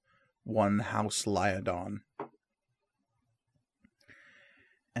of one House Lyodon.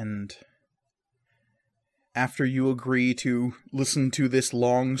 And after you agree to listen to this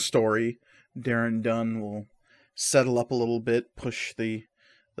long story, Darren Dunn will settle up a little bit, push the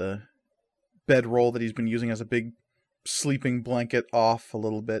bedroll that he's been using as a big sleeping blanket off a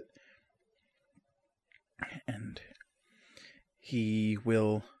little bit, and he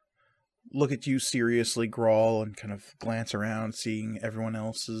will look at you seriously, Grawl, and kind of glance around, seeing everyone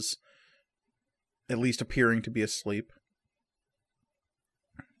else is at least appearing to be asleep.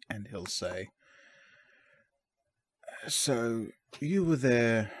 And he'll say, "So, you were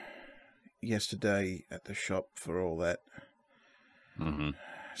there yesterday at the shop for all that. Mm-hmm.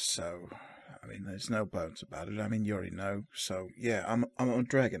 So, I mean, there's no bones about it. I mean, you already know. So, yeah, I'm a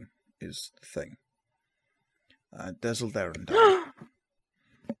dragon, is the thing. Dazzle Darren.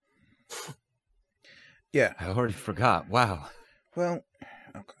 Yeah. I already forgot. Wow. Well,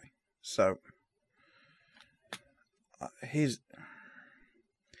 okay. So, here's...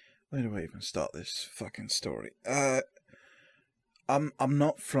 Where do I even start this fucking story? I'm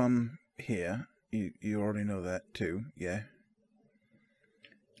not from here. You already know that too, yeah?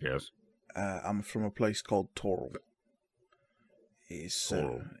 Yes. I'm from a place called Toril. It's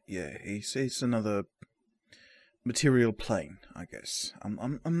another material plane, I guess.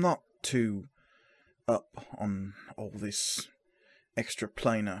 I'm not too up on all this extra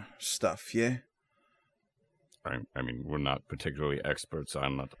planar stuff, yeah? I mean, we're not particularly experts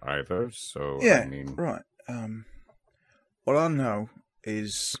on it either, so, Yeah, I mean... right. What I know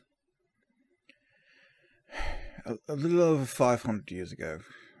is a little over 500 years ago,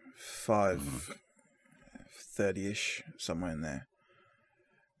 530-ish, somewhere in there.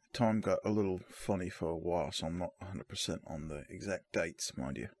 Time got a little funny for a while, so I'm not 100% on the exact dates,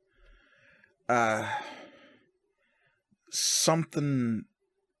 mind you. Something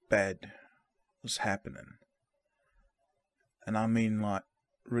bad was happening. And I mean, like,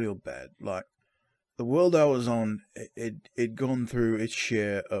 real bad. Like, the world I was on, it'd gone through its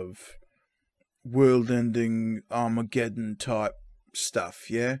share of world-ending Armageddon type stuff.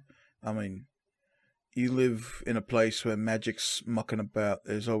 Yeah, I mean, you live in a place where magic's mucking about.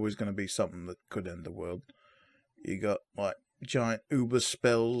 There's always going to be something that could end the world. You got like giant uber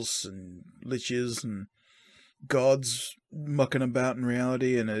spells and liches and gods mucking about in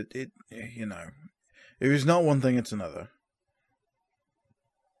reality, and it you know, if it's not one thing, it's another.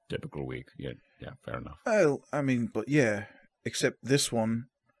 Typical week. Yeah, fair enough. Well, I mean, but yeah, except this one,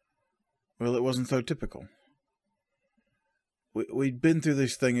 well, it wasn't so typical. We'd been through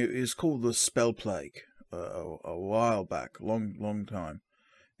this thing. It was called the Spell Plague a while back, long time.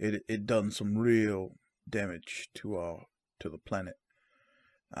 It done some real damage to the planet,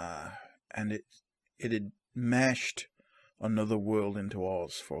 and it had mashed another world into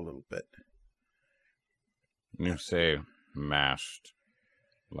ours for a little bit. You say mashed,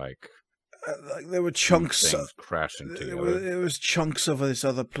 like there were chunks things crashing together. There was chunks of this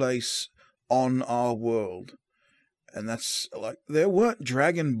other place on our world, and that's like there weren't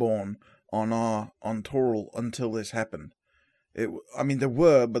Dragonborn on Toril until this happened. I mean, there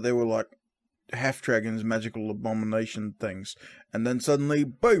were, but they were like half dragons, magical abomination things, and then suddenly,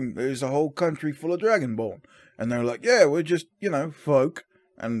 boom! There's a whole country full of Dragonborn, and they're like, "Yeah, we're just folk,"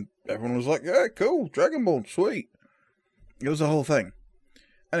 and everyone was like, "Yeah, cool, Dragonborn, sweet." It was a whole thing.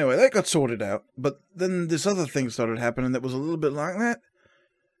 Anyway, that got sorted out, but then this other thing started happening that was a little bit like that.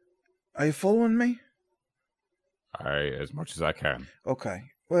 Are you following me? As much as I can. Okay.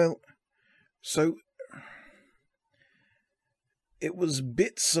 Well, so it was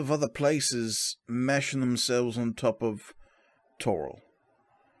bits of other places mashing themselves on top of Toril.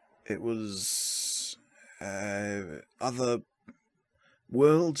 It was other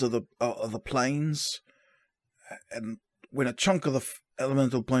worlds, other planes, and when a chunk of the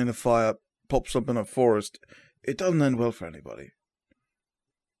elemental plane of fire pops up in a forest, it doesn't end well for anybody.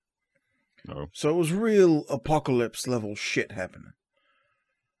 No. So it was real apocalypse level shit happening.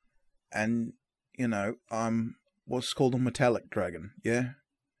 And, I'm what's called a metallic dragon, yeah?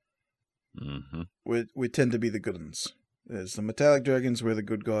 Mm-hmm. We tend to be the good ones. There's the metallic dragons, we're the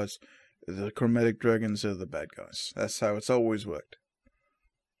good guys. The chromatic dragons are the bad guys. That's how it's always worked.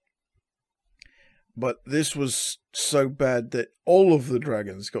 But this was so bad that all of the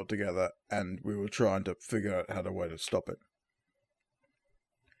dragons got together and we were trying to figure out how to stop it.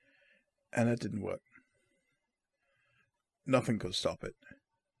 And it didn't work. Nothing could stop it.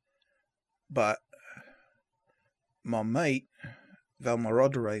 But my mate,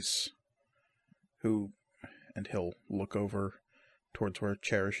 Valmaroderace, and he'll look over towards where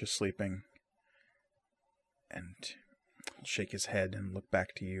Cherish is sleeping, and he'll shake his head and look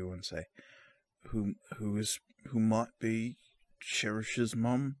back to you and say, who might be Cherish's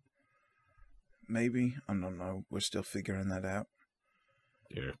mom? Maybe? I don't know. We're still figuring that out.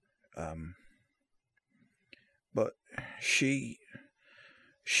 Yeah. But she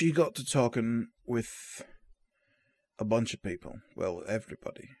got to talking with a bunch of people. Well,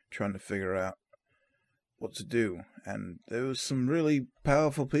 everybody, trying to figure out what to do. And there was some really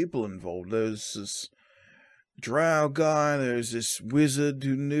powerful people involved. There was this drow guy, there's this wizard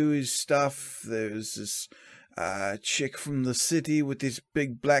who knew his stuff, there's this chick from the city with this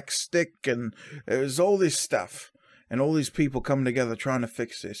big black stick, and there was all this stuff. And all these people coming together trying to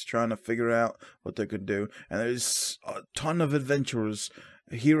fix this, trying to figure out what they could do. And there's a ton of adventurers,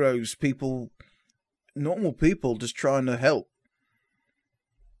 heroes, people, normal people just trying to help.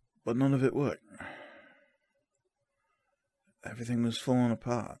 But none of it worked. Everything was falling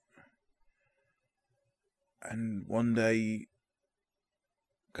apart. And one day,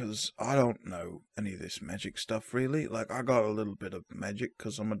 because I don't know any of this magic stuff really, like I got a little bit of magic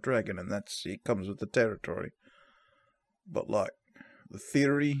because I'm a dragon and it comes with the territory. But like the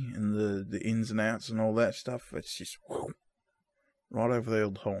theory and the ins and outs and all that stuff, it's just right over the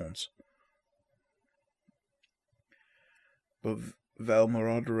old horns. But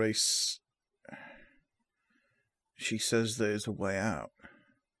Valmaroderace, she says there's a way out.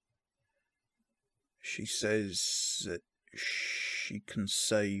 She says that she can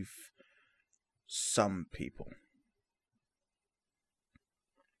save some people.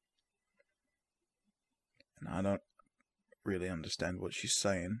 And I don't really understand what she's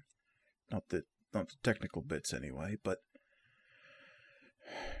saying. Not the technical bits anyway, but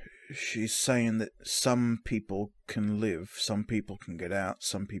she's saying that some people can live, some people can get out,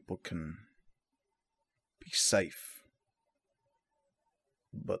 some people can be safe.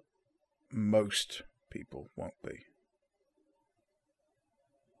 But most people won't be.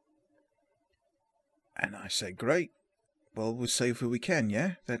 And I say, great. Well, we'll save who we can,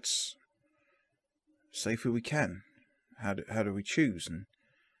 yeah? That's save who we can. How do we choose? And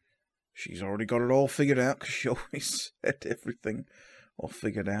she's already got it all figured out, because she always had everything all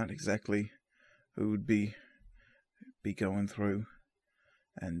figured out, exactly who would be going through.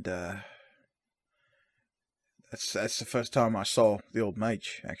 And that's the first time I saw the old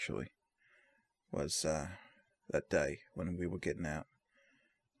mage, actually, was that day when we were getting out.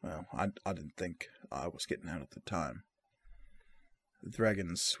 Well, I didn't think I was getting out at the time. The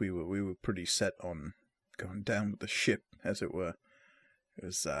dragons, we were pretty set on going down with the ship, as it were. It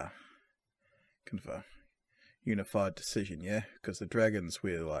was kind of a unified decision, yeah? Because the dragons,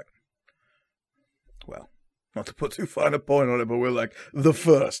 we're like, well, not to put too fine a point on it, but we're like the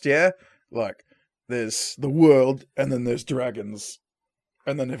first, yeah? Like, there's the world, and then there's dragons,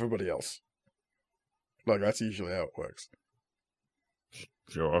 and then everybody else. Like, that's usually how it works.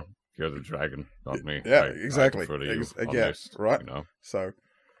 Sure, you're the dragon, not me. Yeah, I exactly. defer to you on Yeah, this, right? You know? So,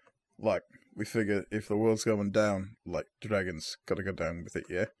 like, we figure if the world's going down, like, dragons gotta go down with it,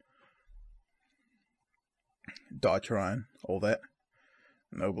 yeah? Die trying, all that.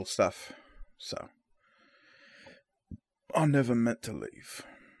 Noble stuff. So, I never meant to leave.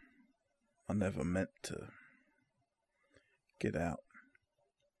 I never meant to get out.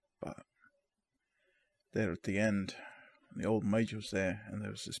 But there at the end, the old mage was there, and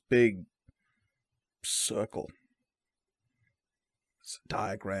there was this big circle. It's a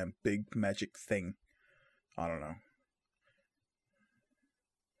diagram, big magic thing. I don't know.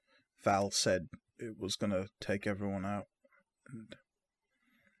 Val said it was going to take everyone out. And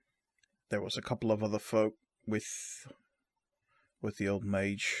there was a couple of other folk with the old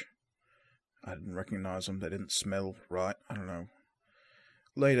mage. I didn't recognize them. They didn't smell right. I don't know.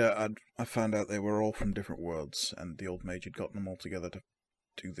 Later, I found out they were all from different worlds, and the old mage had gotten them all together to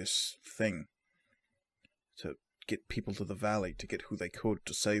do this thing. To get people to the valley, to get who they could,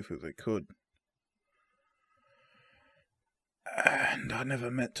 to save who they could. And I never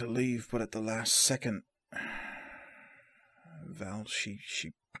meant to leave, but at the last second, Val, she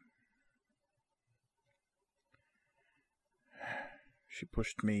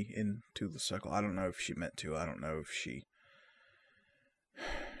pushed me into the circle. I don't know if she meant to. I don't know if she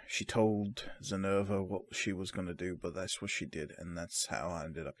told Zenerva what she was going to do, but that's what she did, and that's how I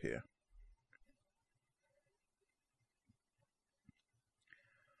ended up here.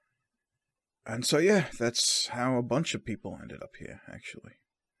 And so, yeah, that's how a bunch of people ended up here, actually.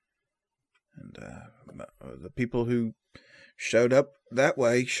 And the people who showed up that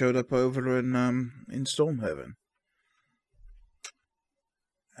way showed up over in Stormhaven.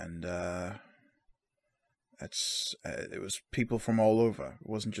 And it was people from all over. It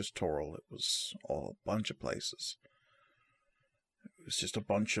wasn't just Toril. It was a bunch of places. It was just a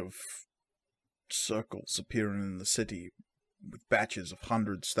bunch of circles appearing in the city with batches of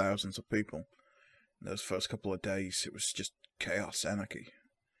hundreds, thousands of people. In those first couple of days, it was just chaos, anarchy.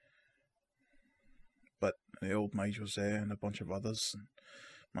 But the old mage was there, and a bunch of others, and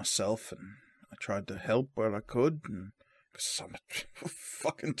myself, and I tried to help where I could, and because I'm a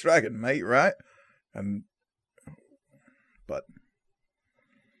fucking dragon, mate, right? But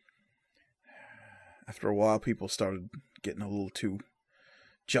after a while, people started getting a little too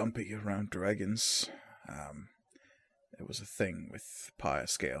jumpy around dragons. There was a thing with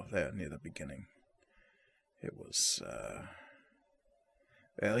Pyrescale there near the beginning. It was,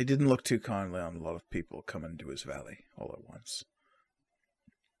 well, he didn't look too kindly on a lot of people coming to his valley all at once.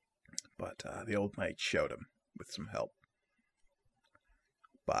 But the old mage showed him with some help.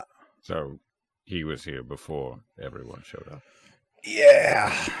 But So he was here before everyone showed up.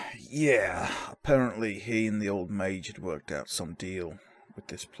 yeah. Apparently he and the old mage had worked out some deal with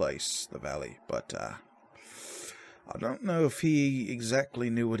this place, the valley. But I don't know if he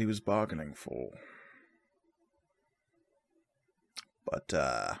exactly knew what he was bargaining for. But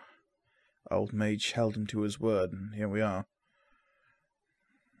old mage held him to his word, and here we are.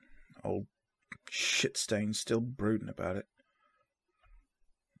 Old shitstain still brooding about it.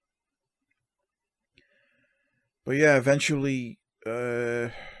 But yeah, eventually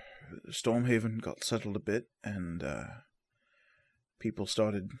Stormhaven got settled a bit, and people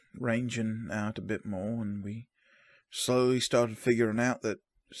started ranging out a bit more, and we slowly started figuring out that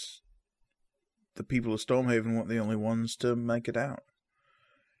the people of Stormhaven weren't the only ones to make it out.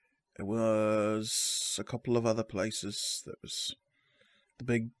 There was a couple of other places. There was the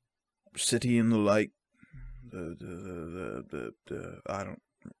big city in the lake, the I don't,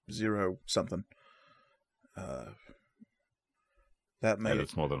 zero something. That made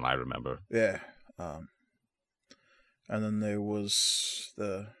It's more than I remember. yeah. And then there was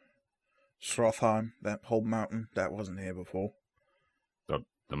the Srothheim, that whole mountain that wasn't here before.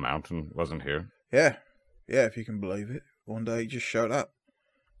 The mountain wasn't here. Yeah, if you can believe it. One day he just showed up.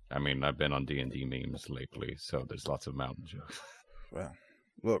 I mean, I've been on D&D memes lately, so there's lots of mountain jokes. Well,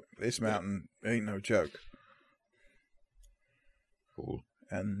 look, this mountain ain't no joke. Cool.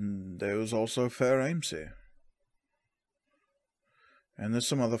 And there was also Fair Ames here. And there's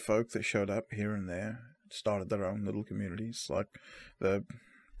some other folk that showed up here and there, started their own little communities, like the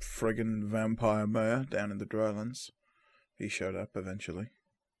friggin' vampire mayor down in the Drylands. He showed up eventually.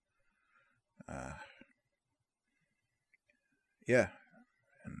 Yeah.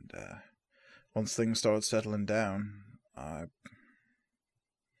 And once things started settling down,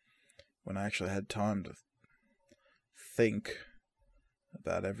 when I actually had time to think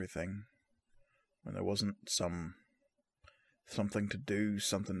about everything, when there wasn't something to do,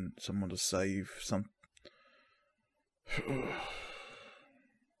 someone to save,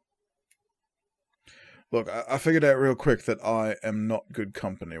 Look, I figured out real quick that I am not good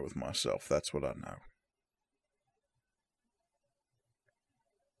company with myself. That's what I know.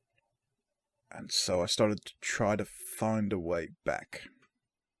 And so I started to try to find a way back.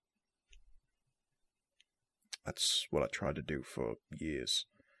 That's what I tried to do for years.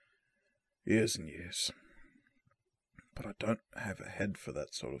 Years and years. But I don't have a head for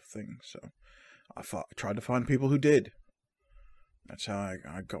that sort of thing, so I tried to find people who did. That's how I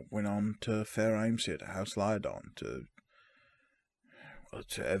went on to Fair Ames here, to House Lyodon, to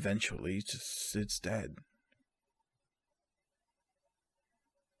eventually to Sid's dad.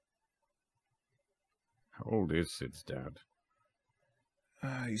 How old is Sid's dad?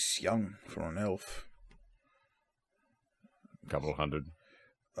 He's young for an elf. Couple hundred.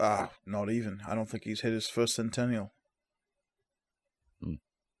 Not even. I don't think he's hit his first centennial.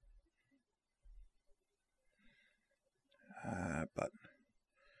 But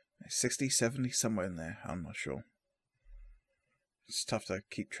 60, 70, somewhere in there. I'm not sure. It's tough to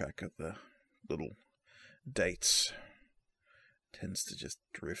keep track of the little dates. Tends to just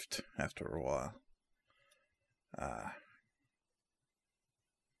drift after a while.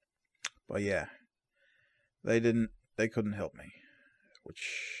 But yeah, they couldn't help me,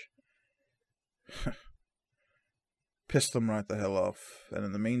 which pissed them right the hell off. And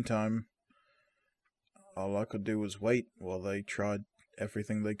in the meantime, all I could do was wait while they tried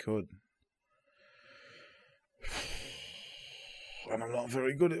everything they could. And I'm not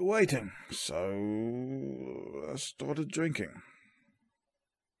very good at waiting, so I started drinking.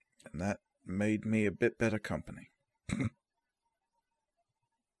 And that made me a bit better company.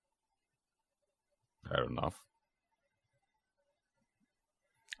 Fair enough.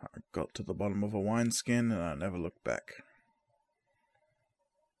 I got to the bottom of a wineskin and I never looked back.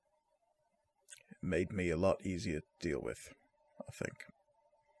 It made me a lot easier to deal with, I think.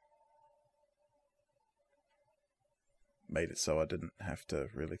 Made it so I didn't have to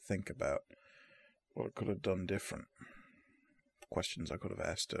really think about what I could have done different. Questions I could have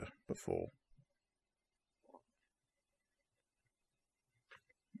asked her before.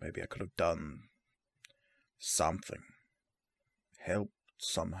 Maybe I could have done something. Helped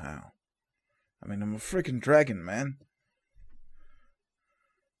somehow. I mean, I'm a freaking dragon, man.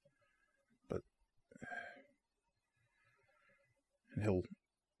 But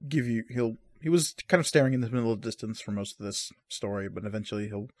he was kind of staring in the middle of the distance for most of this story, but eventually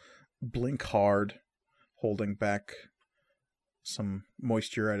he'll blink hard, holding back some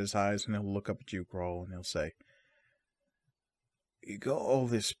moisture at his eyes, and he'll look up at you, Grohl, and he'll say, "You got all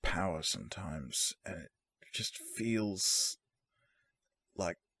this power sometimes, and it just feels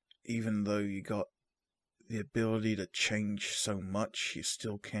like even though you got the ability to change so much, you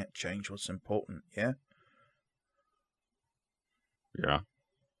still can't change what's important, yeah?" Yeah.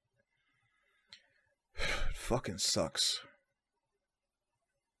 It fucking sucks.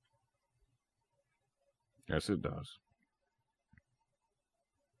 Yes, it does.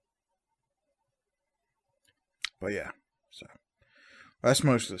 But yeah, so that's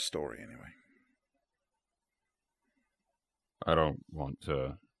most of the story anyway. I don't want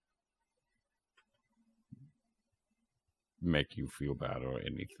to make you feel bad or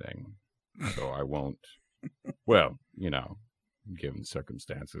anything, so I won't. Well, given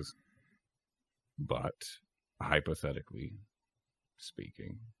circumstances. But hypothetically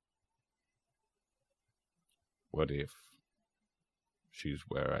speaking, what if she's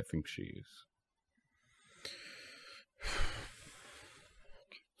where I think she is?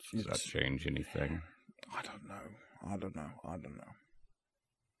 Does that change anything? I don't know.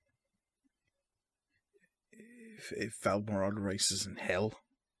 If Valmorod races in hell,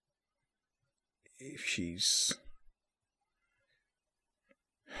 if she's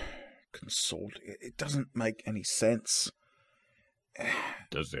consoled, it doesn't make any sense.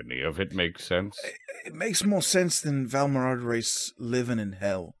 Does any of it make sense? It makes more sense than Valmaradrace living in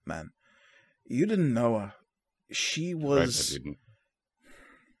hell, man. You didn't know her. She Right, was... I didn't.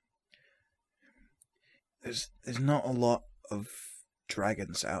 There's not a lot of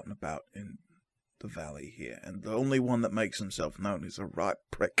dragons out and about in the valley here, and the only one that makes himself known is a right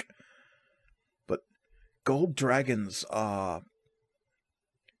prick. But gold dragons are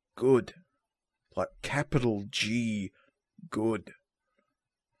good. Like capital G, good.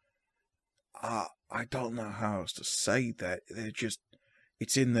 I don't know how else to say that. They're just,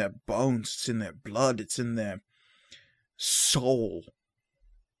 it's in their bones, it's in their blood, it's in their soul.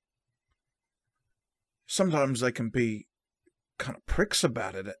 Sometimes they can be kind of pricks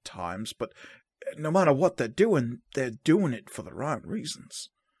about it at times, but no matter what they're doing it for the right reasons.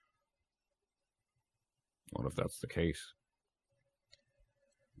 What if that's the case?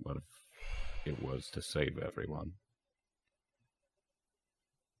 What if it was to save everyone?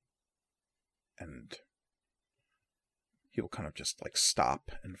 And he'll kind of just like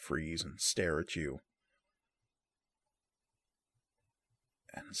stop and freeze and stare at you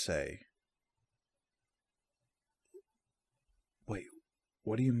and say, "Wait,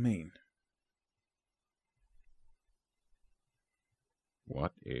 what do you mean?"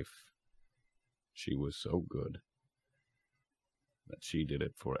 What if she was so good that she did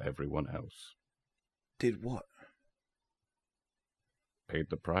it for everyone else? Did what? Paid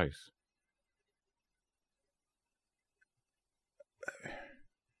the price.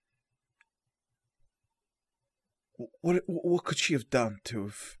 What could she have done to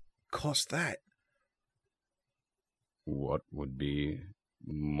have cost that? What would be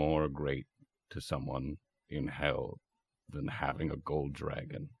more great to someone in hell than having a gold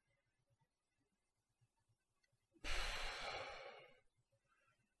dragon?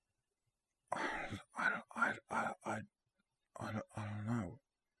 I don't know.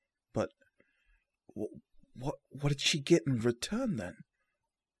 But what did she get in return then?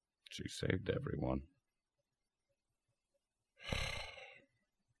 She saved everyone.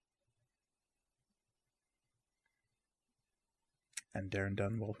 And Darren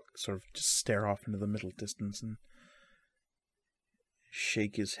Dunn will sort of just stare off into the middle distance and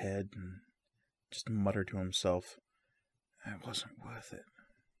shake his head and just mutter to himself, "It wasn't worth it."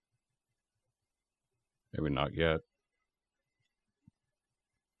 Maybe not yet.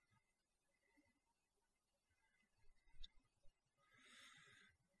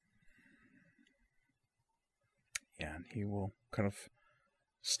 Yeah, and he will kind of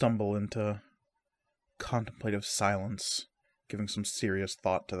stumble into contemplative silence, giving some serious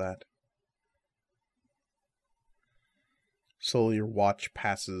thought to that. Slowly your watch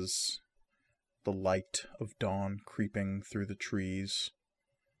passes, the light of dawn creeping through the trees.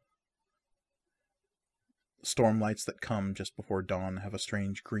 Storm lights that come just before dawn have a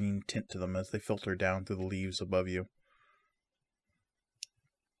strange green tint to them as they filter down through the leaves above you.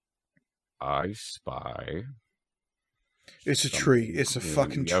 I spy. It's a tree. It's a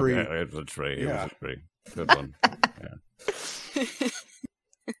fucking tree. Okay, it's a tree. Yeah. It was a tree. Good one. Yeah.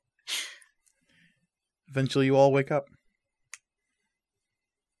 Eventually you all wake up.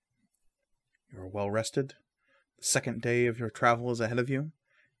 You are well rested. The second day of your travel is ahead of you.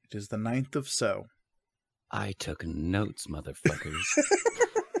 It is the 9th of So. I took notes, motherfuckers.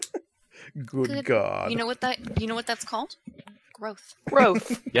 Good God. You know what that's called? Growth.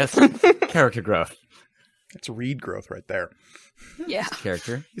 Growth. Yes, character growth. It's reed growth right there. Yeah.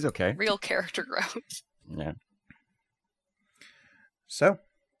 Character, he's okay. Real character growth. Yeah. So,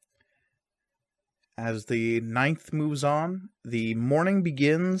 as the 9th moves on, the morning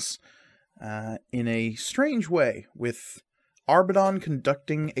begins in a strange way, with Arbidon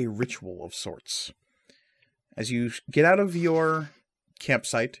conducting a ritual of sorts. As you get out of your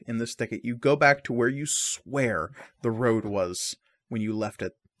campsite in this thicket, you go back to where you swear the road was when you left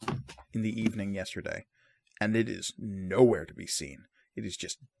it in the evening yesterday. And it is nowhere to be seen. It is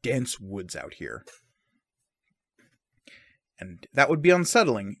just dense woods out here. And that would be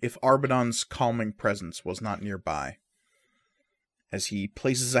unsettling if Arbidon's calming presence was not nearby. As he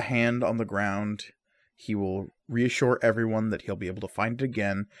places a hand on the ground, he will reassure everyone that he'll be able to find it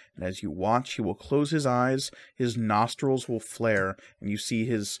again, and as you watch, he will close his eyes, his nostrils will flare, and you see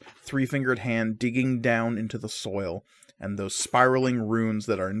his three-fingered hand digging down into the soil, and those spiraling runes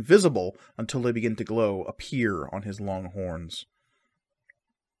that are invisible until they begin to glow appear on his long horns.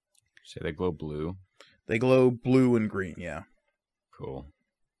 Say they glow blue. They glow blue and green, yeah. Cool.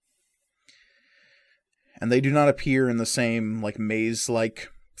 And they do not appear in the same, like, maze-like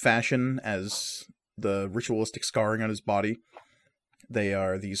fashion as the ritualistic scarring on his body. They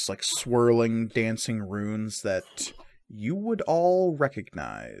are these, like, swirling, dancing runes that you would all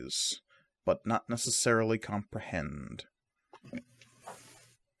recognize, but not necessarily comprehend.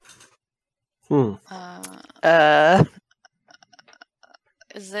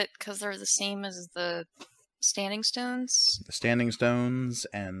 Is it because they're the same as the Standing Stones? The Standing Stones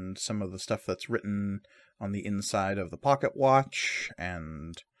and some of the stuff that's written on the inside of the pocket watch,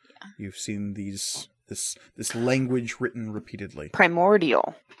 and you've seen this language written repeatedly.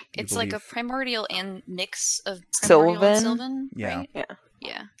 Primordial. It's like a primordial and mix of primordial and Sylvan, Yeah. right? Yeah.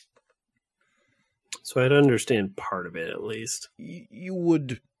 Yeah. So I'd understand part of it at least. You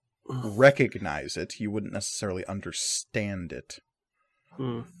would recognize it. You wouldn't necessarily understand it.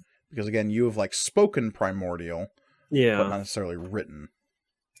 Because again, you have like spoken primordial, Yeah, but not necessarily written.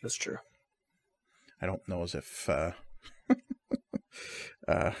 that's true. I don't know as if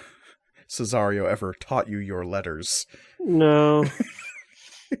Cesario ever taught you your letters. No.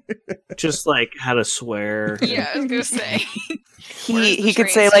 Just like how to swear. Yeah, I was gonna say. He the could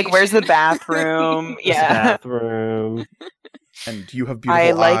train say like, "Where's the station?" bathroom?" Yeah. Bathroom. And you have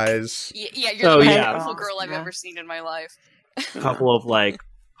beautiful eyes. Yeah, you're Oh, the most yeah. beautiful girl I've Yeah. ever seen in my life. A couple of like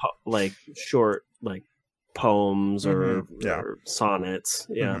short like poems or, Yeah. or sonnets.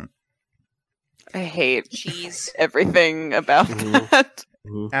 Yeah. Mhm. I hate Cheese. everything about Mhm. that.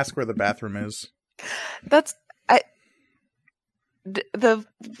 Ask where the bathroom is. That's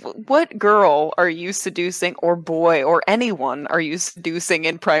what girl are you seducing, or boy, or anyone are you seducing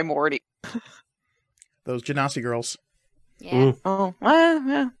in Primordial? Those Genasi girls. Yeah. Oh,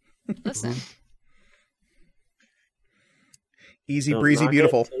 yeah. Listen. Easy Don't breezy, knock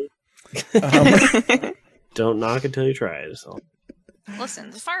beautiful. it Don't knock until you try it. So.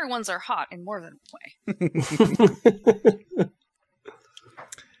 Listen, the fire ones are hot in more than one way.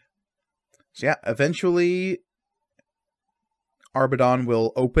 So yeah, eventually Arbadon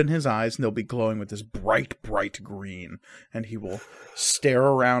will open his eyes and they'll be glowing with this bright, bright green. And he will stare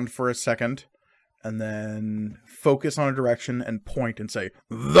around for a second and then focus on a direction and point and say,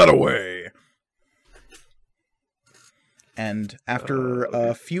 "That away!" And after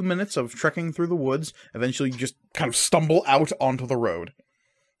a few minutes of trekking through the woods, eventually you just kind of stumble out onto the road.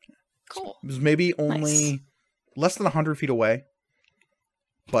 Cool. It was maybe only less than 100 feet away.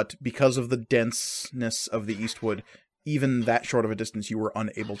 But because of the denseness of the Eastwood, even that short of a distance, you were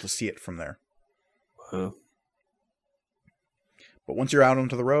unable to see it from there. Wow. But once you're out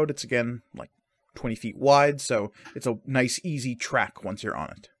onto the road, it's again like 20 feet wide, so it's a nice, easy track once you're on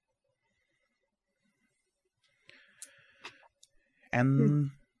it.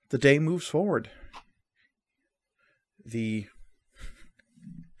 And the day moves forward. The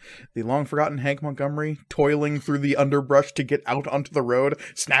long-forgotten Hank Montgomery, toiling through the underbrush to get out onto the road,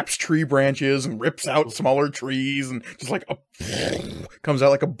 snaps tree branches and rips out smaller trees and just like comes out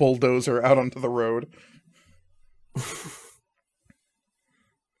like a bulldozer out onto the road.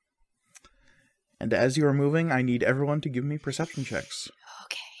 And as you are moving, I need everyone to give me perception checks.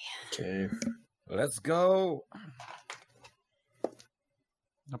 Okay. Let's go.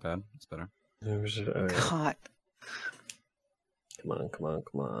 Not bad. It's better. Alright. God.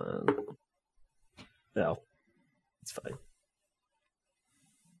 Come on. No. It's fine.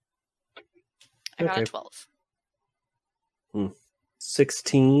 I got a Okay. 12.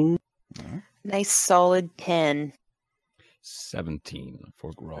 16. Nice solid 10. 17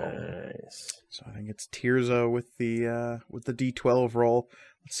 for Growl. Nice. So I think it's Tirza with the D12 roll.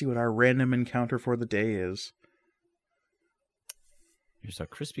 Let's see what our random encounter for the day is. There's a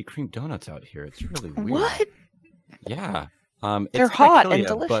Krispy Kreme donuts out here. It's really weird. What? Yeah. They're It's gonna hot kill and ya,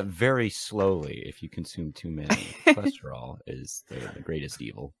 delicious. but very slowly if you consume too many. Cholesterol is the greatest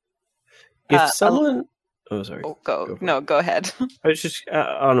evil. If Uh, someone. Oh, sorry. Oh, Go go. for No, go ahead. I was just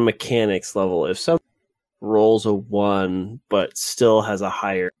on a mechanics level. If someone rolls a 1 but still has a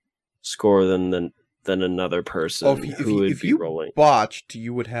higher score than another person, Oh, who would if be you rolling? botched,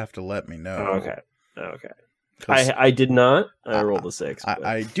 you would have to let me know. Okay. 'Cause I did not. I rolled a 6. but-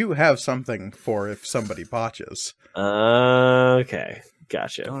 I do have something for if somebody botches. Okay.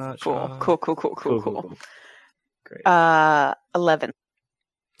 Gotcha. Donut Cool. Great. 11.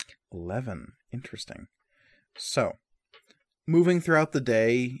 11. Interesting. So, moving throughout the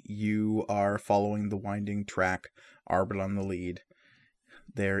day, you are following the winding track, Arbor on the lead.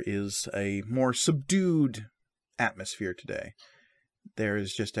 There is a more subdued atmosphere today. There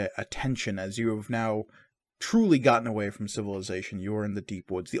is just a tension as you have now truly gotten away from civilization. You are in the deep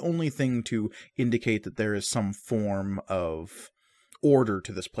woods. The only thing to indicate that there is some form of order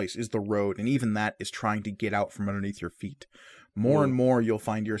to this place is the road, and even that is trying to get out from underneath your feet. More and more you'll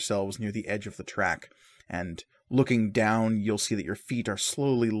find yourselves near the edge of the track, and looking down you'll see that your feet are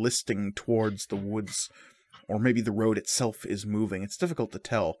slowly listing towards the woods, or maybe the road itself is moving. It's difficult to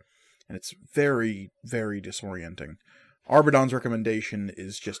tell, and it's very, very disorienting. Arbadon's recommendation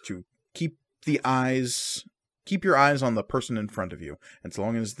is just to keep your eyes on the person in front of you. And so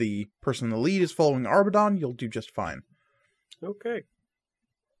long as the person in the lead is following Arbadon, you'll do just fine. Okay.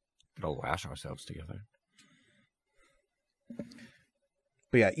 We'll lash ourselves together.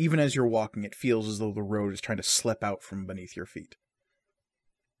 But yeah, even as you're walking, it feels as though the road is trying to slip out from beneath your feet.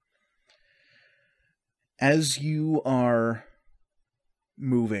 As you are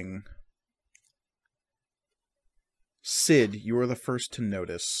moving, Sid, you are the first to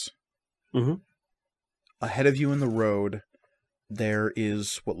notice. Mm-hmm. Ahead of you in the road, there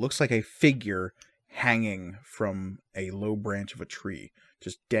is what looks like a figure hanging from a low branch of a tree,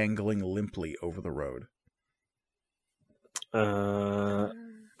 just dangling limply over the road. I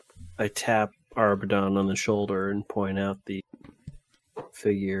tap Arbadon on the shoulder and point out the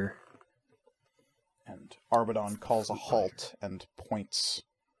figure. And Arbadon calls a halt and points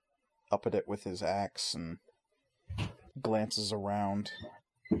up at it with his axe and glances around.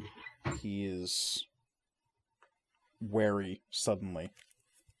 He is wary suddenly.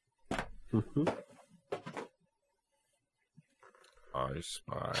 Mm-hmm. I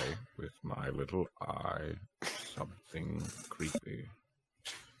spy with my little eye something creepy.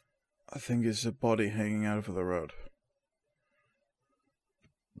 I think it's a body hanging out over the road.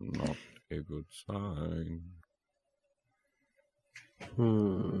 Not a good sign.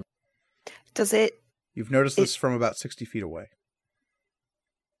 Does it You've noticed this from about 60 feet away.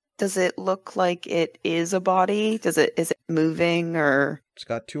 look like it is a body? Is it moving or It's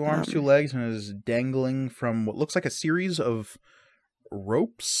got 2 arms, 2 legs, and is dangling from what looks like a series of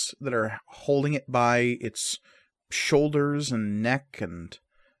ropes that are holding it by its shoulders and neck and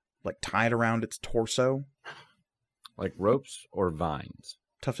like tied around its torso. Like ropes or vines?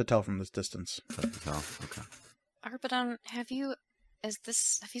 Tough to tell from this distance. Oh, okay. Arbadon, have you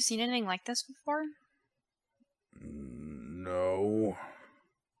seen anything like this before? No.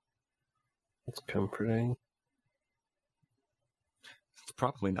 It's comforting. It's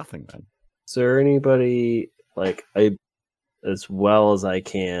probably nothing then. Is there anybody, as well as I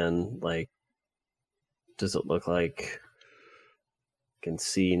can, does it look like I can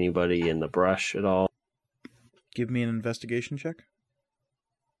see anybody in the brush at all? Give me an investigation check.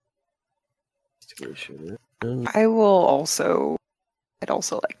 Investigation. I'd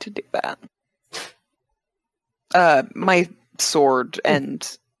also like to do that. My sword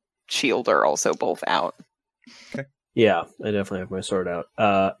and shield are also both out. Yeah, I definitely have my sword out.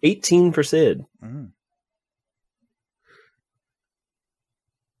 18 for Sid. Mm.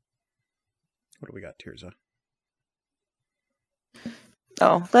 What do we got, Tirza?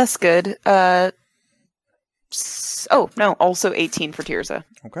 Oh, that's good. Also 18 for Tirza.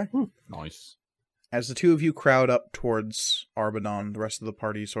 Okay. Nice. As the two of you crowd up towards Arbadon, the rest of the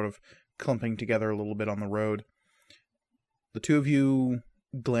party sort of clumping together a little bit on the road, the two of you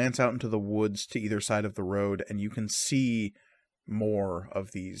glance out into the woods to either side of the road, and you can see more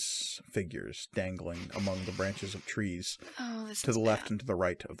of these figures dangling among the branches of trees to the left and to the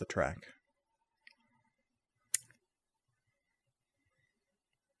right of the track.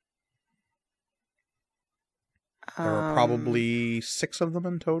 There are probably 6 of them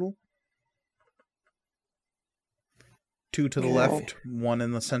in total. 2 to the left, 1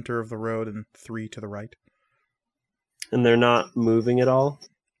 in the center of the road, and 3 to the right. And they're not moving at all?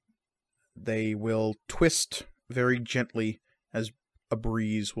 They will twist very gently as a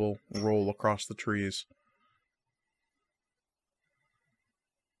breeze will roll across the trees.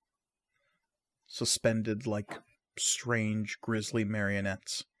 Suspended like strange, grisly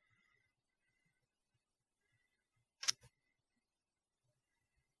marionettes.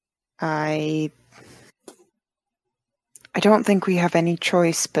 I don't think we have any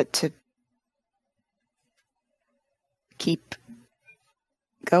choice but to keep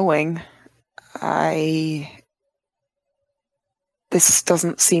going. This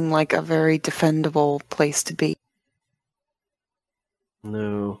doesn't seem like a very defendable place to be.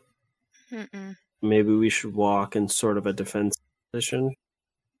 No. Mm-mm. Maybe we should walk in sort of a defense position.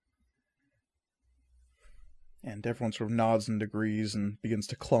 And everyone sort of nods and agrees and begins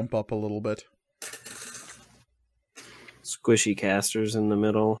to clump up a little bit. Squishy casters in the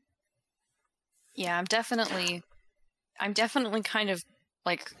middle. Yeah, I'm definitely kind of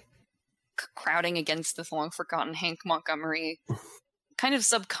like crowding against this long forgotten Hank Montgomery. Kind of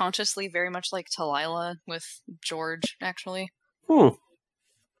subconsciously, very much like Talila with George, actually.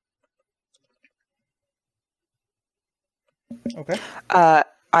 Okay.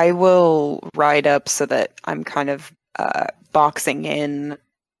 I will ride up so that I'm kind of boxing in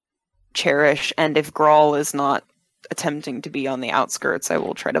Cherish, and if Grawl is not attempting to be on the outskirts, I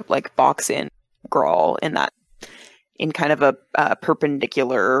will try to like box in Grawl in kind of a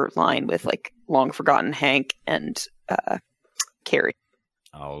perpendicular line with like Long Forgotten Hank and Carrie.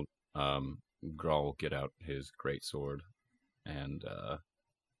 I'll Grawl will get out his great sword and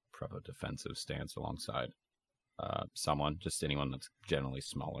prep a defensive stance alongside someone, just anyone that's generally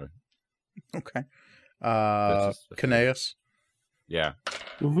smaller. Okay. That's just- Caneus. Yeah.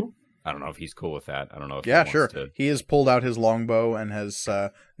 Mm-hmm. I don't know if he's cool with that. I don't know if Yeah, he sure. wants to... He has pulled out his longbow and has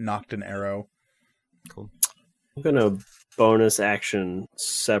knocked an arrow. Cool. I'm gonna bonus action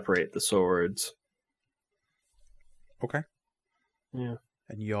separate the swords. Okay. Yeah.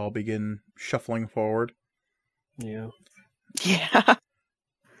 And you all begin shuffling forward. Yeah. Yeah.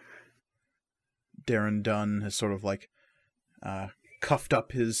 Darren Dunn has sort of like cuffed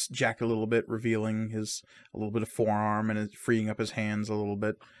up his jacket a little bit, revealing a little bit of forearm and is freeing up his hands a little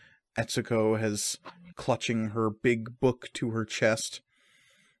bit. Etsuko has clutching her big book to her chest,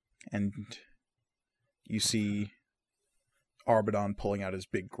 and you see Arbadon pulling out his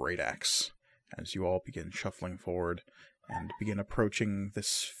big great axe as you all begin shuffling forward and begin approaching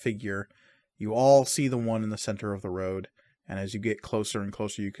this figure. You all see the one in the center of the road, and as you get closer and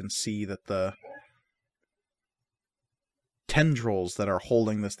closer, you can see that the tendrils that are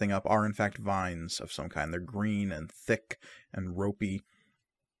holding this thing up are in fact vines of some kind. They're green and thick and ropey,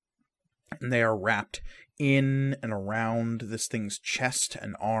 and they are wrapped in and around this thing's chest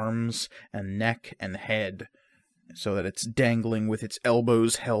and arms and neck and head, so that it's dangling with its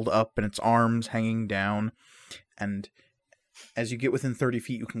elbows held up and its arms hanging down. And as you get within 30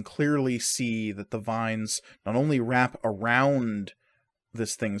 feet, you can clearly see that the vines not only wrap around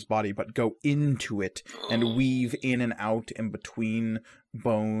this thing's body, but go into it and weave in and out in between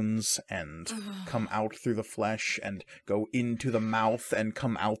bones and come out through the flesh and go into the mouth and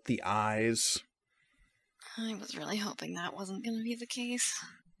come out the eyes. I was really hoping that wasn't going to be the case.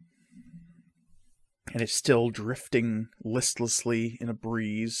 And it's still drifting listlessly in a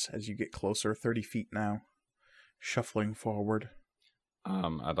breeze as you get closer, 30 feet now, shuffling forward.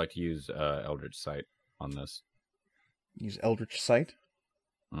 I'd like to use Eldritch Sight on this. Use Eldritch Sight.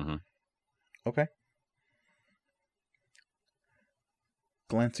 Mm-hmm. Okay.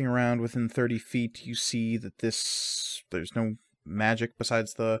 Glancing around within 30 feet, you see that there's no magic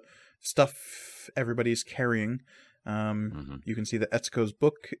besides the stuff everybody's carrying. You can see that Etsuko's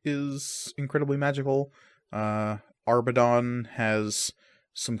book is incredibly magical. Arbadon has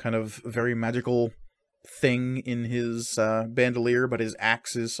some kind of very magical thing in his bandolier, but his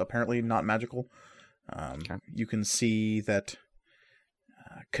axe is apparently not magical. Okay. You can see that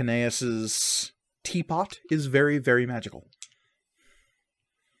Caneus's teapot is very, very magical.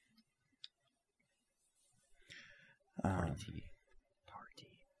 Party.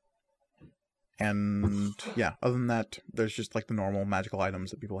 And yeah, other than that, there's just like the normal magical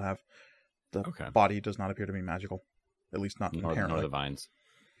items that people have. The body does not appear to be magical, at least not inherently. Nor the vines.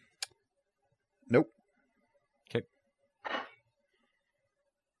 Nope. Okay.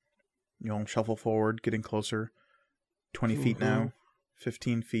 You all shuffle forward, getting closer. 20 feet now,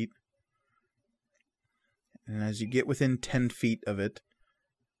 15 feet. And as you get within 10 feet of it,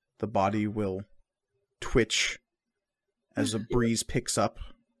 the body will twitch as a breeze picks up,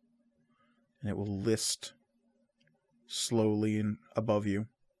 and it will list slowly and above you,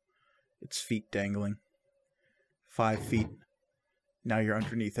 its feet dangling. 5 feet. Now you're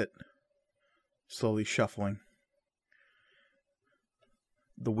underneath it, slowly shuffling.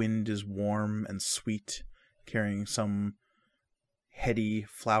 The wind is warm and sweet, carrying some heady,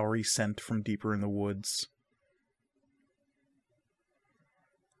 flowery scent from deeper in the woods.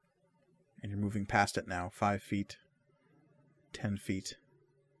 And you're moving past it now. 5 feet. 10 feet.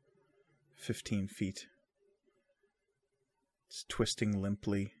 15 feet. It's twisting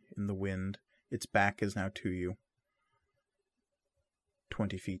limply in the wind. Its back is now to you.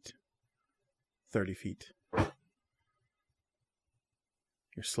 20 feet. 30 feet.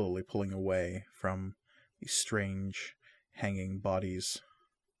 You're slowly pulling away from these strange, hanging bodies.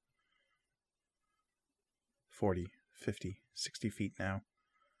 40, 50, 60 feet now.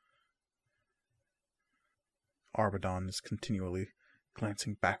 Arbadon is continually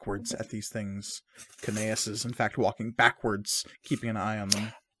glancing backwards at these things. Caneus is, in fact, walking backwards, keeping an eye on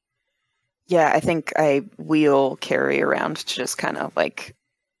them. Yeah, I think I wheel Carrie around to just kind of like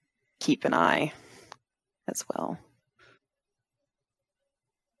keep an eye as well.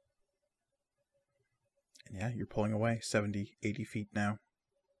 And yeah, you're pulling away 70, 80 feet now.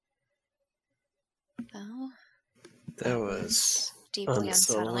 Well, That was deeply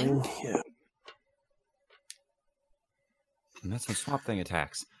unsettling. Yeah. And that's some Swamp Thing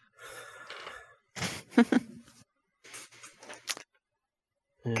attacks.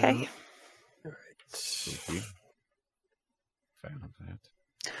 Okay. All right. Spooky. Fan of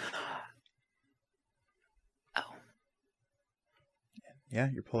that. Oh. Yeah,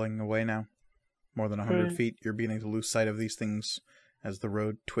 you're pulling away now. More than 100 Right. feet. You're beginning to lose sight of these things as the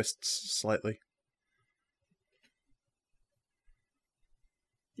road twists slightly.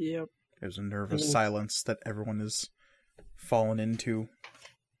 Yep. There's a nervous Mhm. silence that everyone is fallen into.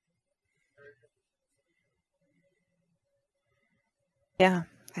 Yeah,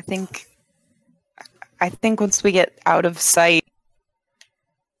 I think once we get out of sight,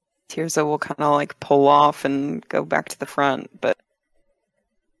 Tirza will kind of like pull off and go back to the front, but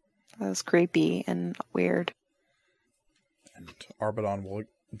that was creepy and weird. And Arbadon will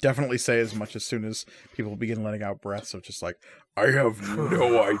definitely say as much as soon as people begin letting out breaths of just like, I have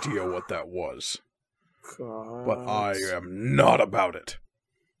no idea what that was, but I am not about it.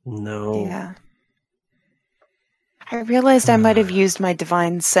 No. Yeah. I realized I might have used my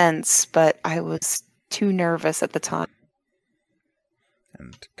divine sense, but I was too nervous at the time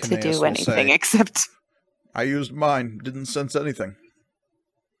and to Kanaeus do will anything say, except. I used mine, didn't sense anything.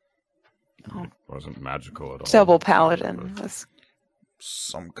 Oh, Wasn't magical at all. double paladin. That's-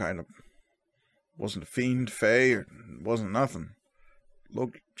 Some kind of... Wasn't a fiend, fae, it wasn't nothing.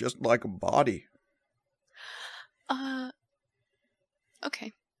 Looked just like a body.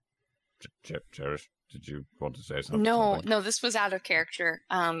 Okay. Cherish, did you want to say something? No, this was out of character.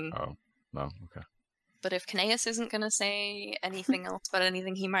 Oh, no, okay. But if Kanaeus isn't going to say anything else about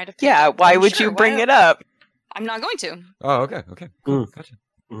anything he might have picked Yeah, up, why then would sure, you bring why it up? I'm not going to. Oh, okay, cool, Mm. gotcha.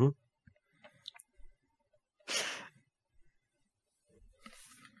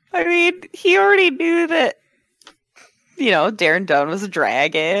 I mean, he already knew that, Darren Dunn was a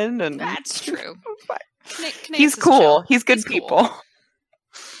dragon, and That's true. Kanaeus he's is cool. chill. He's good He's cool. people.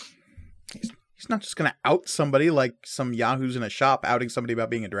 he's not just going to out somebody like some yahoos in a shop outing somebody about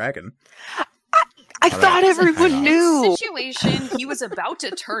being a dragon. I All thought right. everyone knew. Situation, he was about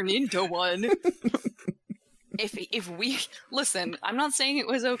to turn into one. If we listen, I'm not saying it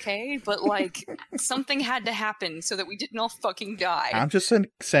was okay, but like something had to happen so that we didn't all fucking die. I'm just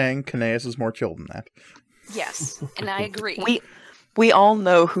saying Kanaeus is more chill than that. Yes, and I agree. We all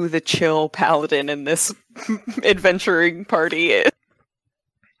know who the chill paladin in this adventuring party is.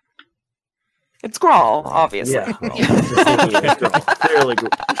 It's Grawl, obviously. Yeah. Just thinking it was Grawl. Clearly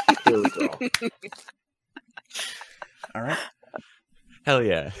Grawl. All right. Hell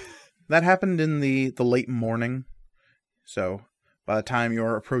yeah. That happened in the late morning. So by the time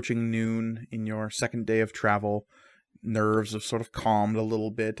you're approaching noon in your second day of travel, nerves have sort of calmed a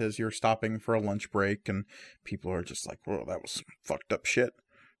little bit as you're stopping for a lunch break, and people are just like, "Whoa, that was fucked up shit."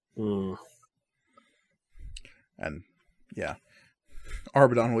 Mm. And yeah,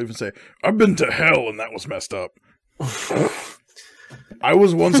 Arbadon will even say, I've been to hell and that was messed up. I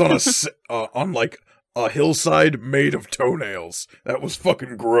was once on like a hillside made of toenails. That was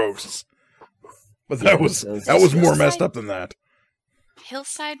fucking gross. But that was more messed up than that.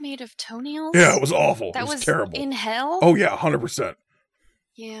 Hillside made of toenails? Yeah, it was awful. That it was was terrible. in hell? Oh yeah, 100%.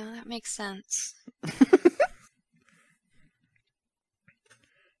 Yeah, that makes sense.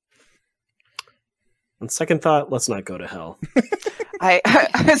 On second thought, let's not go to hell. I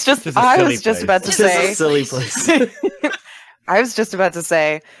was just Just a I silly was just place. about to This is say a silly place. I was just about to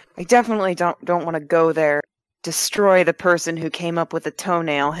say I definitely don't want to go there. Destroy the person who came up with the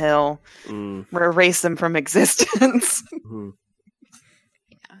toenail hill. Mm. Erase them from existence. Mhm.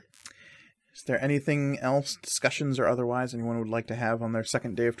 is there anything else, discussions or otherwise, anyone would like to have on their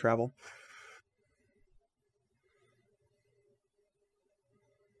second day of travel?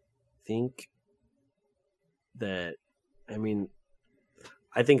 Think that,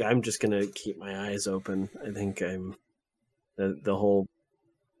 I think I'm just gonna keep my eyes open. I think the whole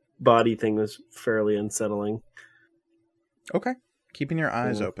body thing was fairly unsettling. Okay, keeping your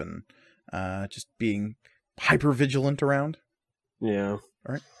eyes Yeah. open, just being hyper vigilant around. Yeah.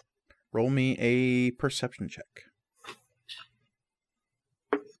 Roll me a perception check.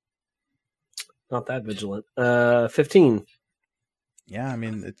 Not that vigilant. 15. Yeah, I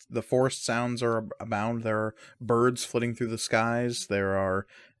mean, the forest sounds are abound. There are birds flitting through the skies. There are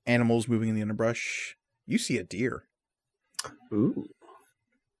animals moving in the underbrush. You see a deer. Ooh.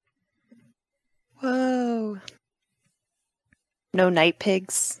 Whoa. No night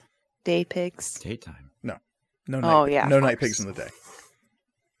pigs. Day pigs. Daytime. No Oh, night, yeah, no of night course. pigs in the day.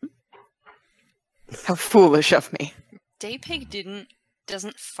 How foolish of me. Daypig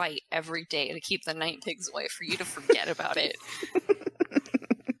doesn't fight every day to keep the night pigs away for you to forget about it.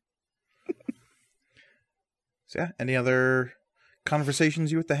 So yeah, any other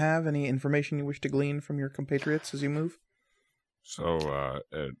conversations you wish to have? Any information you wish to glean from your compatriots as you move? So,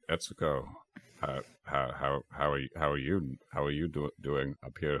 Etsuko, how are you doing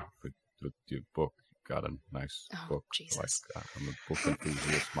up here with your book? Got a nice book. Jesus. I'm a book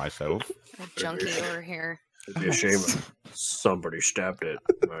enthusiast myself. A junkie over here. It'd be a shame if somebody stabbed it.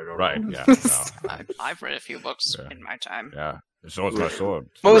 I don't Right? know. Yeah. No, I've read a few books Yeah. in my time. yeah. So is my sword.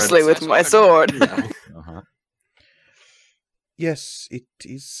 Mostly with my sword. Uh-huh. Yes, it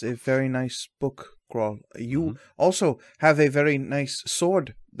is a very nice book, Grawl. You also have a very nice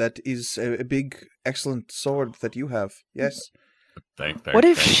sword that is a big, excellent sword that you have. Yes. What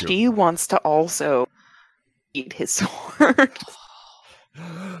if thank she you. wants to also eat his sword?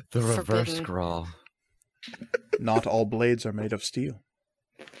 The reverse Forbidden. scroll. Not all blades are made of steel.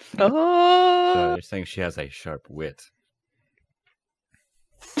 So Oh, you're saying she has a sharp wit.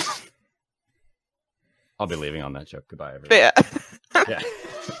 I'll be leaving on that joke. Goodbye, everyone. yeah. Yeah.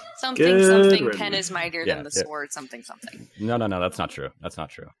 Something, Good something. riddance. Pen is mightier Yeah, than the yeah. sword. Something, something. No, that's not true. That's not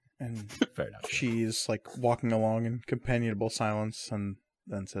true. And Very not true. she's like walking along in companionable silence and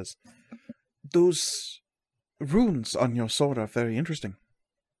then says, "Those runes on your sword are very interesting."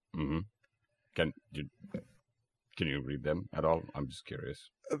 Mm-hmm. Can you read them at all? I'm just curious.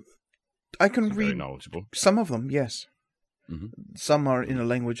 I can Very read knowledgeable. some of them, yes. Mhm. Some are in a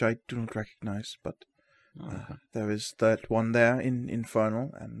language I do not recognize, but Oh, okay. there is that one there in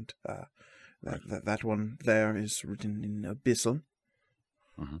Infernal, and that one there is written in Abyssal.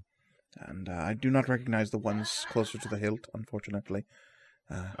 Mhm. And I do not recognize the ones closer to the hilt, unfortunately.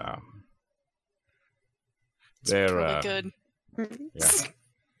 They're Probably good. Yeah.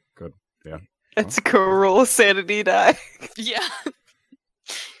 Good. Yeah. It's a roll sanity die. Yeah.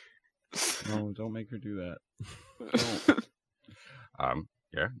 No, don't make her do that.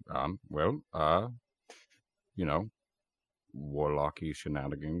 Yeah. Well, warlocky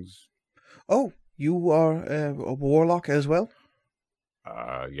shenanigans. Oh, you are a warlock as well?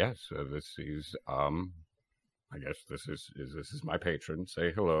 Yes. This is I guess this is my patron.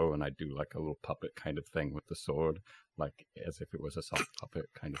 Say hello, and I do like a little puppet kind of thing with the sword, like as if it was a soft puppet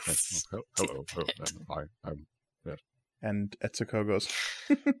kind of thing. Oh, hello. I'm And Etsuko goes,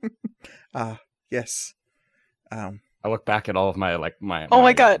 yes. I look back at all of my Oh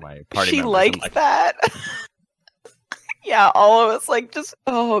my god, my party she members liked and that. Yeah, all of us like just,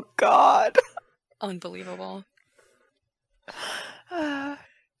 oh god. Unbelievable.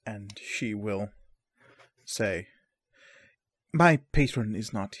 And she will say, "My patron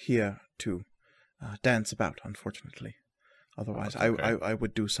is not here to dance about, unfortunately. Otherwise, that's okay. I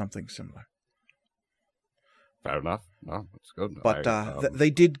would do something similar. Fair enough. No, it's good. But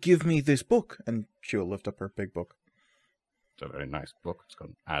they did give me this book," and she will lift up her big book. It's a very nice book. It's got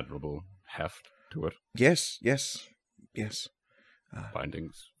an admirable heft to it. Yes.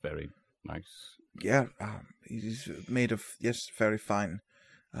 Bindings very nice. Yeah, it is made of, yes, very fine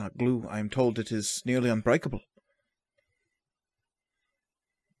glue. I am told it is nearly unbreakable.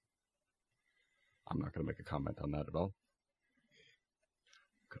 I'm not going to make a comment on that at all.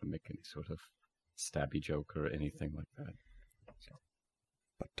 I'm going to make any sort of stabby joke or anything like that. So,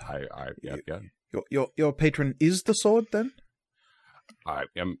 But yeah. Your patron is the sword, then? I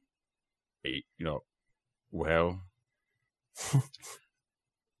am, well,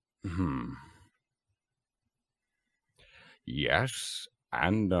 yes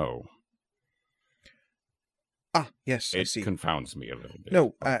and no. Ah, yes, I It see. confounds me a little bit.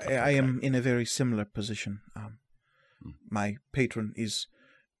 No, but that's I am okay. in a very similar position. My patron is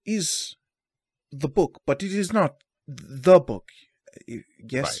the book, but it is not the book.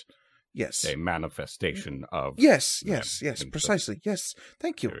 Yes, Right. yes, A manifestation of... yes, them yes, yes, in precisely. Yes,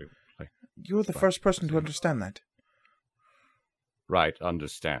 thank you. very- You're the Right. first person to understand that. Right,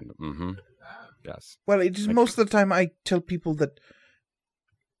 understand. Mm-hmm. Yes. Well, it is Thank most of the time I tell people that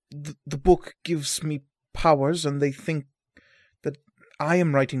the book gives me powers, and they think that I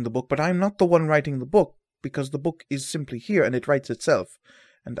am writing the book, but I'm not the one writing the book, because the book is simply here and it writes itself,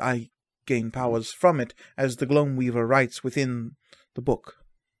 and I gain powers from it as the Gloam Weaver writes within the book.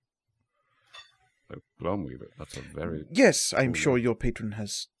 The Gloamweaver. That's a very... Yes, I'm Cool. sure your patron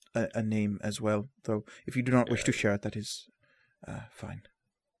has a name as well, though if you do not wish to share it, that is fine.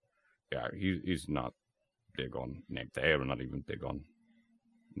 Yeah, he's not big on names. They're not even big on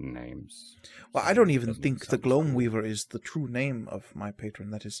names. Well, So I don't it even doesn't think the sound Gloam cool. Weaver is the true name of my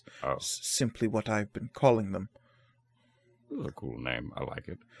patron. That is Oh, simply what I've been calling them. it's a cool name. I like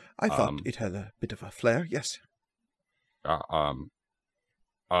it. I thought Um, it had a bit of a flair, yes. A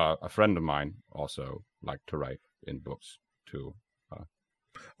friend of mine also liked to write in books too.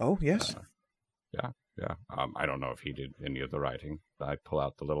 Oh, yes. Yeah, Yeah. I don't know if he did any of the writing. I pull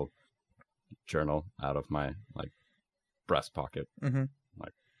out the little journal out of my breast pocket, Mm-hmm.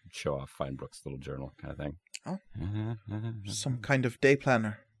 show off Feinbrook's little journal kind of thing. Oh. Some kind of day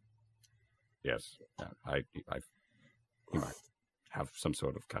planner. Yes. Yeah, he might have some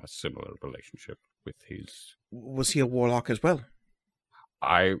sort of kind of similar relationship with his. Was he a warlock as well?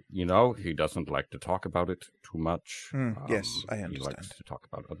 He doesn't like to talk about it too much. Yes, I He understand. likes to talk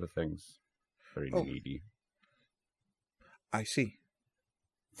about other things. Very Oh. needy. I see.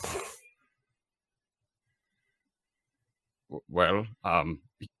 Well,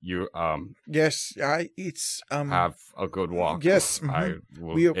 you Yes, it's have a good walk. Yes, I mhm.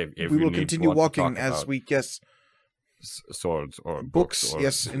 will. we if we you will need continue want to walking talk as about we swords or books, or,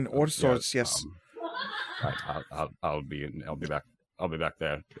 yes, and or swords, yes. Right, I'll be back. I'll be back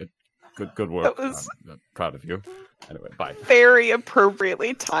there. Good work. That was- I'm proud of you. Anyway, bye. Very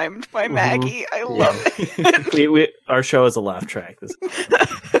appropriately timed by Mhm. Maggie. I love it. Our show is a laugh track.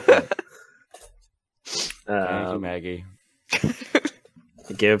 Thank you, Maggie.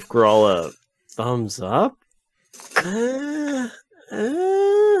 Give Grawl a thumbs up. I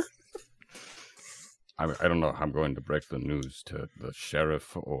don't know how I'm going to break the news to the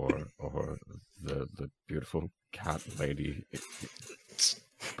sheriff or the beautiful cat lady,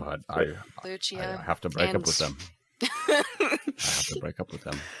 but I Lucia. have to break up and- with them. I have to break up with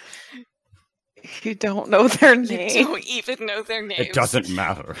them. You don't know their You name. don't even know their names. It doesn't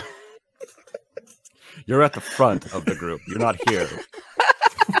matter. You're at the front of the group. You're not here.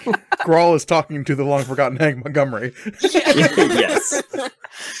 Grawl is talking to the long forgotten Hank Montgomery. Yes.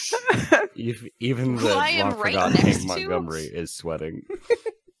 Even Who the I am long right forgotten next Hank to? Montgomery is sweating.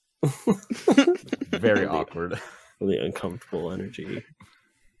 Very awkward. The uncomfortable energy.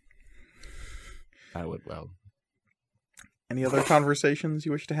 I would well. Any other conversations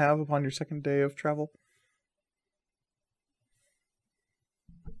you wish to have upon your second day of travel?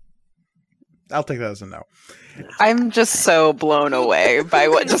 I'll take that as a no. I'm just so blown away by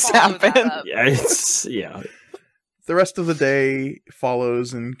what just Follow that happened. up. Yeah. The rest of the day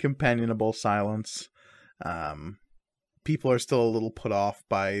follows in companionable silence. People are still a little put off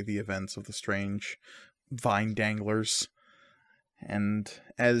by the events of the strange vine danglers. And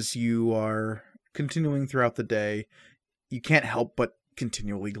as you are continuing throughout the day, you can't help but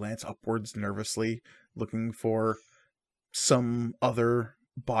continually glance upwards nervously, looking for some other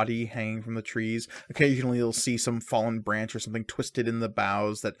body hanging from the trees. Occasionally you'll see some fallen branch or something twisted in the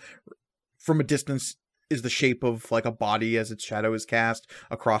boughs that from a distance is the shape of like a body as its shadow is cast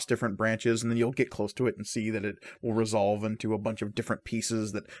across different branches, and then you'll get close to it and see that it will resolve into a bunch of different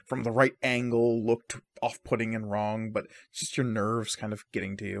pieces that from the right angle looked off-putting and wrong, but it's just your nerves kind of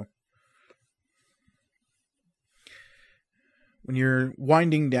getting to you. When you're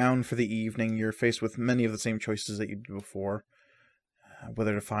winding down for the evening, you're faced with many of the same choices that you did before.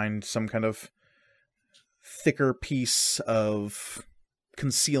 Whether to find some kind of thicker piece of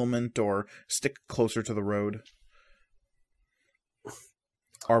concealment or stick closer to the road.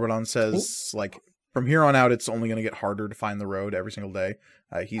 Arbadon says, like, from here on out, it's only going to get harder to find the road every single day.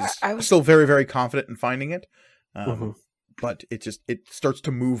 He's I was- still very, very confident in finding it. Mhm. But it starts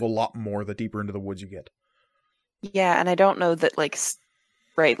to move a lot more the deeper into the woods you get. Yeah, and I don't know that, like,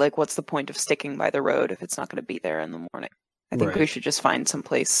 right, like, what's the point of sticking by the road if it's not going to be there in the morning? I think we Right. should just find some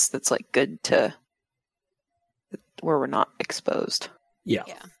place that's, like, good to, where we're not exposed. Yeah.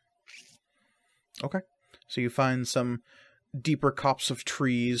 Yeah. So you find some deeper copse of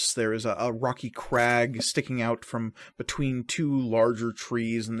trees. There is a rocky crag sticking out from between two larger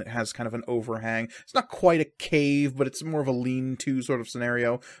trees, and it has kind of an overhang. It's not quite a cave, but it's more of a lean-to sort of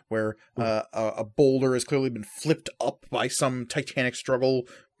scenario where a boulder has clearly been flipped up by some titanic struggle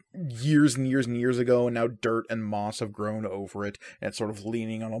years and years and years ago, and now dirt and moss have grown over it, and it's sort of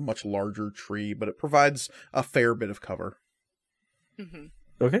leaning on a much larger tree, but it provides a fair bit of cover. Mm-hmm.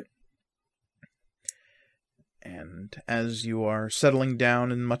 Okay. And as you are settling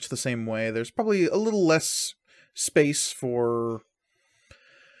down in much the same way, there's probably a little less space for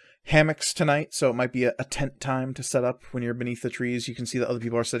hammocks tonight, so it might be a tent time to set up when you're beneath the trees. You can see that other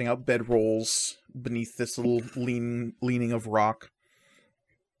people are setting out bedrolls beneath this little leaning of rock.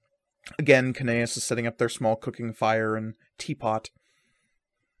 Again, Caneus is setting up their small cooking fire and teapot.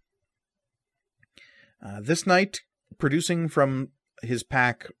 This night, producing from his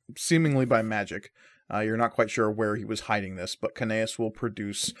pack, seemingly by magic, you're not quite sure where he was hiding this, but Caneus will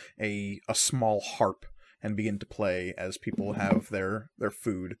produce a small harp and begin to play as people have their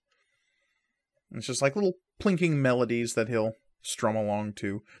food. And it's just like little plinking melodies that he'll strum along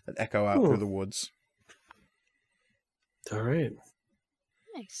to that echo out through the woods. All right.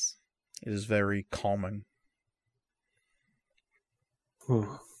 Nice. It is very calming.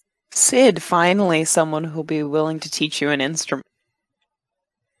 Sid, finally someone who'll be willing to teach you an instrument.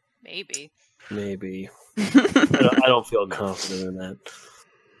 Maybe. Maybe. I don't feel confident in that.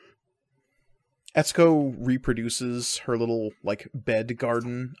 Etsuko reproduces her little bed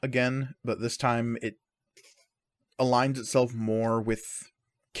garden again, but this time it aligns itself more with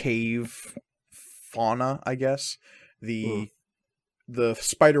cave fauna, I guess. The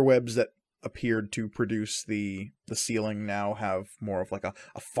spider webs that appeared to produce the ceiling now have more of a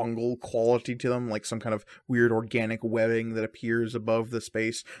fungal quality to them, like some kind of weird organic webbing that appears above the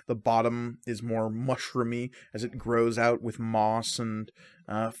space. The bottom is more mushroomy as it grows out with moss and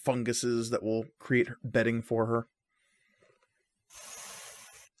funguses that will create bedding for her.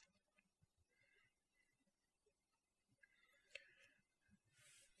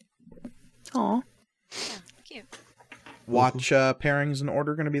 Aw. Yeah, cute. Watch pairings and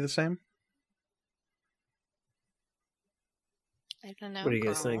order going to be the same? I don't know. What do you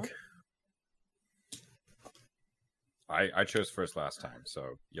guys girl. think? I chose first last time,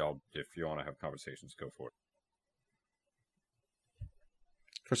 so y'all, if you want to have conversations, go for it.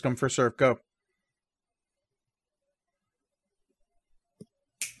 First come, first serve, go.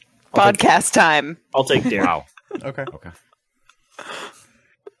 Podcast time. I'll take Darren. Wow. Okay. Okay.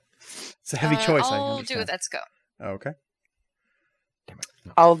 It's a heavy choice, I I'll understand. do it. Let's go. Okay. Damn it.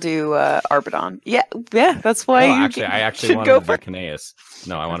 No. I'll do Arbidon. Yeah, that's why No, you actually, I actually should wanted go to for. do Kineas.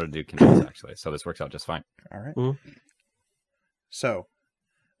 No, I wanted to do Kineas, actually. So this works out just fine. All right. Mhm. So,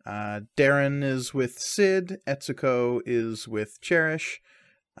 Darren is with Sid. Etsuko is with Cherish.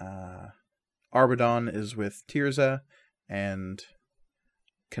 Arbidon is with Tirza. And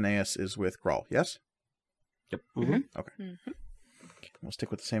Kineas is with Grawl. Yes? Yep. Mhm. We'll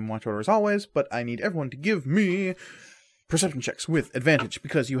stick with the same watch order as always, but I need everyone to give me perception checks with advantage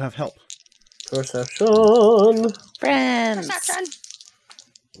because you have help. Perception. Friends.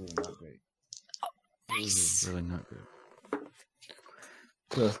 Not great. Nice. Really not good.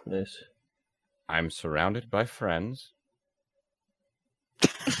 Oh, nice. I'm surrounded by friends.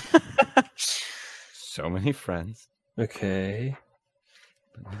 So many friends. Okay.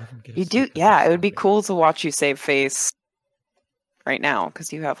 But none of them get a You do, sip of yeah. It would be coffee. cool to watch you save face right now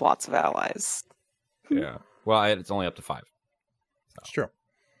because you have lots of allies. Yeah. Well, it's only up to 5. It's true.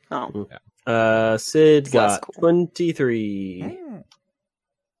 Oh, Sid It's less got cool. 23.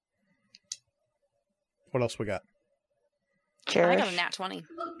 What else we got? I Cherish. got a nat 20.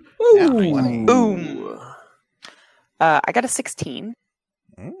 Yeah, 20. Boom. I got a 16.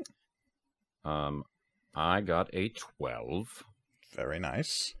 I got a 12. Very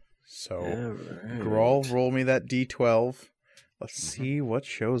nice. So, Alright. Grawl, roll me that d12. Let's see what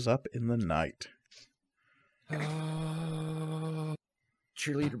shows up in the night.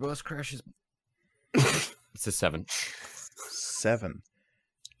 Cheerleader bus crashes. It's a 7. 7.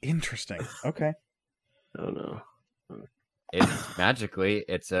 Interesting. Okay. Oh no. It's magically,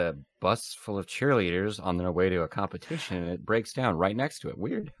 it's a bus full of cheerleaders on their way to a competition, and it breaks down right next to it.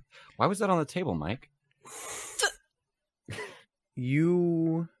 Weird. Why was that on the table, Mike?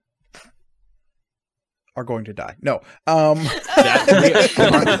 You are going to die. No. We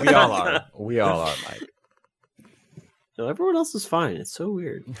all are. We all are, Mike. No, everyone else is fine. It's so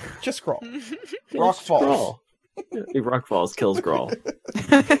weird. Just Grawl. Rock falls. Yeah, rock falls kills Grawl.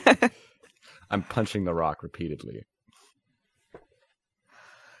 I'm punching the rock repeatedly.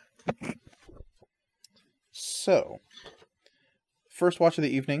 So, first watch of the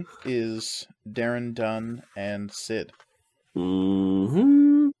evening is Darren Dunn and Sid.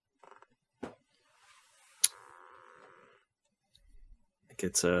 Mm-hmm.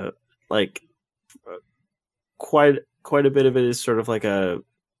 It's quite a bit of it is sort of like a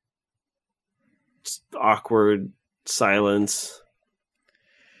awkward silence.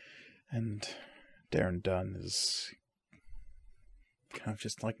 And Darren Dunn is kind of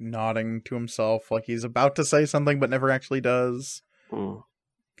just nodding to himself, like he's about to say something but never actually does. Mm.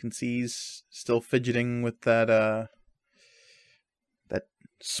 Can see he's still fidgeting with that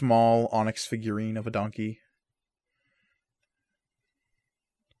small onyx figurine of a donkey.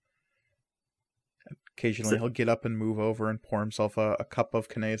 Occasionally he'll get up and move over and pour himself a cup of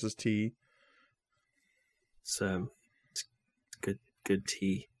Kineas' tea. It's good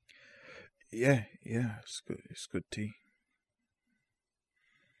tea. Yeah, it's good tea.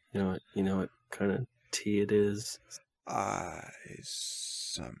 You know what kind of tea it is? It's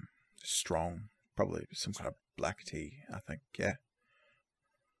strong. Probably some kind of black tea, I think, yeah.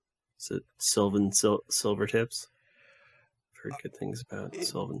 Is it Sylvan Silver Tips? I've heard good things about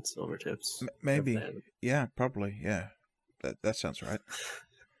Sylvan Silver Tips. Maybe. Have that. Yeah, probably, yeah. That sounds right.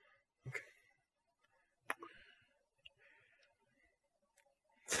 Okay.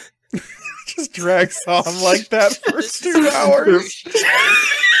 just drags on like that for 2 hours.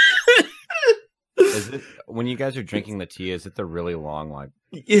 Is it when you guys are drinking the tea? Is it the really long, like?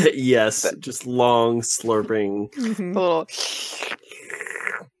 Yeah, yes, just long slurping. A little.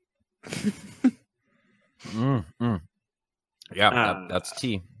 Yeah, that's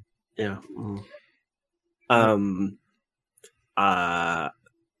tea. Yeah. Okay.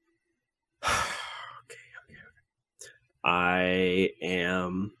 I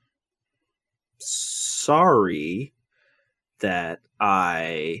am sorry that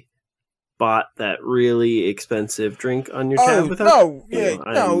I bought that really expensive drink on your tab. That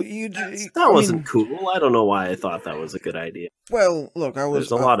wasn't cool. I don't know why I thought that was a good idea. Well, look, I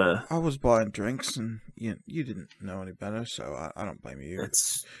was I was buying drinks, and you didn't know any better, so I don't blame you.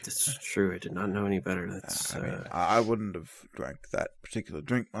 That's true. I did not know any better. That's. I wouldn't have drank that particular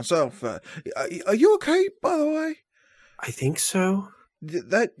drink myself. Are you okay, by the way? I think so.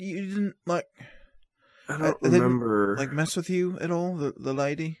 That you didn't like. I don't remember. Like mess with you at all, the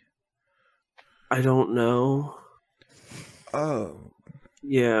lady. I don't know. Oh.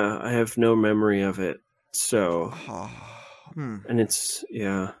 Yeah, I have no memory of it. So. And it's,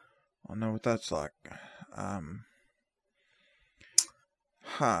 yeah. I know what that's like.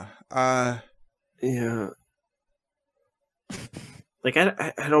 Yeah. Like,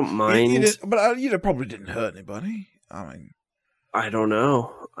 I don't mind. But you probably didn't hurt anybody. I mean. I don't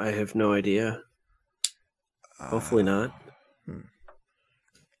know. I have no idea. Hopefully not.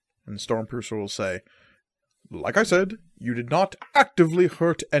 And Stormpiercer will say, like I said, you did not actively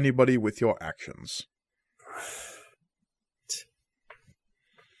hurt anybody with your actions.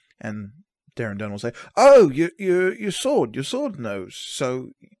 And Darren Dunn will say, oh, your sword knows. So,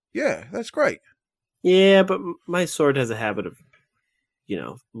 yeah, that's great. Yeah, but my sword has a habit of,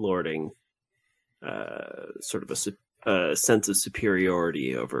 lording sort of a sense of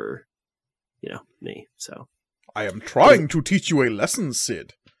superiority over, me. So I am trying to teach you a lesson,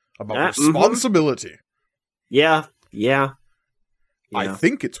 Sid, about responsibility. Yeah. I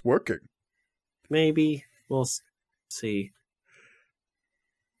think it's working. Maybe. We'll see.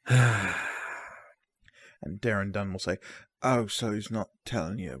 And Darren Dunn will say, oh, so he's not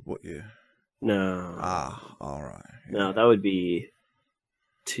telling you what you... No. All right. Yeah. No, that would be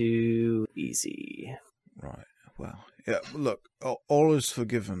too easy. Right. Well, yeah, look, all is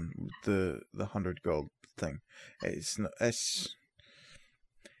forgiven with the 100 gold thing. It's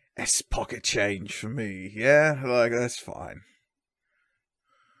pocket change for me, yeah? Like, that's fine.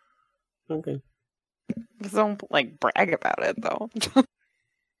 Okay. Just don't, brag about it, though.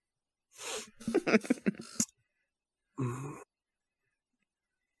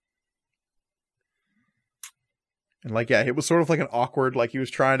 And it was sort of like an awkward, he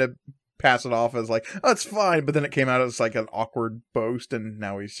was trying to pass it off as oh, it's fine, but then it came out as an awkward boast, and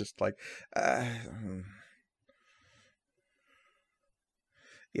now he's just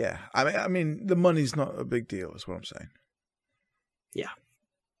yeah. I mean, the money's not a big deal, is what I'm saying. Yeah.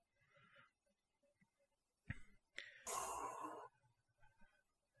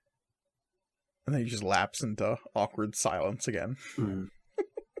 And then he just lapse into awkward silence again. Mm.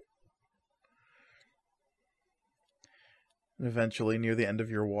 Eventually, near the end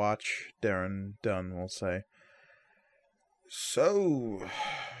of your watch, Darren Dunn will say, so,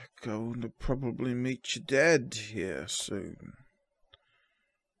 going to probably meet your dad here soon.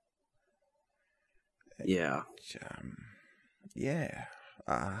 Yeah. Yeah.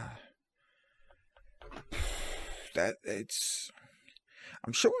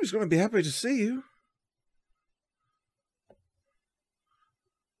 I'm sure he's going to be happy to see you.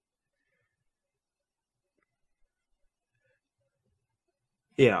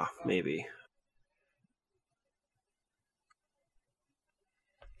 Yeah, maybe.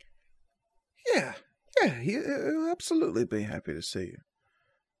 Yeah, he'll absolutely be happy to see you.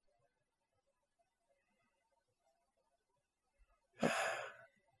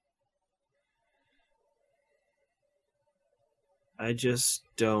 I just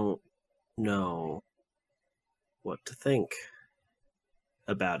don't know what to think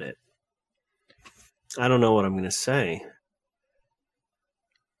about it. I don't know what I'm going to say.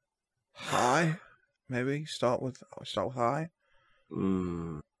 Hi, maybe start with hi.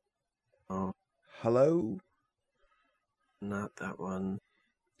 Oh, hello. Not that one.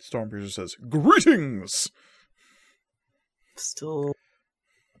 Stormpiercer says, "Greetings." Still.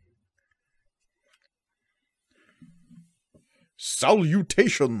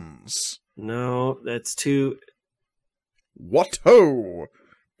 Salutations. No, that's too. What ho?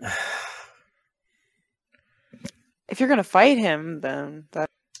 If you're gonna fight him, then that.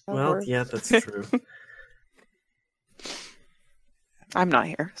 Well, works. yeah, that's true. I'm not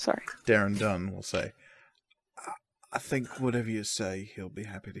here. Sorry. Darren Dunn will say, I think whatever you say, he'll be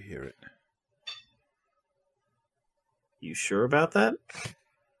happy to hear it. You sure about that?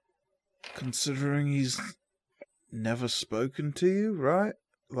 Considering he's never spoken to you, right?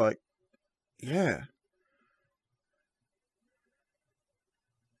 Like, yeah.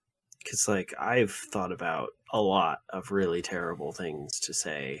 Because, like, I've thought about a lot of really terrible things to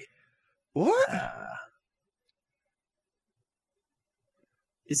say. What?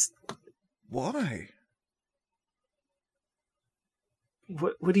 Why?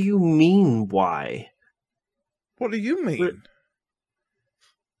 What do you mean, why? What do you mean?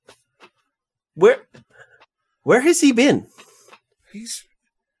 Where has he been? He's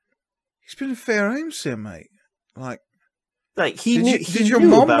been fair aims here, mate. Like he did knew. Did your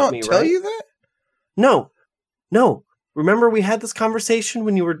mom about not me, tell right? you that? No. Remember we had this conversation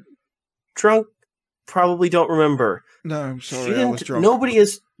when you were drunk? Probably don't remember. No, I'm sorry, I was drunk. Nobody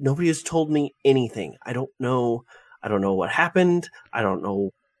has told me anything. I don't know what happened. I don't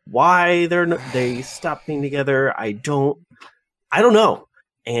know why they stopped being together. I don't know.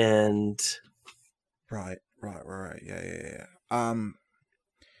 And Right. Yeah.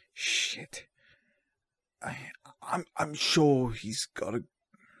 Shit. I'm sure he's got a.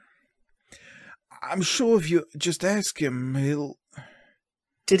 I'm sure if you just ask him, he'll.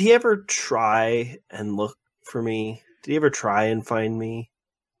 Did he ever try and look for me? Did he ever try and find me?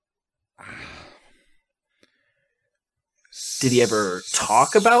 Did he ever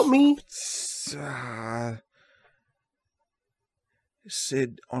talk about me?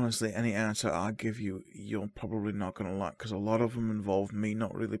 Sid, honestly, any answer I give you, you're probably not going to like, because a lot of them involve me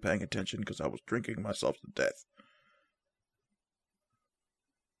not really paying attention because I was drinking myself to death.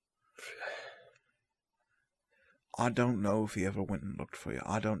 I don't know if he ever went and looked for you.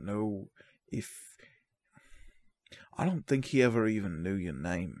 I don't know if... I don't think he ever even knew your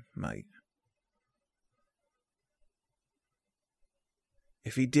name, mate.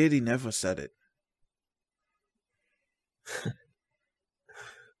 If he did, he never said it.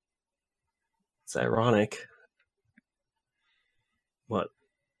 It's ironic. What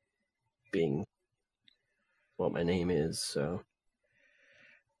my name is, so.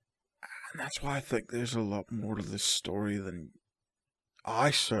 And that's why I think there's a lot more to this story than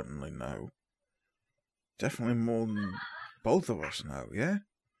I certainly know. Definitely more than both of us know, yeah?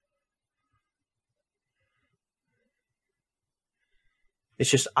 It's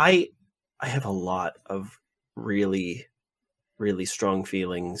just I have a lot of really, really strong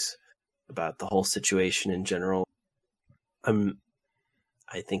feelings about the whole situation in general. I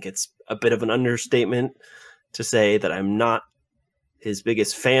think it's a bit of an understatement to say that I'm not his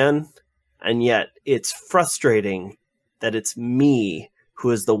biggest fan, and yet it's frustrating that it's me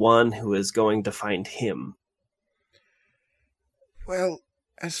who is the one who is going to find him. Well,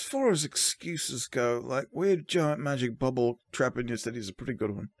 as far as excuses go, like weird giant magic bubble trapping your city is a pretty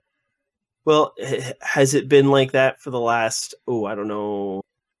good one. Well, has it been like that for the last,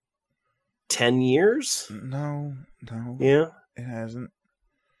 10 years? No. Yeah? It hasn't.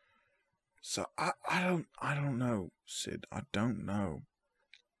 So I don't know, Sid. I don't know.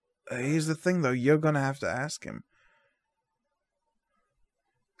 Here's the thing, though. You're gonna have to ask him.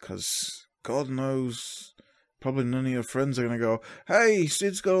 'Cause God knows, probably none of your friends are gonna go, hey,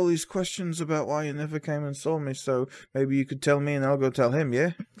 Sid's got all these questions about why you never came and saw me, so maybe you could tell me and I'll go tell him,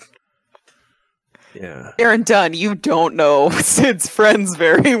 yeah? Yeah. Aaron Dunn, you don't know Sid's friends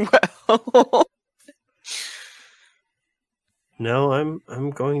very well. No, I'm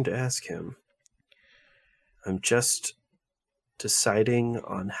going to ask him. I'm just deciding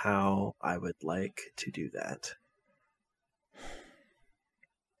on how I would like to do that.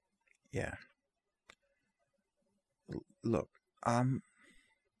 Yeah. Look, I'm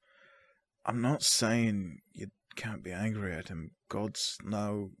not saying you can't be angry at him. God's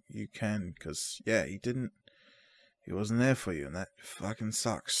no, you can, because, yeah, he wasn't there for you, and that fucking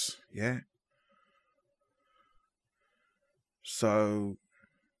sucks, yeah? So,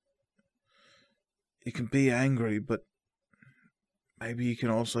 you can be angry, but maybe you can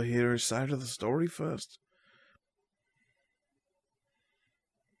also hear his side of the story first.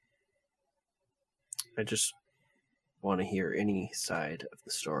 I just want to hear any side of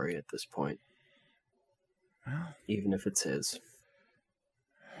the story at this point. Well, even if it's his.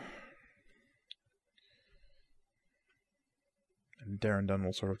 And Darren Dunn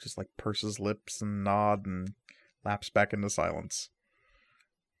will sort of just like purse his lips and nod and lapse back into silence.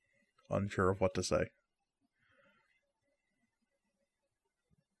 Unsure of what to say.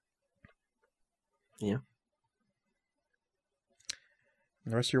 Yeah.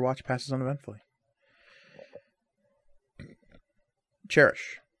 And the rest of your watch passes uneventfully.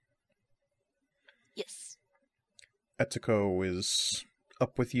 Cherish. Yes. Etsuko is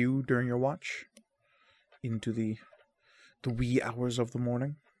up with you during your watch into the wee hours of the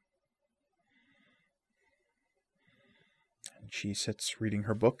morning. And she sits reading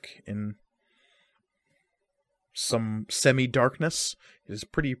her book in some semi-darkness. It is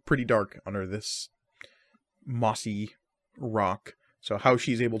pretty dark under this mossy rock. So how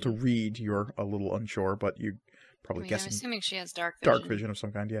she's able to read, you're a little unsure, but you probably I'm guessing assuming she has dark vision. dark vision of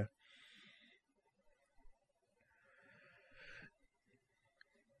some kind, yeah.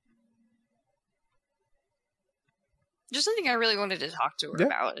 Just something I really wanted to talk to her Yeah.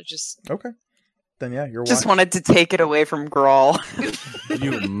 about. It just Okay. Then yeah, you're Just watching. wanted to take it away from Grawl.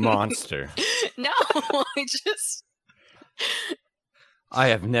 You monster. no, I just I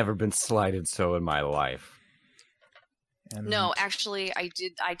have never been slighted so in my life. And no. Actually, I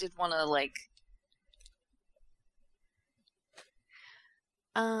did want to like.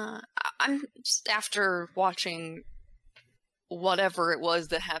 I'm just after watching whatever it was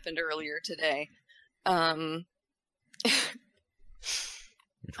that happened earlier today. Which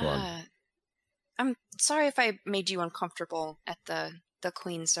one? I'm sorry if I made you uncomfortable at the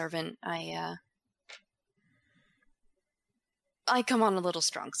Queen Servant. I come on a little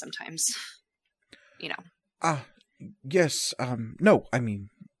strong sometimes. You know. Yes, no, I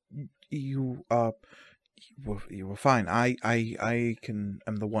mean, you were fine. I'm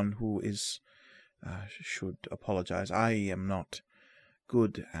the one who is, should apologize. I am not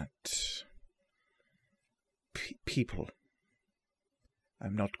good at people.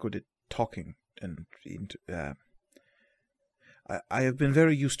 I'm not good at talking, and I have been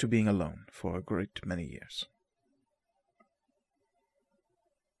very used to being alone for a great many years.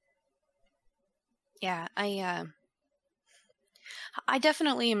 Yeah, I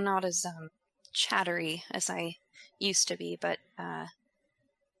definitely am not as chattery as I used to be, but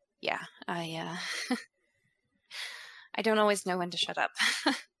yeah, I I don't always know when to shut up.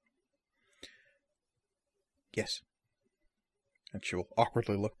 Yes. And she will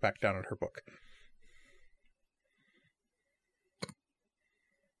awkwardly look back down at her book.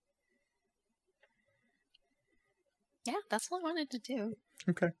 Yeah, that's all I wanted to do.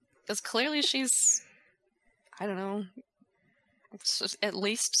 Okay. Because clearly she's, I don't know, at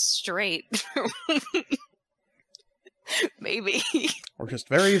least straight. Maybe. Or just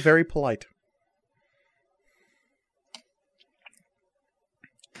very, very polite.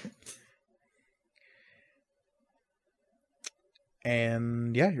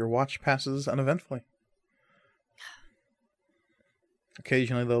 And yeah, your watch passes uneventfully.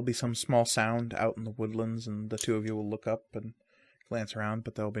 Occasionally there'll be some small sound out in the woodlands, and the two of you will look up and glance around,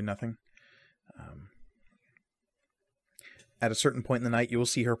 but there'll be nothing. At a certain point in the night, you will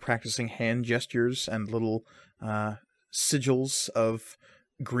see her practicing hand gestures, and little sigils of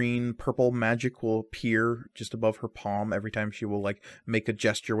green purple magic will appear just above her palm every time she will like make a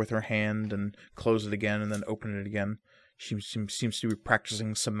gesture with her hand and close it again and then open it again. She seems to be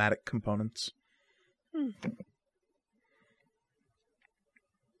practicing somatic components.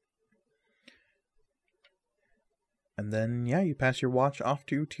 And then, yeah, you pass your watch off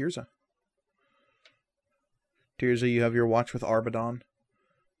to Tirza. Tirza, you have your watch with Arbadon.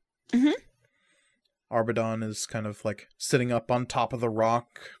 Mhm. Arbadon is kind of like sitting up on top of the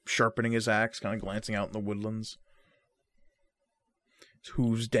rock, sharpening his axe, kind of glancing out in the woodlands. His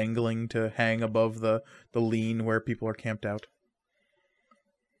hooves dangling to hang above the lean where people are camped out.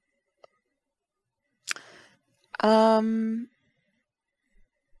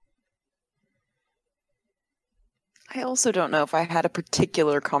 I also don't know if I had a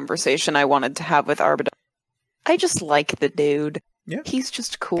particular conversation I wanted to have with Arbadon. I just like the dude. Yeah. He's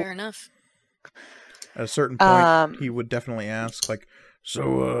just cool. Fair enough. At a certain point, he would definitely ask, like,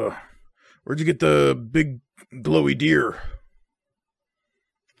 So, where'd you get the big glowy deer?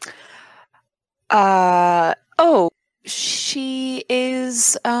 Oh, she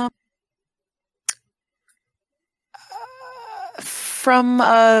is, from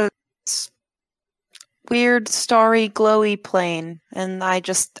a weird, starry, glowy plane, and I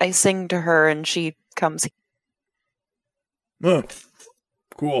sing to her, and she comes. Oh,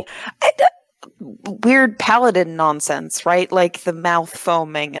 cool. Weird paladin nonsense, right? Like the mouth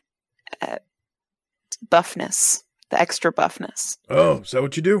foaming, buffness, the extra buffness. Oh, is that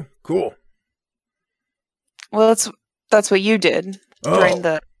what you do? Cool. Well, that's what you did during Oh,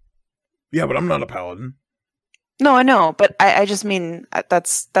 the. yeah, but I'm not a paladin. No, I know, but I just mean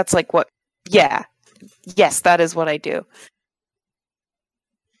that's like what. Yeah, yes, that is what I do.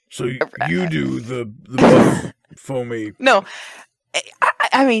 So you do the buff foamy. No,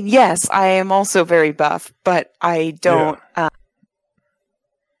 I mean, yes, I am also very buff, but I don't.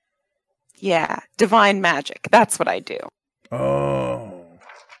 Yeah, divine magic. That's what I do. Oh.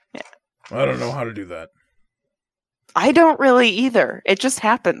 Yeah. I don't know how to do that. I don't really either. It just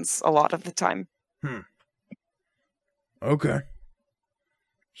happens a lot of the time. Okay.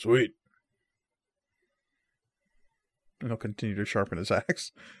 Sweet. And he'll continue to sharpen his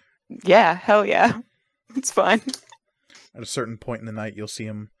axe. Yeah, hell yeah. It's fine. At a certain point in the night, you'll see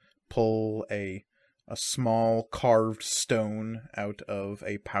him pull a small carved stone out of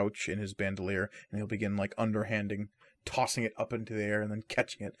a pouch in his bandolier, and he'll begin like underhanding, tossing it up into the air, and then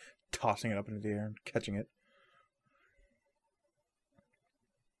catching it, tossing it up into the air, and catching it.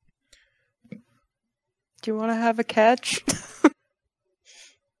 Do you want to have a catch?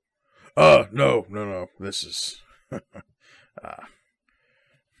 No. This is...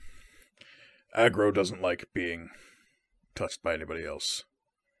 Aggro doesn't like being touched by anybody else.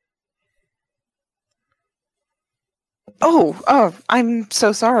 Oh, I'm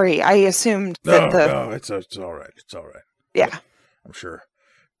so sorry. I assumed that No, it's all right. It's all right. Yeah. I'm sure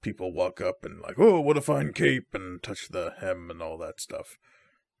people walk up and like, oh, what a fine cape, and touch the hem and all that stuff.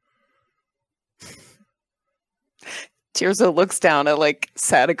 Tirza looks down at like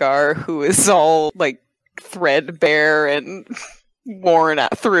Sadagar, who is all like threadbare and worn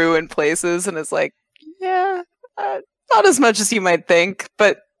out through in places, and is like, yeah, not as much as you might think,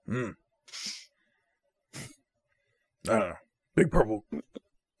 but I don't know. Big purple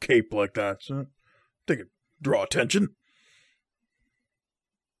cape like that. So think it draw attention.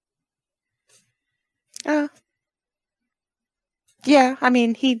 Yeah, I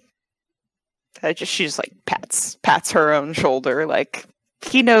mean, she just like pats her own shoulder, like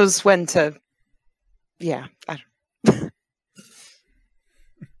he knows when to. Yeah,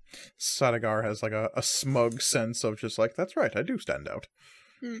 Sadagar has like a smug sense of just like, that's right, I do stand out.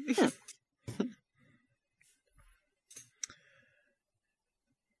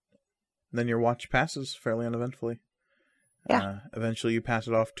 Then your watch passes fairly uneventfully. Yeah. Eventually you pass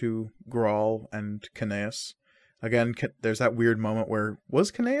it off to Grawl and Caneus. Again, there's that weird moment where,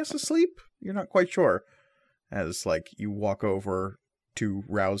 was Caneus asleep? You're not quite sure. As, like, you walk over to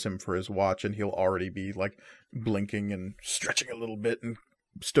rouse him for his watch, and he'll already be, like, blinking and stretching a little bit and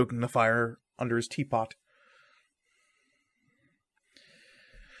stoking the fire under his teapot.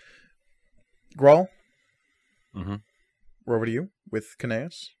 Grawl? Mm-hmm. We're over to you with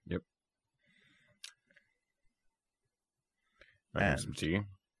Caneus. Yep. And some tea.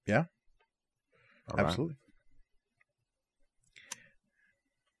 Yeah. All right. Absolutely.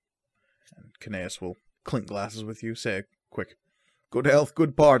 And Caneus will clink glasses with you, say a quick, good health,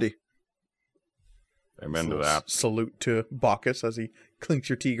 good party. Amen to Little that. Salute to Bacchus as he clinks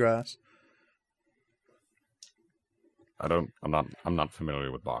your tea glass. I'm not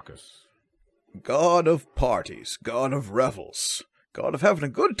familiar with Bacchus. God of parties, god of revels, god of having a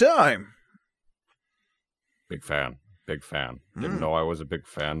good time. Big fan. Didn't know I was a big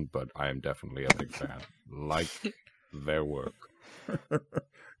fan, but I am definitely a big fan. Like their work.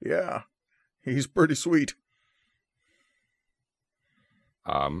 Yeah, he's pretty sweet.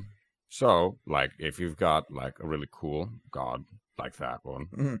 So, like, if you've got, like, a really cool god like that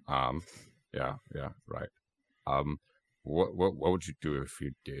one, yeah, right. What would you do if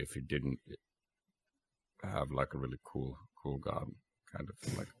you didn't have, like, a really cool god? Kind of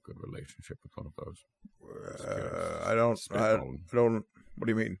like a good relationship with one of those. I don't. What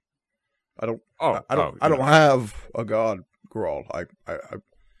do you mean? I don't have a god, Grawl. I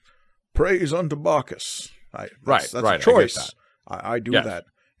praise unto Bacchus. That's a choice. I do that.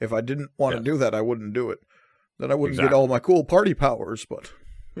 If I didn't want to do that, I wouldn't do it. Then I wouldn't get all my cool party powers. But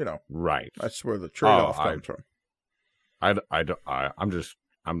right. That's where the trade-off comes from.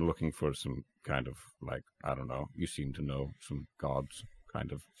 I'm looking for some kind of, like, I don't know. You seem to know some gods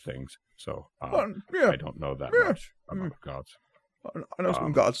kind of things, so I don't know that much about gods. I know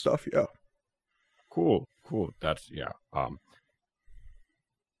some god stuff. Yeah. Cool. That's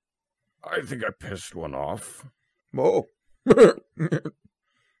I think I pissed one off. Oh.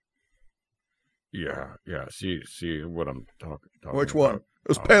 Yeah. See what I'm talking Which about? one? It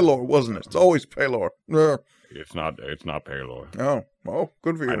was Pelor, wasn't it? It's always Pelor. Yeah. It's not Pelor. Oh,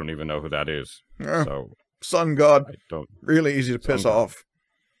 good for you. I don't even know who that is. Yeah. So Sun god. I don't. Really easy to piss Sun god. off.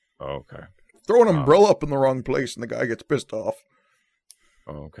 Okay. Throw an umbrella up in the wrong place and the guy gets pissed off.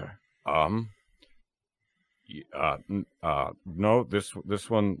 Okay. No. This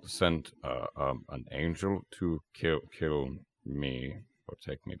one sent an angel to kill me or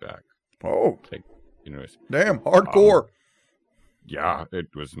take me back. Oh. Anyways. Damn, hardcore. Yeah,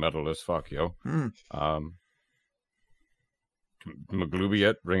 it was metal as fuck, yo.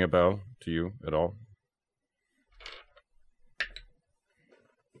 Maglubiet ring a bell to you at all?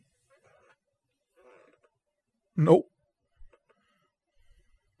 Nope.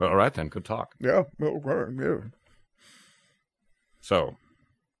 All right then, good talk. Yeah. Well, right, yeah. So,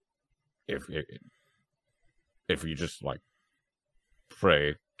 if you just like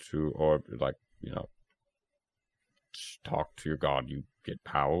pray to, or like talk to your god, you get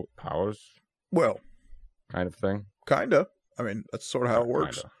powers, Well, kind of thing. kinda. I mean, that's sort of how it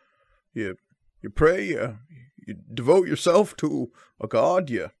works. Kinda. You pray. You devote yourself to a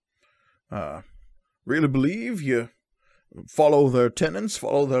god. You really believe. You follow their tenets,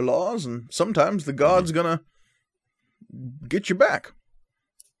 follow their laws, and sometimes the god's gonna get you back.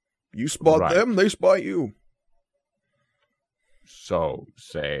 You spot Right. them, they spot you. So,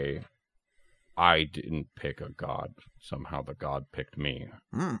 say I didn't pick a god. Somehow the god picked me.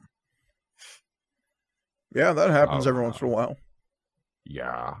 Yeah, that happens Oh, every once in a while.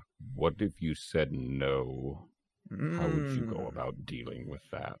 Yeah. What if you said no? How would you go about dealing with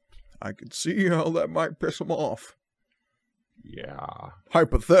that? I could see how that might piss him off. Yeah.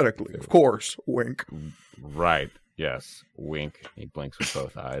 Hypothetically, of course. Wink. Right. Yes. Wink. He blinks with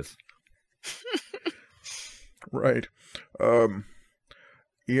both eyes. Right.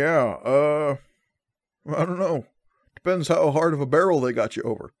 Yeah, I don't know. Depends how hard of a barrel they got you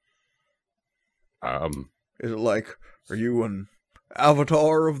over. Is it like, are you an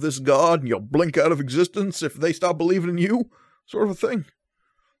avatar of this god and you'll blink out of existence if they stop believing in you? Sort of a thing.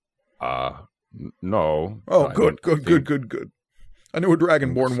 No. Oh, I good. don't think- I knew a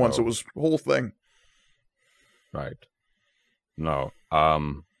Dragonborn once. so. It was a whole thing. Right. No.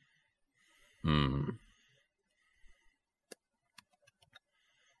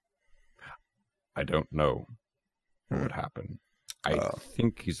 I don't know what would happen. I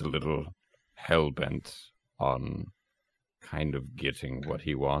think he's a little hell-bent on kind of getting what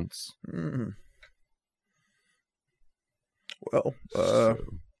he wants. Well, So,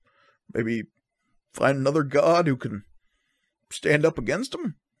 maybe find another god who can stand up against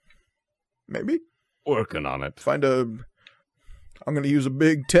him? Maybe? working on it. I'm going to use a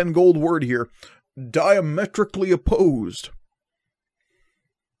big 10 gold word here. Diametrically opposed.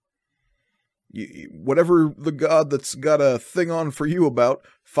 Whatever the god that's got a thing on for you about,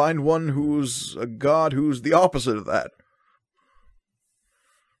 find one who's a god who's the opposite of that.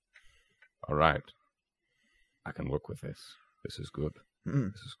 All right. I can work with this. This is good.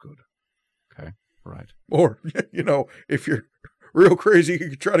 Mm. This is good. Okay. Right. Or, if you're real crazy, you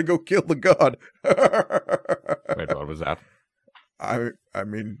could try to go kill the god. Wait, what was that? I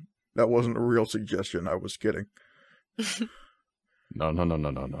mean, that wasn't a real suggestion. I was kidding. No.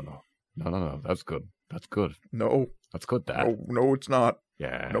 That's good. That's good. No. That's good, Dad. No, it's not.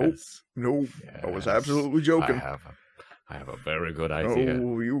 Yes. Nope. No. I was Yes. absolutely joking. I have a very good idea.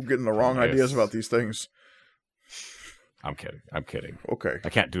 No, you're getting the wrong Yes. ideas about these things. I'm kidding. Okay. I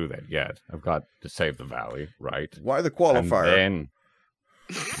can't do that yet. I've got to save the valley, right? Why the qualifier? And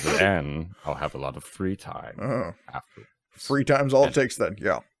then I'll have a lot of free time after. Free time's all it takes then,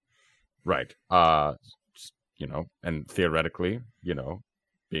 yeah. Right. And theoretically,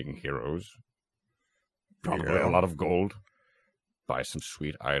 being heroes, probably Yeah. a lot of gold. Buy some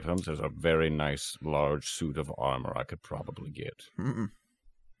sweet items. There's a very nice large suit of armor I could probably get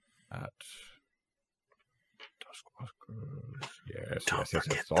at Duskwalkers. Yes, Don't yes.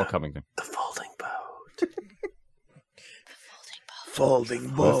 forget It's all coming to. The folding boat.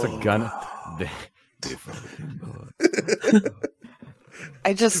 Folding What's the gun? The folding boat.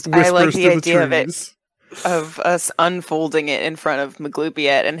 I like the idea of it, of us unfolding it in front of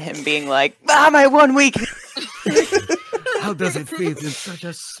Maglupiet and him being like, my 1 week. How does it fit in such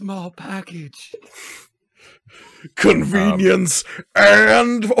a small package? Convenience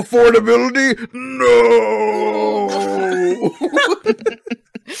and affordability? No!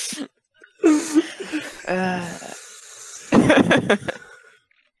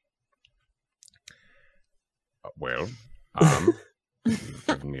 Well, you've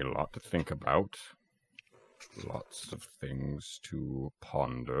given me a lot to think about. Lots of things to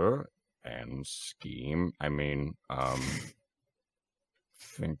ponder and scheme. I mean,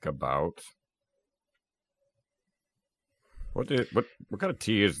 think about what kind of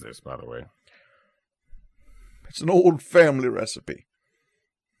tea is this, by the way? It's an old family recipe.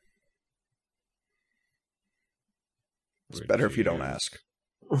 It's Which better if you don't is- ask.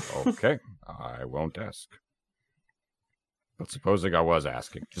 Okay, I won't ask. But supposing I was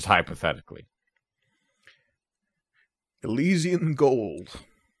asking, just hypothetically. Elysian gold.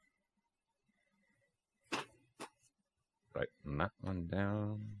 Writing that one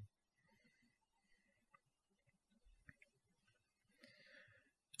down.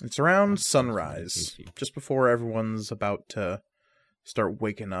 It's around sunrise, just before everyone's about to start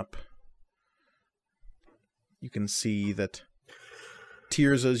waking up. You can see that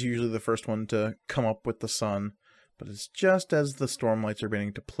Tirza is usually the first one to come up with the sun, but it's just as the stormlights are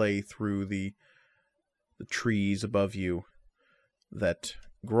beginning to play through the trees above you that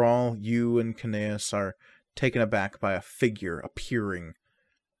Grawl, you, and Caneus are taken aback by a figure appearing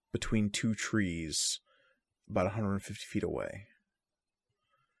between two trees about 150 feet away.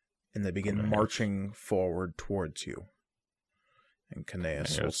 And they begin marching forward towards you. And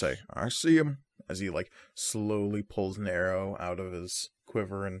Caneus will say, "I see him," as he slowly pulls an arrow out of his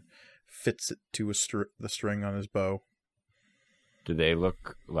quiver and fits it to the string on his bow. Do they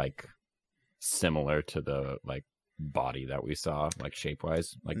look similar to the body that we saw,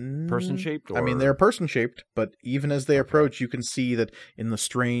 shape-wise, person-shaped? I mean, they're person-shaped, but even as they approach, you can see that in the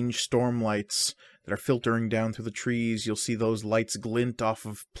strange storm lights that are filtering down through the trees, you'll see those lights glint off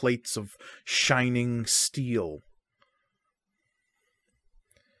of plates of shining steel.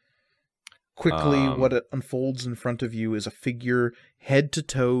 Quickly, what unfolds in front of you is a figure head to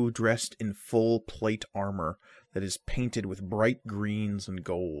toe dressed in full plate armor that is painted with bright greens and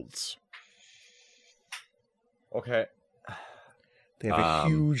golds. Okay. They have a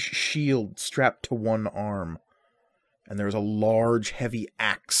huge shield strapped to one arm, and there is a large, heavy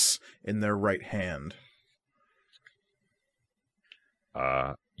axe in their right hand.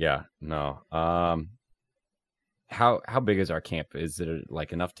 Yeah, no. How big is our camp? Is it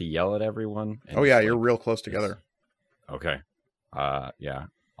enough to yell at everyone? Oh yeah, you're real close together. Okay. Yeah.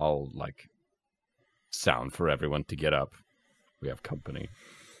 I'll sound for everyone to get up. We have company.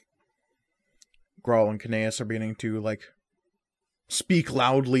 Grawl and Caneus are beginning to speak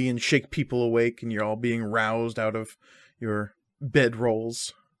loudly and shake people awake, and you're all being roused out of your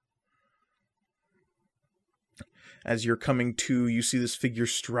bedrolls. As you're coming to, you see this figure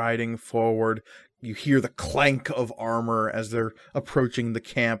striding forward. You hear the clank of armor as they're approaching the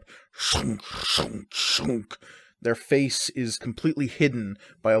camp. Shunk, shunk, shunk. Their face is completely hidden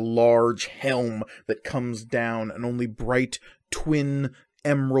by a large helm that comes down, and only bright twin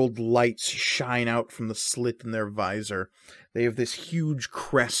emerald lights shine out from the slit in their visor. They have this huge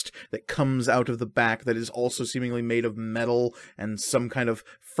crest that comes out of the back that is also seemingly made of metal, and some kind of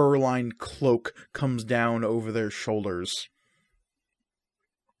fur-lined cloak comes down over their shoulders.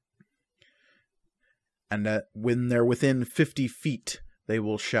 And when they're within 50 feet, they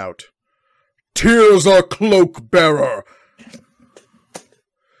will shout, "Tirza Cloak-Bearer!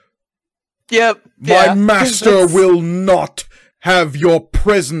 Yep. My master will not have your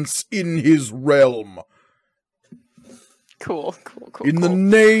presence in his realm. Cool. In the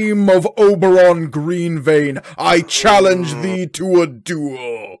name of Oberon Greenvein, I challenge thee to a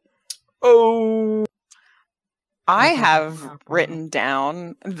duel." Oh. I have written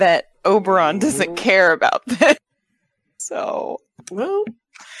down that Oberon doesn't care about this. So, Well,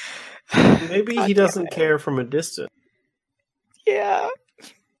 maybe he doesn't care from a distance. yeah.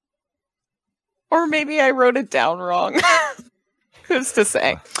 Or maybe I wrote it down wrong. Who's to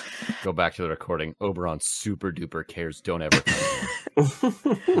say? Go back to the recording. Oberon super duper cares. Don't ever come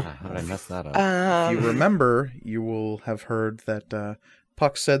here. How did I mess that up? If you remember, you will have heard that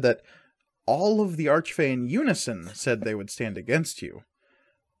Puck said that all of the Archfey in unison said they would stand against you,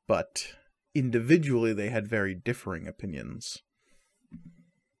 but individually they had very differing opinions.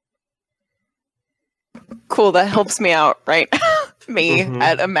 Cool, that helps me out, right? Me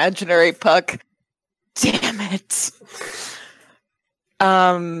at Imaginary Puck. Damn it.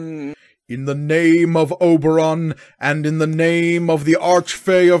 In the name of Oberon, and in the name of the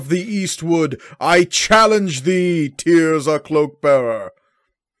Archfey of the Eastwood, I challenge thee, Tirza Cloak-Bearer.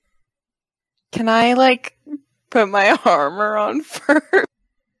 Can I, put my armor on first?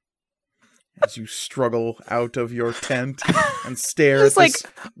 As you struggle out of your tent and stare Just, at this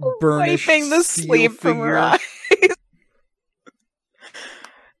burnished wiping the steel sleep from her figure. eyes.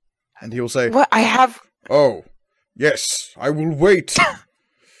 And he will say, What? I have... "Oh, yes, I will wait.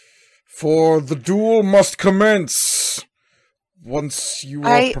 For the duel must commence once you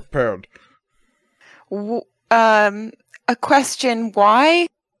are prepared." A question. Why?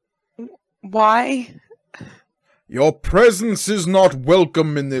 Why? "Your presence is not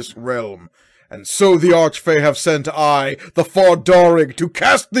welcome in this realm, and so the Archfey have sent I, the Fardarig, to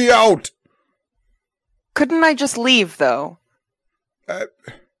cast thee out." Couldn't I just leave, though?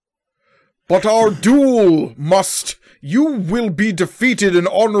 But our duel must. You will be defeated in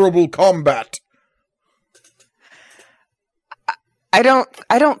honorable combat. I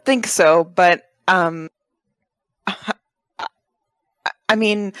don't think so, but, I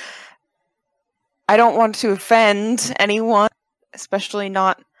mean, I don't want to offend anyone, especially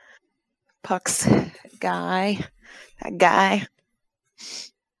not Puck's guy. That guy.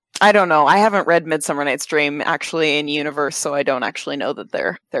 I don't know. I haven't read Midsummer Night's Dream actually in universe, so I don't actually know that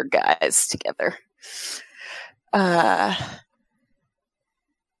they're guys together.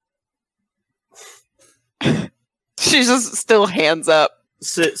 She's just still hands up.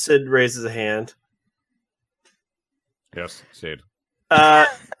 Sid raises a hand. Yes, Sid.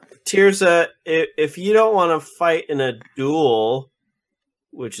 Tirza, if you don't want to fight in a duel,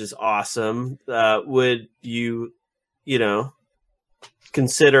 which is awesome, would you,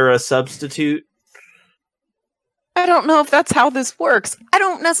 consider a substitute? I don't know if that's how this works. I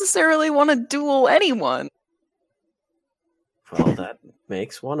don't necessarily want to duel anyone. Well, that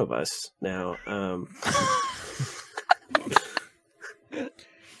makes one of us now.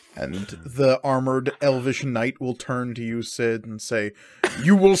 And the armored elvish knight will turn to you, Sid, and say,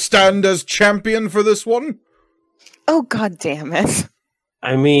 "You will stand as champion for this one?" Oh, god damn it.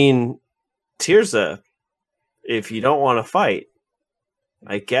 I mean, Tirza, if you don't want to fight,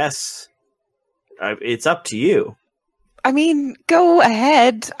 I guess it's up to you. I mean, go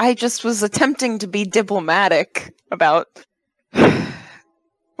ahead. I just was attempting to be diplomatic about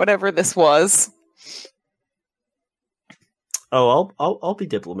whatever this was. Oh, I'll be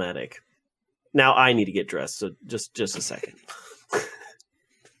diplomatic. Now I need to get dressed, so just a second.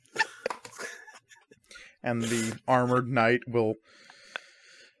 And the armored knight will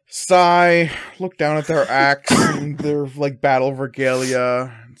sigh, look down at their axe and their battle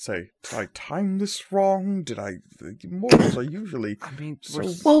regalia, and say, "Did I time this wrong? Mortals are usually I mean, so."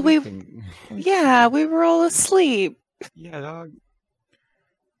 Well, we were all asleep. Yeah, dog.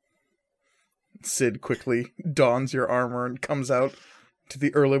 Sid quickly dons your armor and comes out to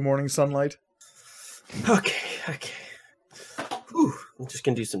the early morning sunlight. Okay. Whew. I'm just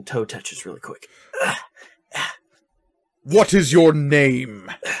gonna do some toe touches really quick. What is your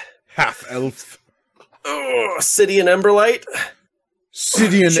name, half-elf? Oh, Sidian Emberlight.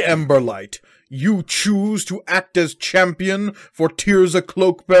 Sidian Emberlight. You choose to act as champion for Tirza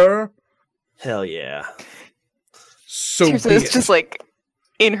Cloakbearer? Hell yeah. So Tirza be is it. just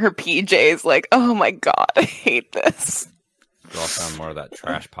in her PJs, oh my god, I hate this. We all found more of that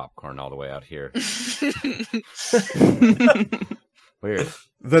trash popcorn all the way out here. Weird.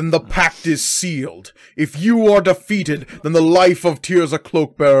 Then the pact is sealed. If you are defeated, then the life of Tirza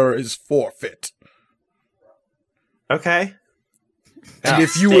Cloakbearer is forfeit. Okay. And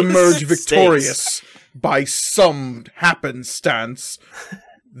if you Stakes. emerge victorious by some happenstance,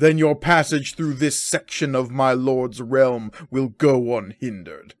 then your passage through this section of my lord's realm will go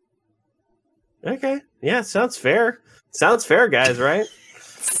unhindered. Okay. Yeah, sounds fair. Sounds fair, guys, right?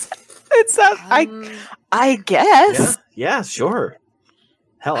 It's not, I guess. Yeah, sure.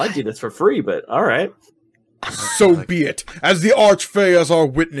 Hell, I'd do this for free, but all right. So be it. As the Archfey as our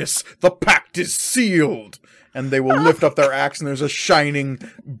witness, the pact is sealed. And they will lift up their axe, and there's a shining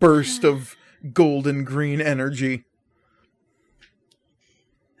burst of golden green energy.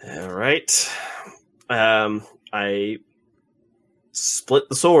 All right. I split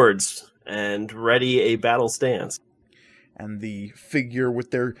the swords and ready a battle stance. And the figure with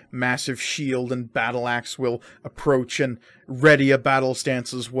their massive shield and battle axe will approach and ready a battle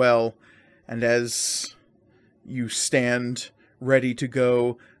stance as well. And as you stand ready to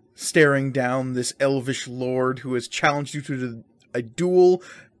go, staring down this elvish lord who has challenged you to a duel,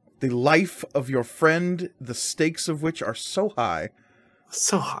 the life of your friend, the stakes of which are so high.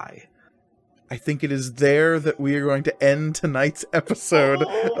 So high. I think it is there that we are going to end tonight's episode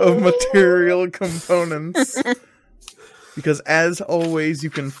of Material Components. Because as always, you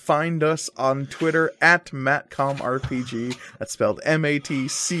can find us on Twitter at MatcomRPG. That's spelled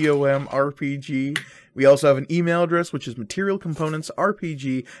MatcomRPG. We also have an email address, which is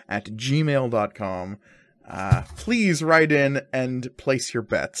materialcomponentsrpg@gmail.com. Please write in and place your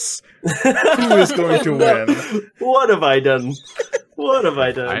bets. Who is going to win? What have I done? What have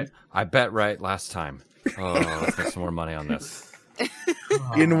I done? I bet right last time. Oh, let's make some more money on this.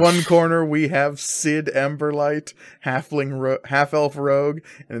 In one corner, we have Sid Emberlight, half-elf rogue,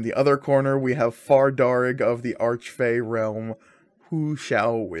 and in the other corner, we have Fardarig of the Archfey realm. Who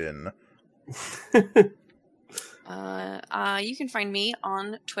shall win? You can find me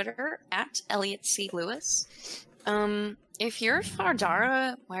on Twitter at Elliot C. Lewis. If you're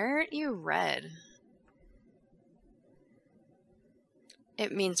Fardara, why aren't you red?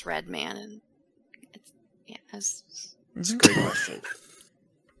 It means red man, and It's a great question.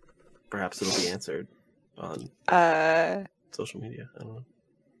 Perhaps it'll be answered on social media. I don't know.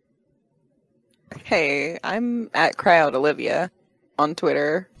 Hey, I'm at CryOutOlivia on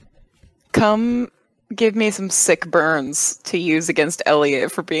Twitter. Come give me some sick burns to use against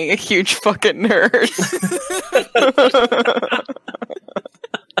Elliot for being a huge fucking nerd.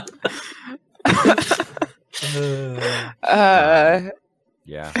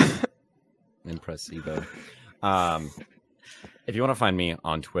 Yeah. Impressivo. If you want to find me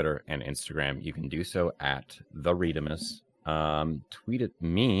on Twitter and Instagram, you can do so at the Readimus. Tweet at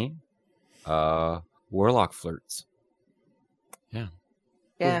me, Warlock flirts. Yeah.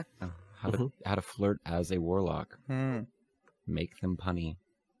 Yeah. How to flirt as a warlock. Hmm. Make them punny.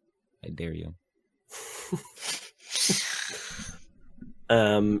 I dare you.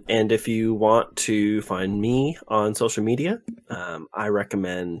 And if you want to find me on social media, I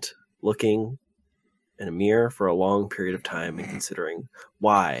recommend looking in a mirror for a long period of time and considering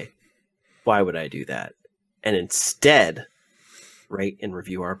why would I do that? And instead, rate and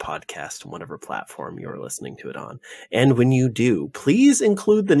review our podcast on whatever platform you're listening to it on. And when you do, please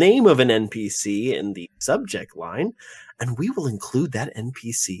include the name of an NPC in the subject line, and we will include that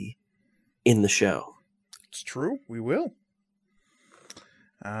NPC in the show. It's true. We will.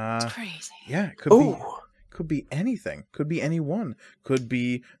 It's crazy. Yeah, it could be anything. Could be anyone. Could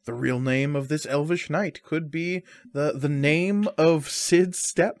be the real name of this elvish knight. Could be the name of Sid's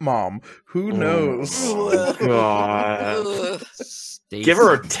stepmom. Who knows? God. Stacey Give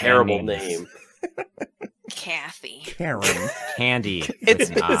her a terrible Jennings. name. Kathy. Karen. Candy. It's-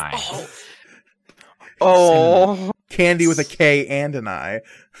 with an I. Oh, Candy with a K and an I.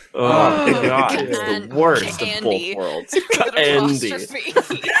 Oh, Oh, God. God. It's the worst Candy. of both worlds. With an Andy. apostrophe.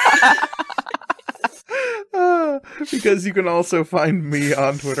 Because you can also find me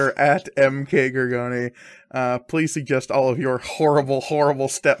on Twitter at MKGorgoni. Please suggest all of your horrible, horrible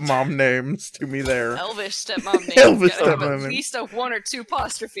stepmom names to me there. Elvish stepmom name. Elvish Gotta have stepmom at name. least a 1 or 2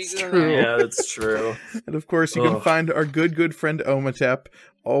 apostrophes in true. there. Yeah, that's true. And of course, you can Ugh. find our good friend Omatep,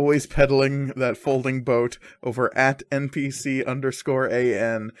 always peddling that folding boat over at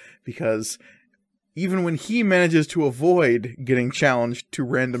NPC_AN, because even when he manages to avoid getting challenged to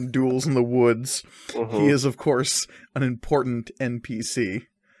random duels in the woods, he is, of course, an important NPC.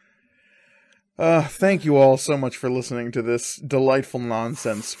 Thank you all so much for listening to this delightful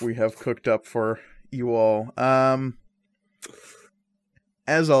nonsense we have cooked up for you all.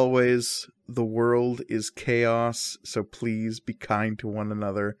 As always, the world is chaos, so please be kind to one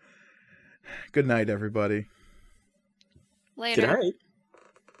another. Good night, everybody. Later. Good night.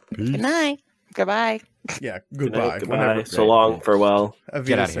 good night. Goodbye. Yeah, Good goodbye. night. Goodbye. Whenever. So long. Farewell. Auf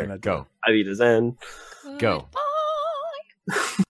Get out of Wiedersehen. here. Go. Auf Wiedersehen. Go. Bye.